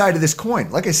flip side of this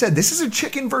coin. Like I said, this is a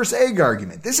chicken versus egg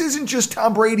argument. This isn't just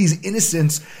Tom Brady's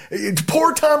innocence. It's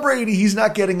poor Tom Brady. He's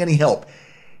not getting any help.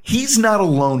 He's not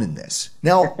alone in this.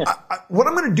 Now, what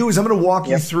I'm going to do is I'm going to walk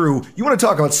you through. You want to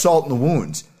talk about salt in the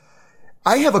wounds?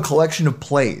 I have a collection of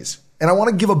plays, and I want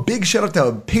to give a big shout out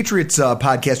to Patriots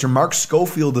podcaster Mark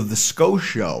Schofield of the Sco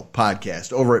Show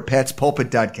podcast over at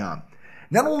patspulpit.com.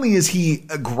 Not only is he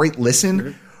a great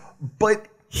listen, but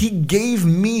he gave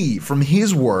me from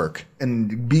his work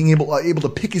and being able to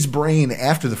pick his brain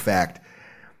after the fact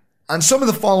on some of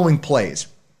the following plays,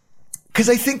 because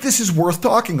I think this is worth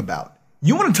talking about.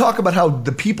 You want to talk about how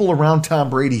the people around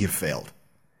Tom Brady have failed.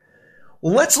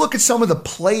 Well, let's look at some of the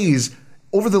plays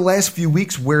over the last few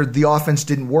weeks where the offense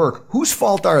didn't work. Whose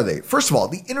fault are they? First of all,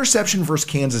 the interception versus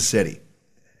Kansas City.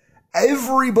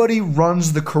 Everybody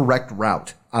runs the correct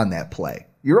route on that play.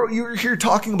 You're here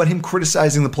talking about him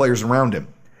criticizing the players around him.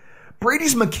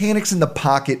 Brady's mechanics in the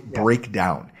pocket break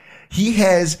down. He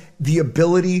has the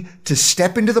ability to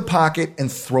step into the pocket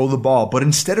and throw the ball, but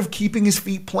instead of keeping his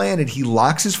feet planted, he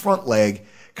locks his front leg,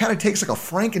 kind of takes like a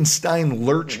Frankenstein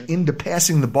lurch into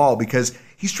passing the ball because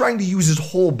he's trying to use his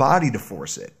whole body to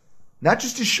force it. Not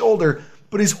just his shoulder,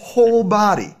 but his whole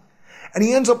body. And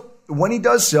he ends up, when he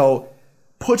does so,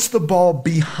 puts the ball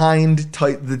behind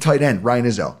the tight end, Ryan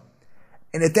Izzo.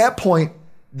 And at that point,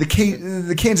 the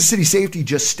Kansas City safety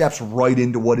just steps right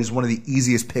into what is one of the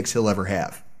easiest picks he'll ever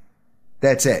have.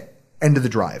 That's it. End of the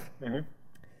drive. Mm-hmm.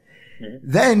 Mm-hmm.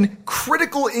 Then,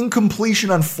 critical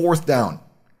incompletion on 4th down.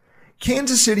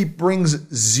 Kansas City brings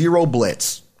 0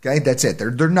 blitz. Okay, that's it.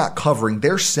 They're not covering.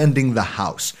 They're sending the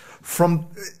house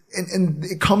and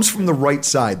it comes from the right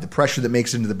side, the pressure that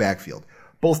makes it into the backfield.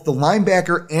 Both the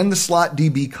linebacker and the slot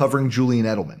DB covering Julian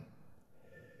Edelman.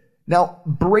 Now,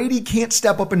 Brady can't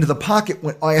step up into the pocket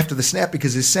after the snap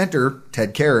because his center,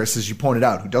 Ted Karras, as you pointed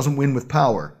out, who doesn't win with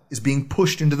power, is being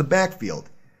pushed into the backfield.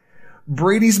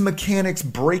 Brady's mechanics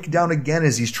break down again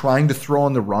as he's trying to throw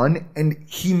on the run, and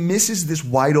he misses this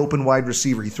wide open wide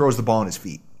receiver. He throws the ball on his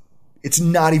feet. It's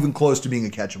not even close to being a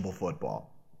catchable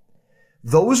football.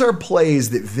 Those are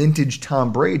plays that vintage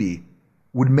Tom Brady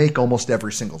would make almost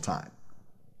every single time.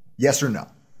 Yes or no?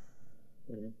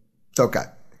 Mm-hmm. It's okay.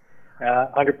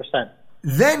 100%.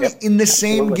 Then in the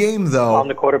same game, though, on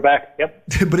the quarterback, yep.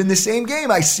 But in the same game,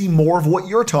 I see more of what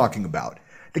you're talking about.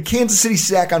 The Kansas City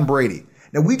sack on Brady.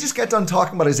 Now, we just got done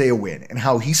talking about Isaiah Wynn and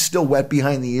how he's still wet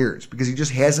behind the ears because he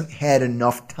just hasn't had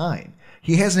enough time.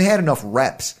 He hasn't had enough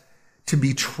reps to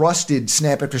be trusted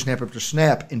snap after snap after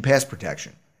snap in pass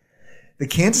protection. The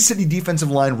Kansas City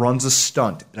defensive line runs a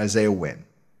stunt at Isaiah Wynn,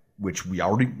 which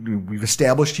we've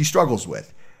established he struggles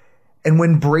with. And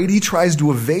when Brady tries to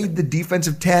evade the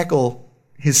defensive tackle,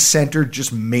 his center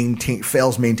just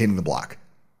fails maintaining the block.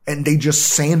 And they just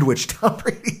sandwich Tom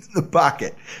Brady in the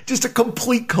pocket. Just a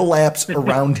complete collapse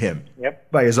around him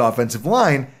by his offensive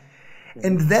line.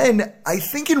 And then I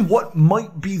think in what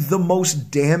might be the most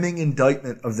damning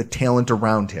indictment of the talent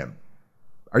around him.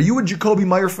 Are you a Jacoby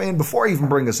Meyer fan? Before I even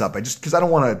bring this up, because I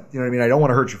don't want to, you know what I mean? I don't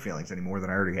want to hurt your feelings any more than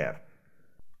I already have.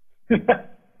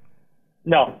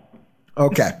 No.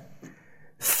 Okay.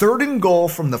 3rd and goal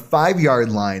from the 5-yard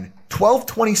line,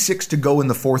 12:26 to go in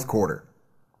the 4th quarter.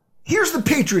 Here's the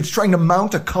Patriots trying to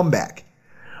mount a comeback.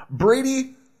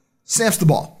 Brady snaps the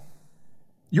ball.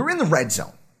 You're in the red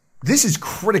zone. This is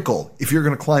critical if you're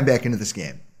going to climb back into this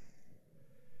game.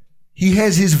 He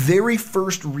has his very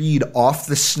first read off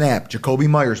the snap, Jacoby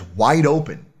Myers, wide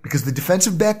open because the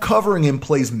defensive back covering him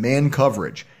plays man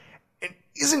coverage and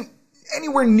isn't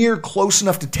anywhere near close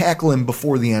enough to tackle him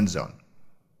before the end zone.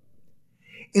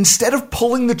 Instead of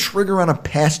pulling the trigger on a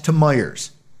pass to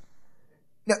Myers,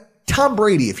 now, Tom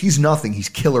Brady, if he's nothing, he's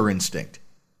killer instinct,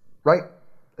 right?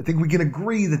 I think we can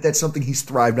agree that that's something he's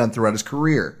thrived on throughout his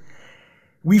career.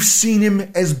 We've seen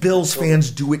him as Bills fans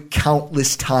do it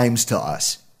countless times to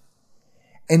us.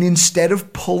 And instead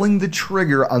of pulling the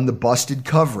trigger on the busted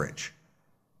coverage,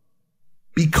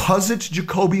 because it's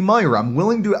Jacoby Meyer, I'm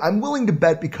willing to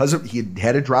bet because he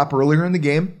had a drop earlier in the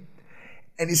game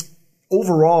and is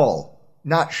overall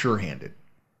not sure-handed.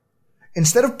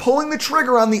 Instead of pulling the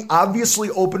trigger on the obviously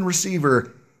open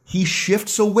receiver, he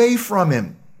shifts away from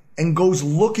him and goes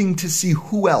looking to see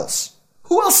who else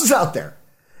is out there.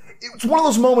 It's one of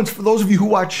those moments for those of you who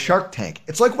watch Shark Tank.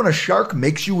 It's like when a shark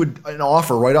makes you an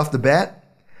offer right off the bat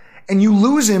and you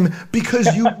lose him because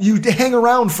you hang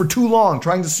around for too long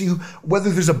trying to see whether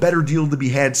there's a better deal to be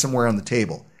had somewhere on the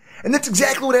table. And that's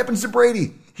exactly what happens to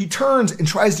Brady. He turns and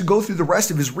tries to go through the rest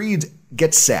of his reads,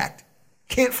 gets sacked.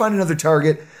 Can't find another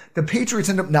target. The Patriots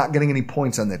end up not getting any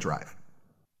points on that drive.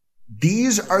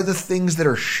 These are the things that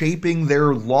are shaping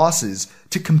their losses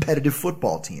to competitive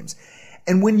football teams.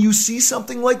 And when you see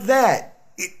something like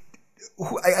that,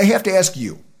 I have to ask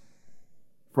you,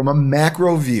 from a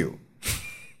macro view,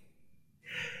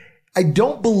 I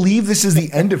don't believe this is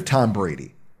the end of Tom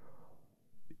Brady.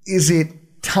 Is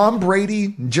it Tom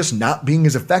Brady just not being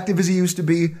as effective as he used to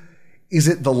be? Is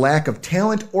it the lack of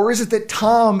talent? Or is it that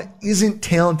Tom isn't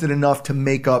talented enough to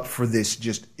make up for this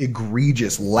just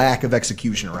egregious lack of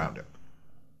execution around him?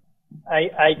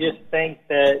 I just think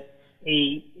that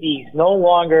he's no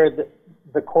longer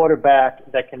the quarterback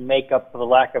that can make up for the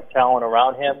lack of talent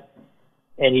around him.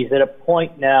 And he's at a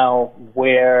point now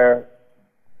where,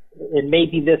 and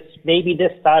maybe this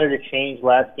started to change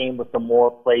last game with the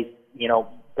more plays,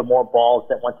 the more balls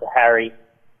that went to Harry.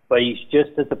 But he's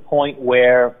just at the point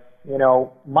where,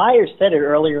 Myers said it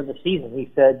earlier in the season.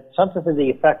 He said something to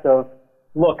the effect of,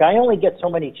 look, I only get so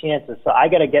many chances, so I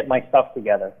got to get my stuff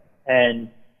together. And,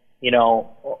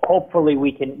 hopefully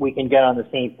we can get on the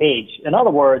same page. In other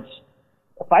words,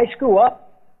 if I screw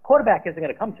up, quarterback isn't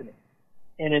going to come to me.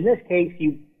 And in this case,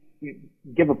 you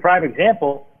give a prime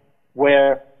example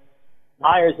where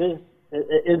Myers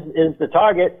is the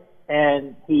target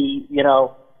and he,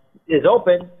 is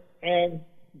open, and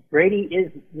Brady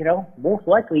is, most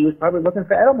likely he was probably looking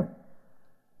for Edelman.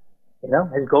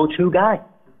 his go-to guy.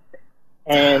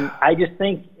 And I just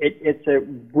think it's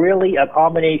really a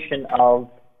combination of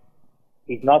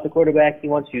he's not the quarterback he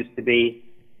once used to be,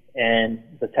 and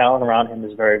the talent around him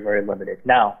is very, very limited.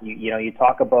 Now, you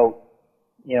talk about,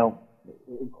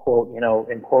 quote,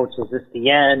 in quotes, is this the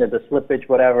end or the slippage,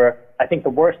 whatever. I think the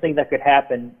worst thing that could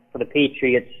happen for the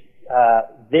Patriots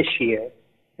this year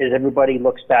is everybody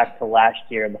looks back to last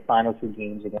year in the final 2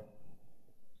 games again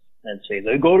and say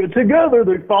they got it together,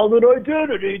 they found an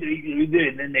identity,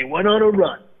 and then they went on a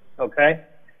run. Okay?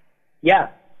 Yeah.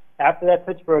 After that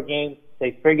Pittsburgh game,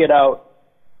 they figured out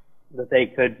that they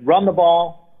could run the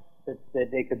ball, that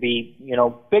they could be,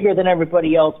 bigger than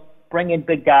everybody else, bring in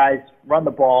big guys, run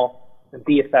the ball, and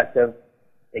be effective.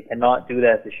 They cannot do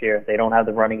that this year. They don't have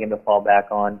the running game to fall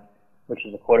back on, which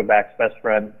is a quarterback's best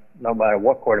friend, no matter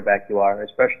what quarterback you are,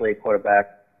 especially a quarterback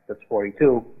that's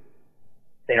 42.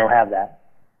 They don't have that.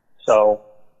 So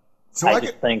I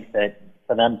just think that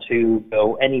for them to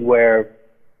go anywhere,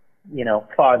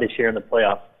 far this year in the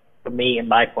playoffs, for me, in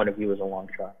my point of view, is a long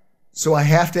shot. So I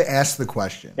have to ask the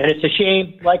question. And it's a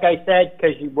shame, like I said,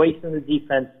 because you're wasting the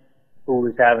defense, who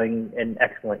is having an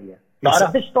excellent year. Not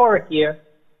a historic year,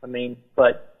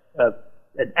 but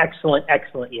an excellent,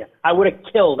 excellent year. I would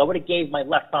have gave my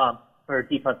left arm for a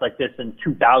defense like this in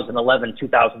 2011,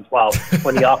 2012,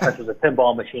 when the offense was a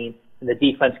pinball machine and the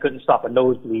defense couldn't stop a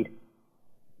nosebleed.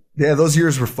 Yeah, those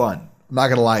years were fun. I'm not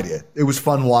going to lie to you. It was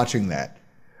fun watching that.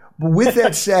 But with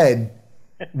that said,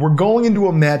 we're going into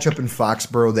a matchup in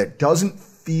Foxborough that doesn't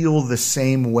feel the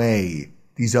same way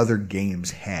these other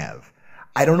games have.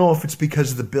 I don't know if it's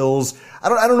because of the Bills. I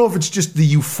don't know if it's just the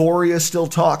euphoria still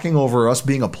talking over us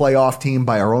being a playoff team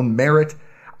by our own merit.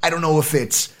 I don't know if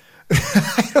it's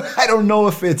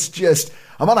just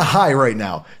I'm on a high right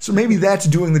now. So maybe that's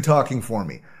doing the talking for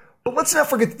me. But let's not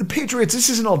forget that the Patriots, this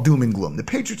isn't all doom and gloom. The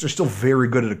Patriots are still very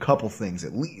good at a couple things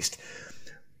at least.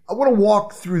 I want to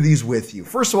walk through these with you.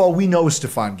 First of all, we know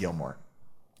Stephon Gilmore.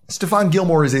 Stephon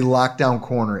Gilmore is a lockdown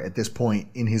corner at this point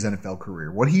in his NFL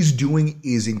career. What he's doing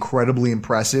is incredibly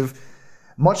impressive,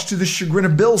 much to the chagrin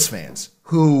of Bills fans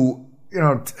who,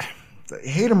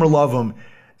 hate him or love him.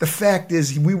 The fact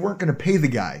is we weren't going to pay the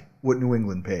guy what New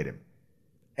England paid him.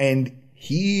 And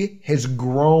he has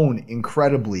grown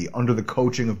incredibly under the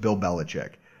coaching of Bill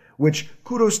Belichick, which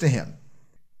kudos to him.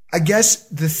 I guess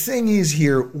the thing is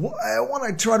here, I want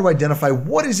to try to identify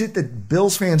what is it that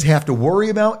Bills fans have to worry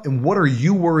about and what are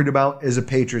you worried about as a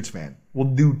Patriots fan? We'll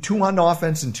do 2 on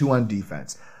offense and 2 on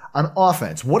defense. On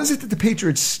offense, what is it that the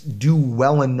Patriots do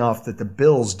well enough that the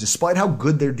Bills, despite how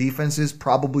good their defense is,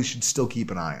 probably should still keep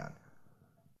an eye on?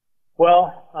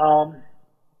 Well,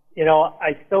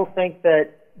 I still think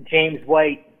that James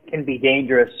White can be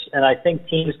dangerous, and I think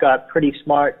teams got pretty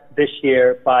smart this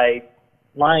year by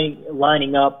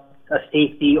lining up a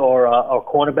safety or a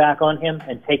cornerback on him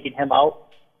and taking him out.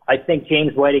 I think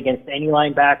James White against any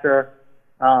linebacker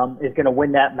is going to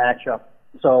win that matchup.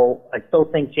 So I still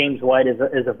think James White is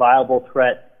a viable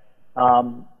threat,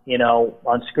 on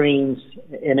screens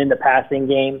and in the passing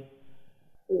game.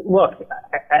 Look,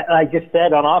 I just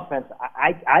said on offense,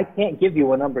 I can't give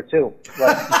you a number 2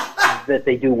 that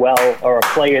they do well or a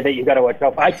player that you got to watch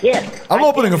out for. I can't. I'm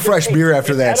opening a fresh beer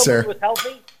after that, sir. Was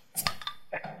healthy,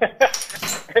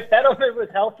 if Edelman was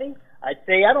healthy, I'd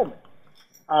say Edelman.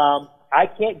 I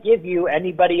can't give you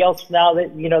anybody else now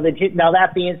that, now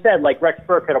that being said, like Rex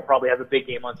Burkhead will probably have a big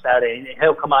game on Saturday and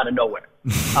he'll come out of nowhere.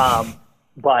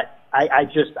 But I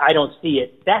don't see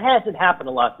it. That hasn't happened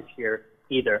a lot this year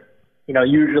either.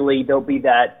 Usually there'll be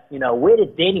that, where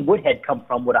did Danny Woodhead come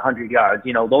from with 100 yards,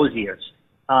 those years.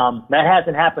 That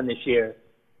hasn't happened this year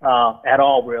at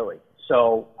all, really.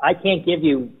 So I can't give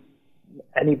you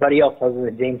anybody else other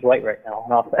than James White right now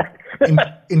on offense.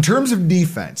 in terms of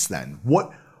defense, then,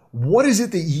 what is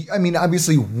it that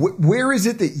obviously, where is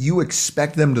it that you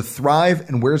expect them to thrive,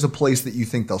 and where's a place that you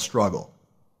think they'll struggle?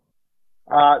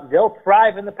 They'll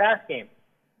thrive in the pass game.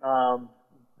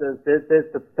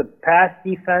 The pass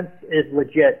defense is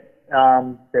legit. They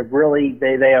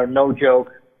are no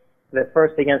joke. They're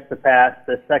first against the pass.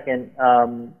 The second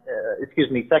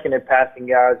in passing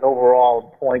yards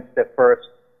overall points. They're first.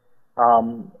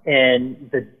 And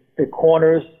the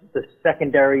corners, the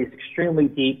secondary is extremely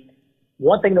deep.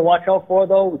 One thing to watch out for,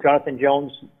 though, Jonathan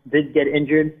Jones did get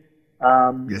injured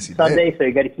Sunday, so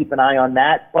you got to keep an eye on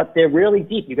that. But they're really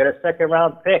deep. You got a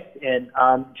second-round pick in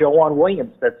Joanne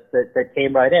Williams that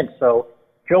came right in. So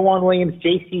Joanne Williams,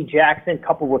 J.C. Jackson,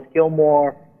 coupled with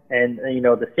Gilmore, and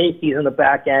the safeties in the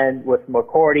back end with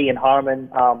McCourty and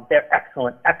Harmon, they're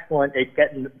excellent at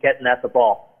getting at the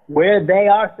ball. Where they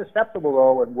are susceptible,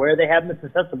 though, and where they have been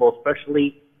susceptible,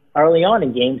 especially early on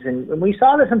in games, and we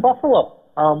saw this in Buffalo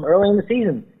early in the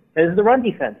season. Is the run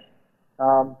defense.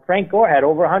 Frank Gore had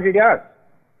over 100 yards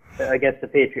against the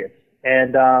Patriots,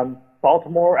 and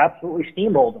Baltimore absolutely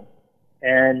steamrolled them.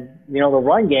 And, the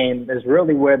run game is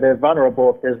really where they're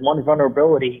vulnerable. If there's one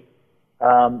vulnerability,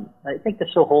 I think they're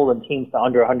still holding teams to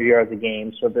under 100 yards a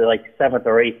game, so they're like 7th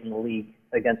or 8th in the league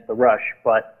against the rush.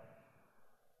 But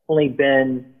only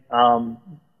been,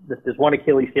 there's one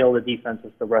Achilles heel of the defense,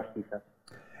 it's the rush defense.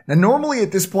 Now, normally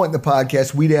at this point in the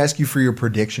podcast, we'd ask you for your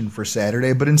prediction for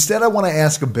Saturday, but instead I want to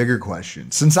ask a bigger question.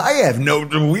 Since we have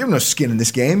no skin in this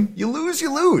game, you lose,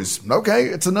 you lose. Okay,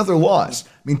 it's another loss. I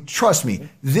mean, trust me,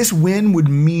 this win would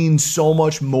mean so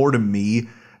much more to me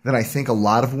than I think a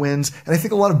lot of wins, and I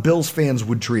think a lot of Bills fans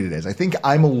would treat it as. I think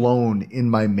I'm alone in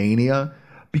my mania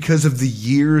because of the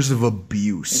years of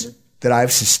abuse that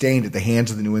I've sustained at the hands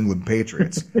of the New England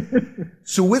Patriots.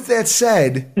 So with that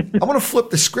said, I want to flip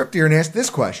the script here and ask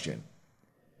this question.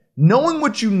 Knowing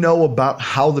what you know about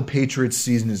how the Patriots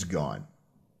season has gone,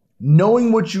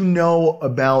 knowing what you know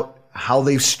about how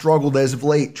they've struggled as of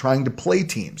late trying to play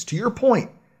teams, to your point,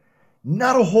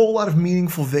 not a whole lot of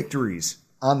meaningful victories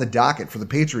on the docket for the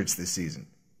Patriots this season.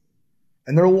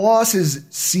 And their losses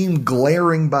seem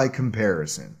glaring by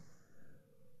comparison.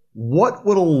 What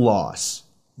would a loss,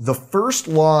 the first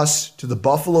loss to the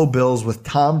Buffalo Bills with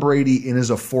Tom Brady in as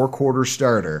a 4-quarter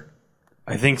starter,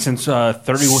 I think since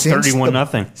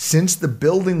 31-0. Since the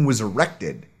building was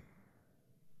erected,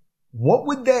 what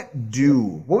would that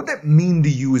do? What would that mean to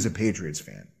you as a Patriots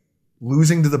fan?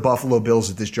 Losing to the Buffalo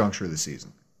Bills at this juncture of the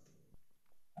season.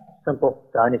 Simple.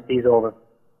 Dynasty's over.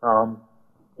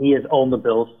 He has owned the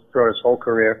Bills throughout his whole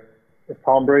career. If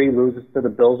Tom Brady loses to the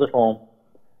Bills at home,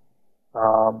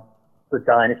 the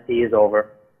dynasty is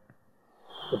over.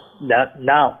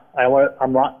 Now,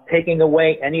 I'm not taking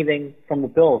away anything from the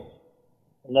Bills.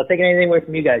 I'm not taking anything away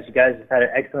from you guys. You guys have had an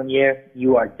excellent year.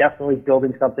 You are definitely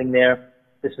building something there.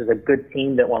 This is a good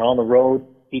team that went on the road,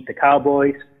 beat the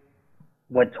Cowboys,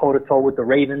 went toe-to-toe with the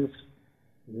Ravens.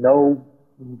 No,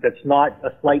 that's not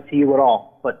a slight to you at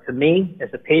all. But to me, as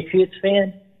a Patriots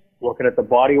fan, looking at the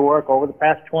body of work over the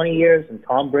past 20 years and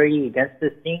Tom Brady against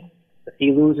this team, if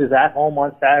he loses at home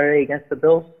on Saturday against the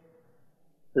Bills,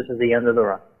 this is the end of the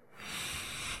run.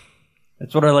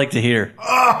 That's what I like to hear.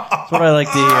 That's what I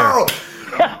like to hear.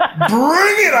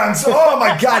 Bring it on! Oh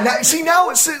my God! Now,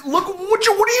 look what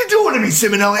are you doing to me,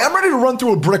 Simonelli? I'm ready to run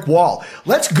through a brick wall.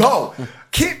 Let's go.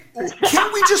 Can't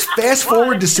we just fast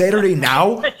forward to Saturday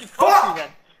now? Fuck!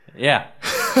 Yeah.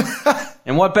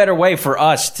 And what better way for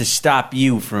us to stop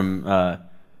you from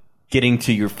getting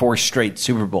to your 4th straight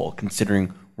Super Bowl,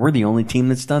 considering we're the only team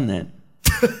that's done that.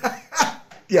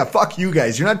 Yeah, fuck you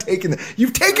guys. You're not taking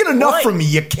you've taken enough from me.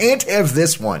 You can't have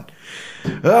this one.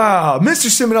 Mr.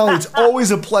 Simonelli, it's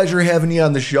always a pleasure having you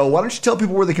on the show. Why don't you tell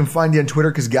people where they can find you on Twitter?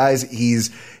 Because, guys, he's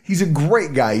a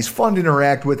great guy. He's fun to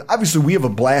interact with. Obviously, we have a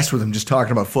blast with him just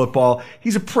talking about football.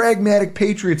 He's a pragmatic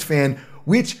Patriots fan,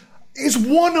 which is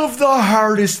one of the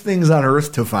hardest things on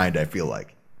earth to find, I feel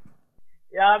like.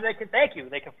 Yeah, thank you.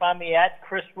 They can find me at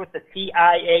Chris with the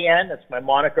TIAN. That's my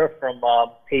moniker from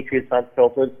Patriots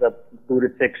Unfiltered, the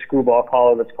lunatic screwball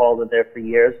caller that's called it there for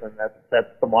years, and that's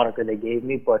the moniker they gave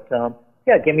me. But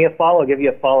yeah, give me a follow. Give you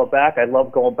a follow back. I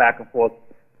love going back and forth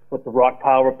with the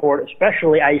Rockpile report.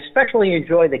 I especially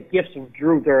enjoy the gifts of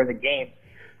Drew during the game.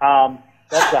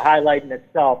 That's a highlight in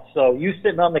itself. So you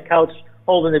sitting on the couch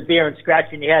holding a beer and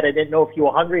scratching your head, I didn't know if you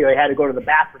were hungry or you had to go to the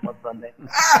bathroom on Sunday.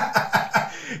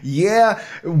 Yeah,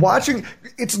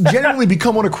 it's genuinely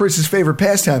become one of Chris's favorite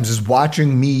pastimes is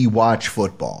watching me watch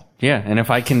football. Yeah, and if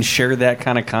I can share that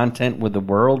kind of content with the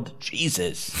world,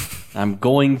 Jesus, I'm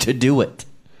going to do it.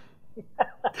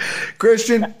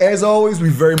 Christian, as always, we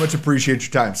very much appreciate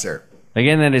your time, sir.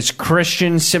 Again, that is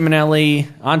Christian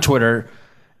Simonelli on Twitter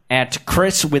at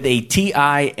Chris with a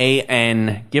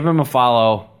TIAN. Give him a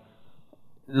follow.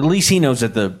 At least he knows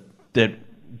that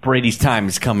Brady's time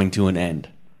is coming to an end.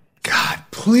 God,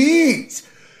 please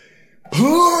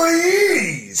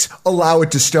allow it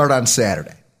to start on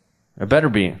Saturday. It better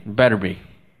be.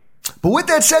 But with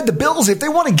that said, the Bills, if they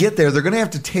want to get there, they're going to have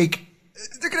to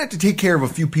take care of a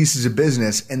few pieces of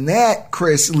business, and that,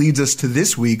 Chris, leads us to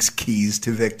this week's Keys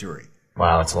to Victory.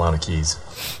 Wow, that's a lot of keys.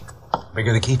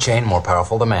 Bigger the keychain, more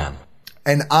powerful the man.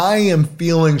 And I am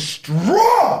feeling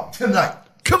strong tonight.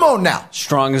 Come on now.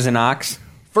 Strong as an ox.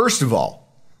 First of all,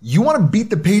 you want to beat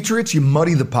the Patriots, you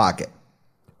muddy the pocket.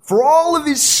 For all of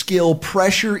his skill,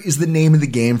 pressure is the name of the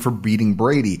game for beating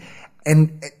Brady.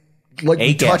 And like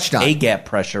we touched on. A-gap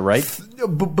pressure, right?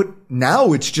 But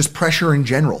now it's just pressure in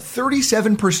general.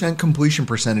 37% completion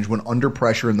percentage when under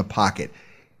pressure in the pocket.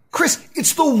 Chris,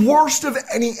 it's the worst of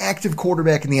any active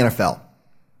quarterback in the NFL.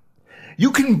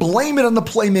 You can blame it on the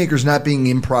playmakers not being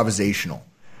improvisational.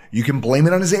 You can blame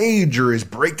it on his age or his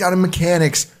breakdown in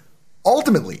mechanics.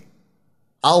 Ultimately,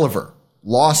 Oliver,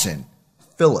 Lawson,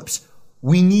 Phillips,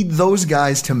 we need those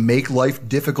guys to make life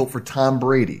difficult for Tom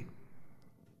Brady,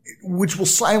 which will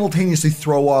simultaneously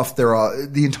throw off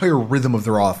the entire rhythm of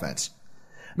their offense.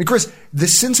 I mean, Chris, the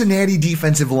Cincinnati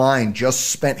defensive line just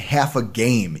spent half a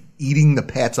game eating the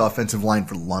Pats offensive line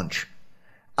for lunch.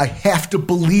 I have to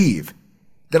believe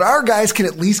that our guys can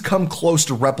at least come close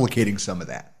to replicating some of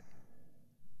that.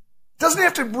 Doesn't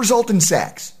have to result in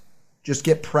sacks. Just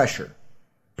get pressure.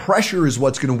 Pressure is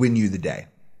what's going to win you the day.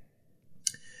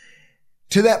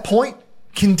 To that point,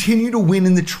 continue to win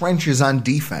in the trenches on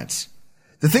defense.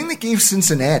 The thing that gave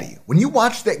Cincinnati, when you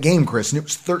watched that game, Chris, and it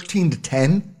was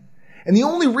 13-10, and the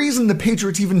only reason the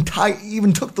Patriots even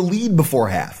took the lead before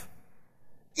half,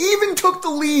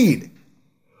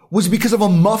 was because of a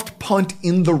muffed punt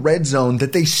in the red zone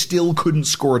that they still couldn't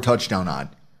score a touchdown on.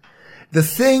 The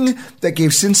thing that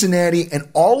gave Cincinnati and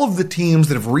all of the teams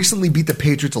that have recently beat the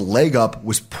Patriots a leg up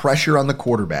was pressure on the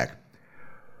quarterback.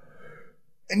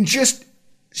 And just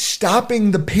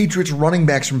stopping the Patriots running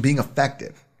backs from being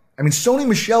effective. I mean, Sony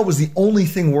Michel was the only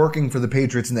thing working for the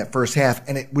Patriots in that first half,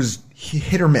 and it was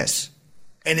hit or miss.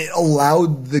 And it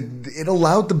allowed the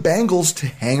Bengals to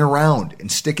hang around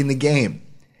and stick in the game.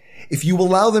 If you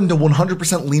allow them to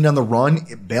 100% lean on the run,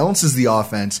 it balances the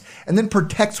offense and then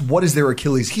protects what is their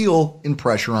Achilles heel in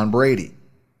pressure on Brady.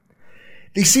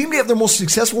 They seem to have their most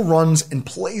successful runs and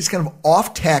plays kind of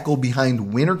off tackle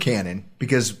behind Wynn or Cannon,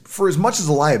 because for as much as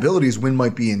a liability as Wynn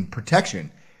might be in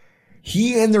protection,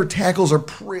 he and their tackles are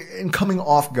coming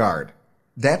off guard.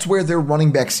 That's where their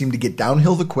running backs seem to get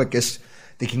downhill the quickest.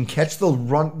 They can catch the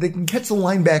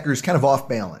linebackers kind of off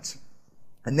balance.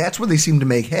 And that's where they seem to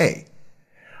make hay.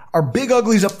 Our big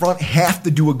uglies up front have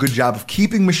to do a good job of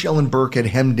keeping Michel and Burkhead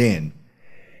hemmed in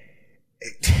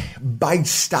by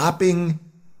stopping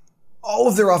all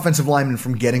of their offensive linemen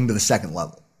from getting to the second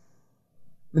level. I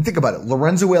mean, think about it.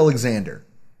 Lorenzo Alexander,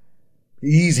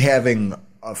 he's having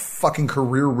a fucking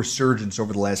career resurgence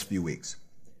over the last few weeks.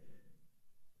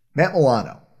 Matt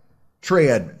Milano, Trey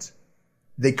Edmonds,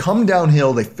 they come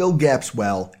downhill, they fill gaps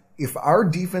well. If our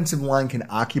defensive line can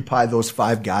occupy those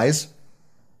five guys,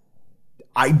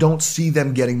 I don't see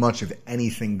them getting much of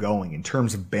anything going in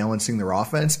terms of balancing their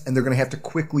offense, and they're going to have to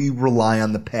quickly rely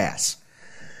on the pass.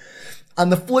 On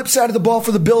the flip side of the ball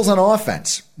for the Bills on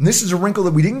offense, and this is a wrinkle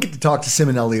that we didn't get to talk to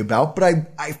Simonelli about, but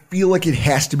I feel like it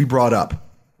has to be brought up.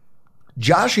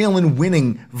 Josh Allen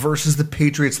winning versus the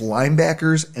Patriots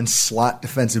linebackers and slot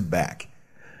defensive back.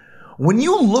 When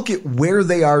you look at where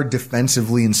they are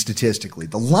defensively and statistically,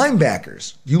 the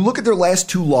linebackers, you look at their last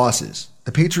two losses.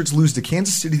 The Patriots lose to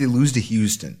Kansas City, they lose to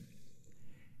Houston.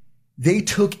 They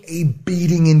took a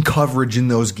beating in coverage in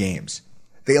those games.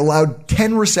 They allowed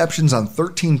 10 receptions on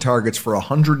 13 targets for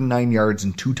 109 yards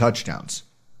and 2 touchdowns.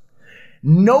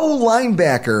 No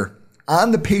linebacker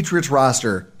on the Patriots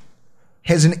roster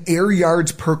has an air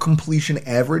yards per completion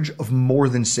average of more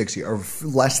than 6 yards, or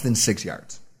less than 6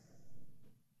 yards.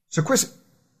 So, Chris,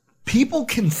 people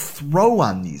can throw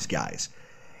on these guys,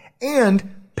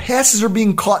 and passes are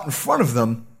being caught in front of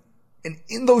them. And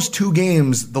in those two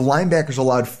games, the linebackers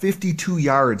allowed 52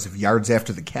 yards of yards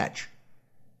after the catch.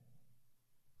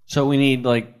 So we need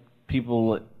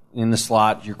people in the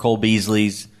slot, your Cole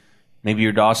Beasleys, maybe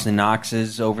your Dawson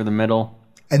Knoxes over the middle.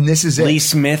 And this is Lee it.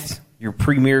 Smith, your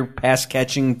premier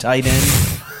pass-catching tight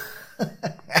end.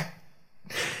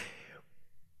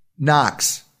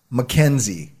 Knox,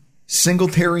 McKenzie,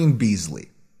 Singletary, and Beasley.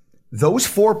 Those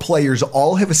 4 players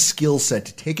all have a skill set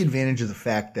to take advantage of the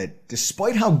fact that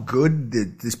despite how good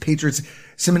this Patriots,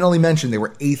 Simonelli mentioned they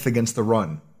were 8th against the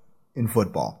run in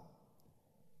football.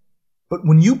 But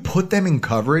when you put them in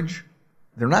coverage,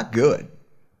 they're not good.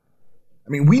 I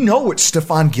mean, we know what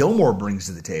Stephon Gilmore brings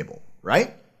to the table,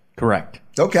 right? Correct.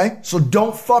 Okay, so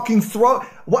don't fucking throw.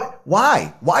 What?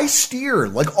 Why? Why steer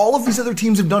like all of these other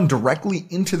teams have done directly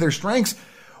into their strengths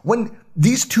when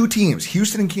these two teams,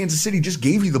 Houston and Kansas City, just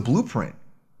gave you the blueprint?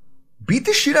 Beat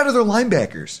the shit out of their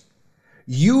linebackers.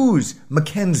 Use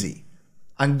McKenzie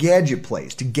on gadget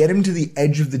plays to get him to the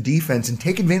edge of the defense and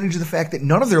take advantage of the fact that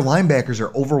none of their linebackers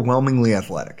are overwhelmingly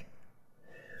athletic.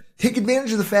 Take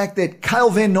advantage of the fact that Kyle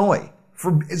Van Noy,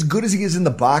 for as good as he is in the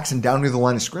box and down near the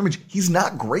line of scrimmage, he's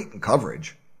not great in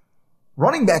coverage.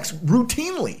 Running backs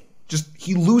routinely,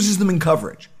 he loses them in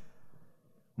coverage.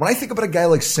 When I think about a guy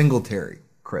like Singletary,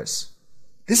 Chris,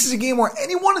 this is a game where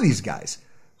any one of these guys,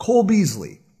 Cole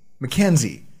Beasley,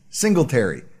 McKenzie,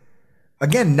 Singletary,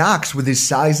 again, Knox with his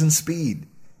size and speed,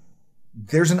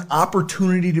 there's an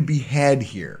opportunity to be had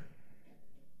here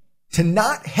to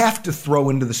not have to throw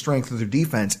into the strength of their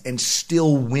defense and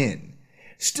still win,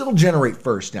 still generate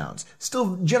first downs,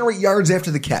 still generate yards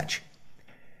after the catch.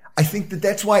 I think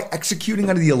that's why executing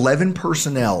under the 11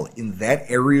 personnel in that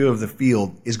area of the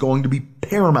field is going to be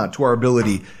paramount to our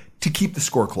ability to keep the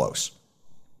score close.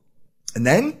 And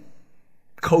then,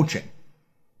 coaching.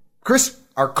 Chris,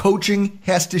 our coaching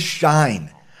has to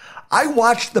shine. I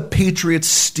watched the Patriots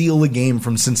steal a game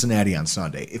from Cincinnati on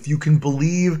Sunday. If you can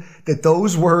believe that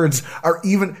those words are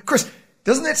even... Chris,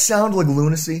 doesn't that sound like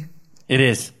lunacy? It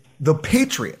is. The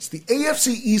Patriots, the AFC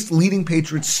East leading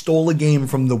Patriots, stole a game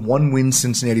from the one-win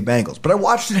Cincinnati Bengals. But I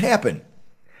watched it happen.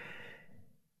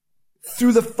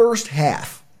 Through the first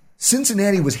half,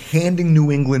 Cincinnati was handing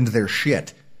New England their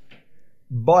shit.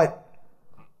 But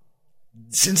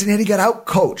Cincinnati got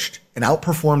out-coached and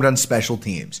outperformed on special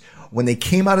teams. When they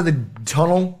came out of the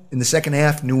tunnel in the second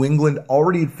half, New England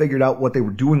already had figured out what they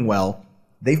were doing well.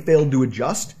 They failed to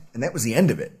adjust, and that was the end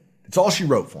of it. That's all she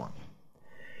wrote for them.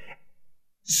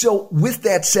 So with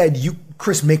that said,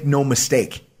 Chris, make no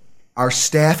mistake. Our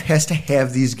staff has to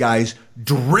have these guys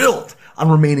drilled on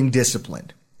remaining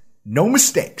disciplined. No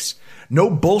mistakes. No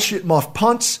bullshit muff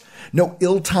punts. No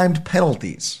ill-timed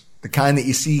penalties. The kind that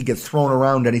you see get thrown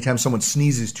around anytime someone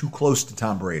sneezes too close to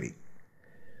Tom Brady.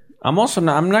 I'm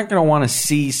not going to want to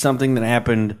see something that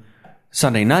happened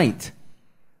Sunday night,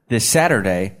 this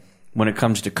Saturday, when it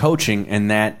comes to coaching,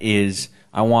 and that is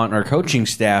I want our coaching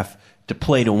staff to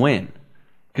play to win.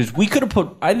 Because we could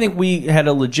have I think we had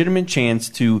a legitimate chance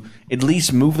to at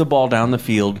least move the ball down the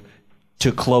field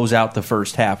to close out the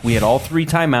first half. We had all 3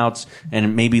 timeouts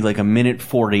and maybe like a minute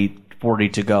 40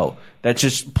 to go. That's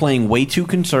just playing way too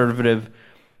conservative.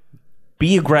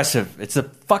 Be aggressive. It's the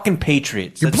fucking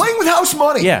Patriots. You're playing with house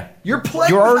money. Yeah. You're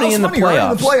playing You're with already house in the money. You're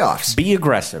already in the playoffs. Be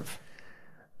aggressive.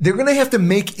 They're going to have to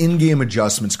make in-game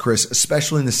adjustments, Chris,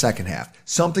 especially in the second half.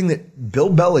 Something that Bill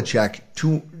Belichick,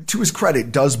 to his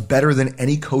credit, does better than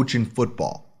any coach in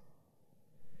football.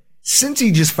 Since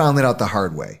he just found that out the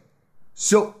hard way.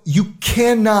 So you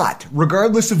cannot,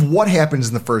 regardless of what happens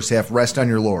in the first half, rest on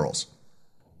your laurels.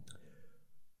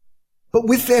 But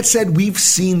with that said, we've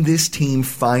seen this team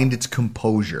find its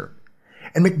composure.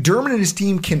 And McDermott and his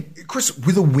team can, Chris,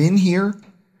 with a win here,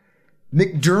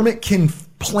 McDermott can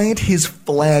plant his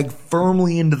flag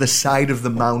firmly into the side of the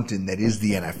mountain that is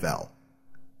the NFL.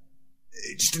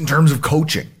 Just in terms of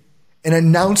coaching. And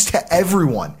announce to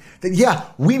everyone that, yeah,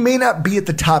 we may not be at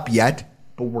the top yet,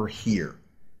 but we're here.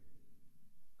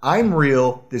 I'm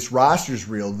real. This roster's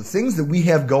real. The things that we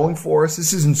have going for us,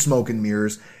 this isn't smoke and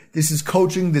mirrors. This is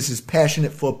coaching. This is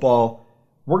passionate football.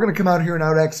 We're going to come out here and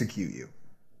out-execute you.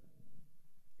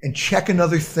 And check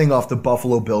another thing off the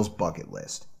Buffalo Bills bucket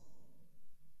list.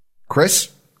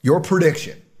 Chris, your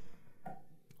prediction.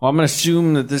 Well, I'm going to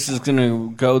assume that this is going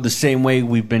to go the same way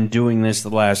we've been doing this the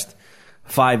last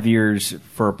 5 years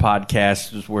for a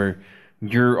podcast, where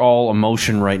you're all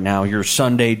emotion right now. You're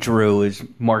Sunday Drew, as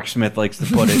Mark Smith likes to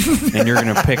put it, and you're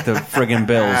going to pick the friggin'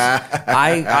 Bills.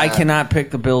 I cannot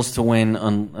pick the Bills to win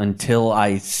until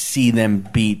I see them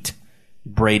beat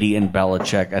Brady and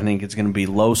Belichick. I think it's going to be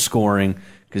low scoring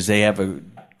because they have a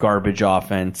garbage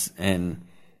offense, and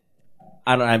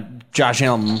Josh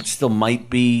Allen still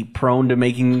might be prone to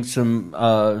making some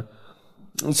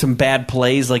bad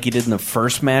plays like he did in the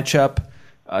first matchup.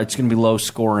 It's going to be low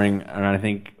scoring, and I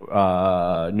think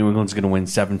New England's going to win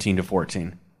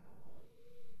 17-14.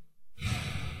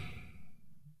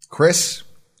 Chris,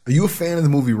 are you a fan of the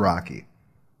movie Rocky?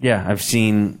 Yeah, I've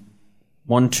seen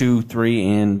 1, 2, 3,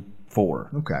 and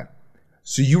 4. Okay.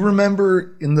 So you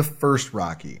remember in the first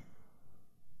Rocky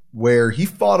where he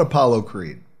fought Apollo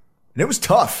Creed, and it was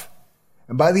tough.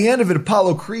 And by the end of it,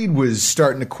 Apollo Creed was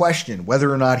starting to question whether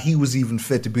or not he was even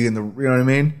fit to be in the, you know what I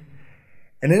mean?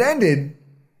 And it ended,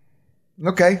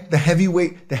 okay, the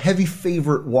heavy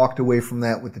favorite walked away from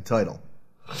that with the title.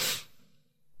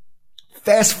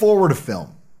 Fast forward a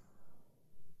film.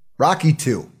 Rocky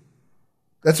 2.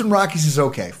 That's when Rocky says,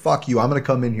 okay, fuck you, I'm going to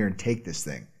come in here and take this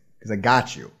thing because I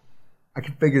got you. I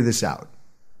can figure this out.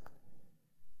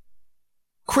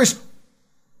 Chris,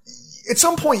 at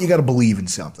some point you got to believe in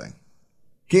something.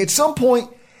 Okay, at some point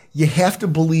you have to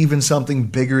believe in something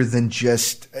bigger than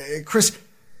just Chris.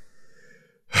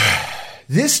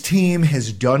 This team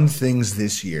has done things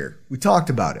this year. We talked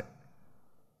about it.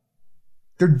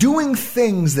 They're doing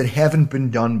things that haven't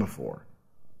been done before.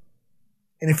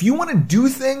 And if you want to do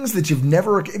things that if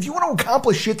you want to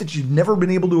accomplish shit that you've never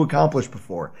been able to accomplish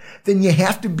before, then you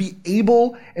have to be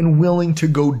able and willing to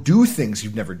go do things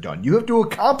you've never done. You have to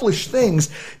accomplish things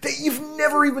that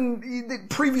that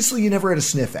previously you never had a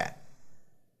sniff at.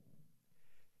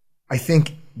 I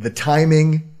think the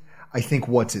timing, I think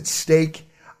what's at stake,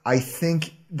 I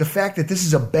think the fact that this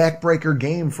is a backbreaker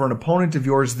game for an opponent of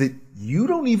yours that you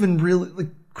don't even really, like,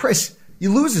 Chris,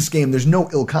 you lose this game, there's no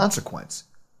ill consequence.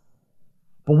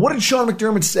 But what did Sean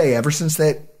McDermott say ever since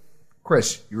that,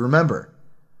 Chris, you remember,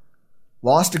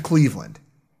 lost to Cleveland?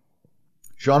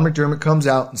 Sean McDermott comes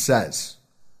out and says,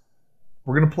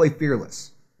 we're going to play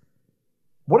fearless.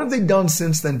 What have they done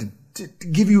since then to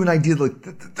give you an idea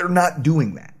that they're not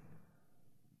doing that?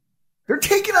 They're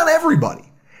taking on everybody.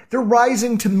 They're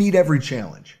rising to meet every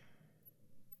challenge.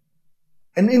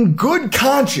 And in good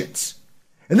conscience,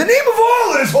 in the name of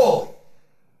all that is holy,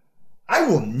 I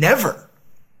will never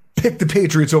pick the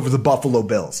Patriots over the Buffalo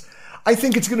Bills. I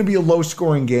think it's going to be a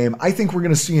low-scoring game. I think we're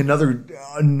going to see another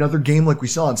game like we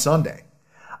saw on Sunday.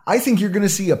 I think you're going to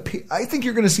see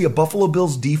a Buffalo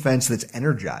Bills defense that's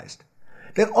energized,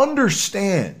 that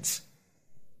understands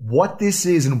what this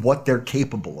is and what they're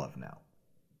capable of now.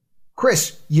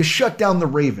 Chris, you shut down the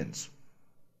Ravens.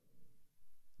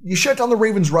 You shut down the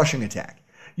Ravens' rushing attack.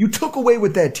 You took away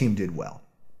what that team did well.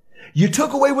 You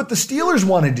took away what the Steelers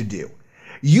wanted to do.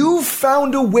 You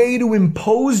found a way to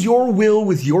impose your will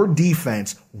with your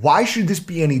defense. Why should this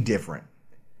be any different?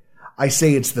 I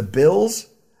say it's the Bills.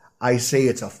 I say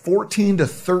it's a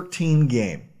 14-13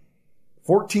 game.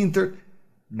 14-13.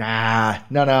 Nah,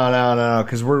 no,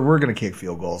 because we're going to kick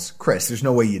field goals. Chris, there's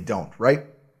no way you don't, right?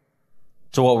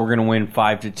 So what, we're going to win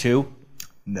 5-2?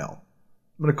 No.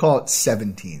 I'm going to call it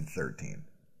 17-13.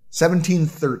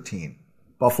 17-13.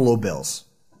 Buffalo Bills.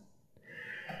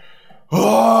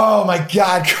 Oh, my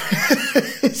God,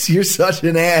 Chris. You're such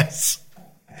an ass.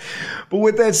 But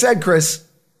with that said, Chris,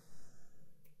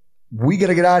 we got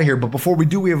to get out of here. But before we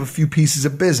do, we have a few pieces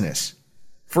of business.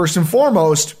 First and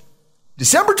foremost,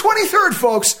 December 23rd,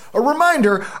 folks, a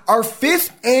reminder, our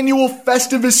 5th annual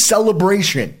Festivus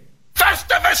celebration.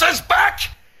 Festivus is back!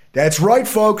 That's right,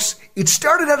 folks. It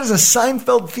started out as a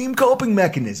Seinfeld-themed coping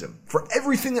mechanism for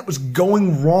everything that was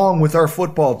going wrong with our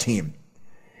football team.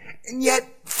 And yet,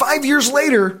 5 years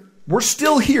later, we're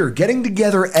still here getting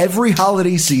together every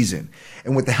holiday season.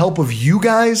 And with the help of you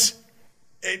guys,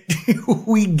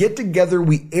 we get together,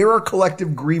 we air our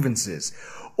collective grievances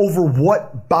over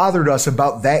what bothered us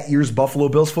about that year's Buffalo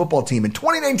Bills football team. And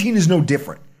 2019 is no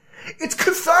different. It's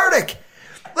cathartic.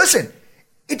 Listen,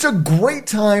 it's a great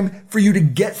time for you to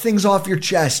get things off your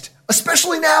chest,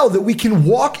 especially now that we can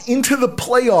walk into the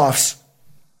playoffs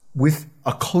with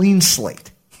a clean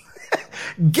slate.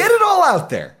 Get it all out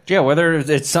there. Yeah, whether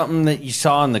it's something that you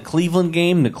saw in the Cleveland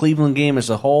game as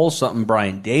a whole, something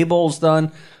Brian Daboll's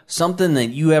done, something that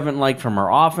you haven't liked from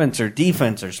our offense or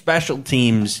defense or special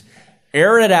teams,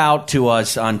 air it out to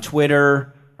us on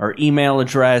Twitter, our email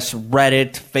address,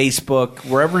 Reddit, Facebook,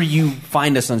 wherever you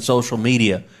find us on social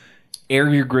media. Air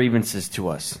your grievances to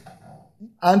us.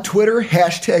 On Twitter,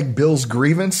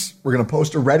 #BillsGrievance. We're going to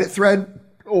post a Reddit thread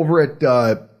over at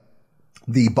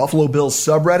the Buffalo Bills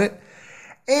subreddit.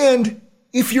 And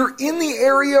if you're in the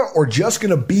area or just going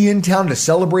to be in town to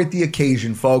celebrate the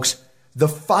occasion, folks, the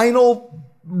final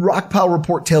Rockpile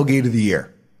Report tailgate of the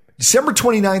year. December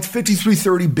 29th,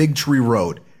 5330 Big Tree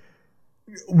Road.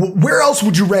 Where else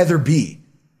would you rather be,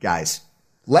 guys?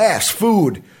 Laughs,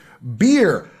 food,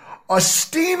 beer, a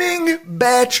steaming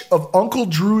batch of Uncle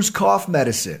Drew's cough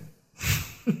medicine.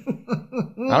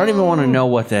 I don't even want to know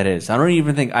what that is. I don't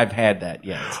even think I've had that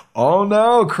yet. Oh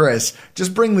no, Chris.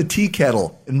 Just bring the tea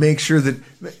kettle and make sure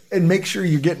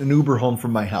you're getting an Uber home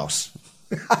from my house.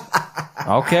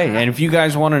 Okay, and if you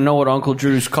guys want to know what Uncle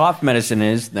Drew's cough medicine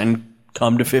is, then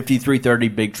come to 5330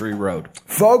 Big Tree Road.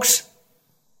 Folks,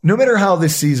 no matter how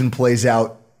this season plays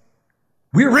out,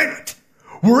 we're in it.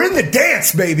 We're in the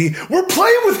dance, baby. We're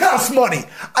playing with house money.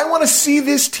 I want to see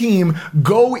this team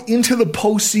go into the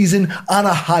postseason on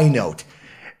a high note.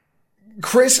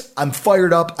 Chris, I'm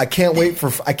fired up. I can't wait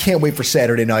for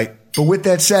Saturday night. But with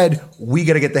that said, we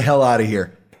got to get the hell out of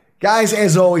here. Guys,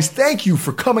 as always, thank you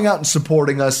for coming out and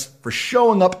supporting us, for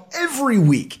showing up every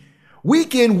week.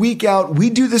 Week in, week out,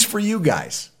 we do this for you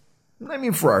guys. I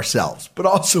mean for ourselves, but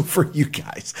also for you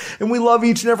guys. And we love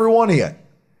each and every one of you.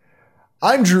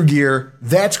 I'm Drew Gear,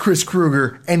 that's Chris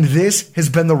Kruger, and this has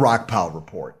been the Rockpile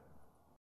Report.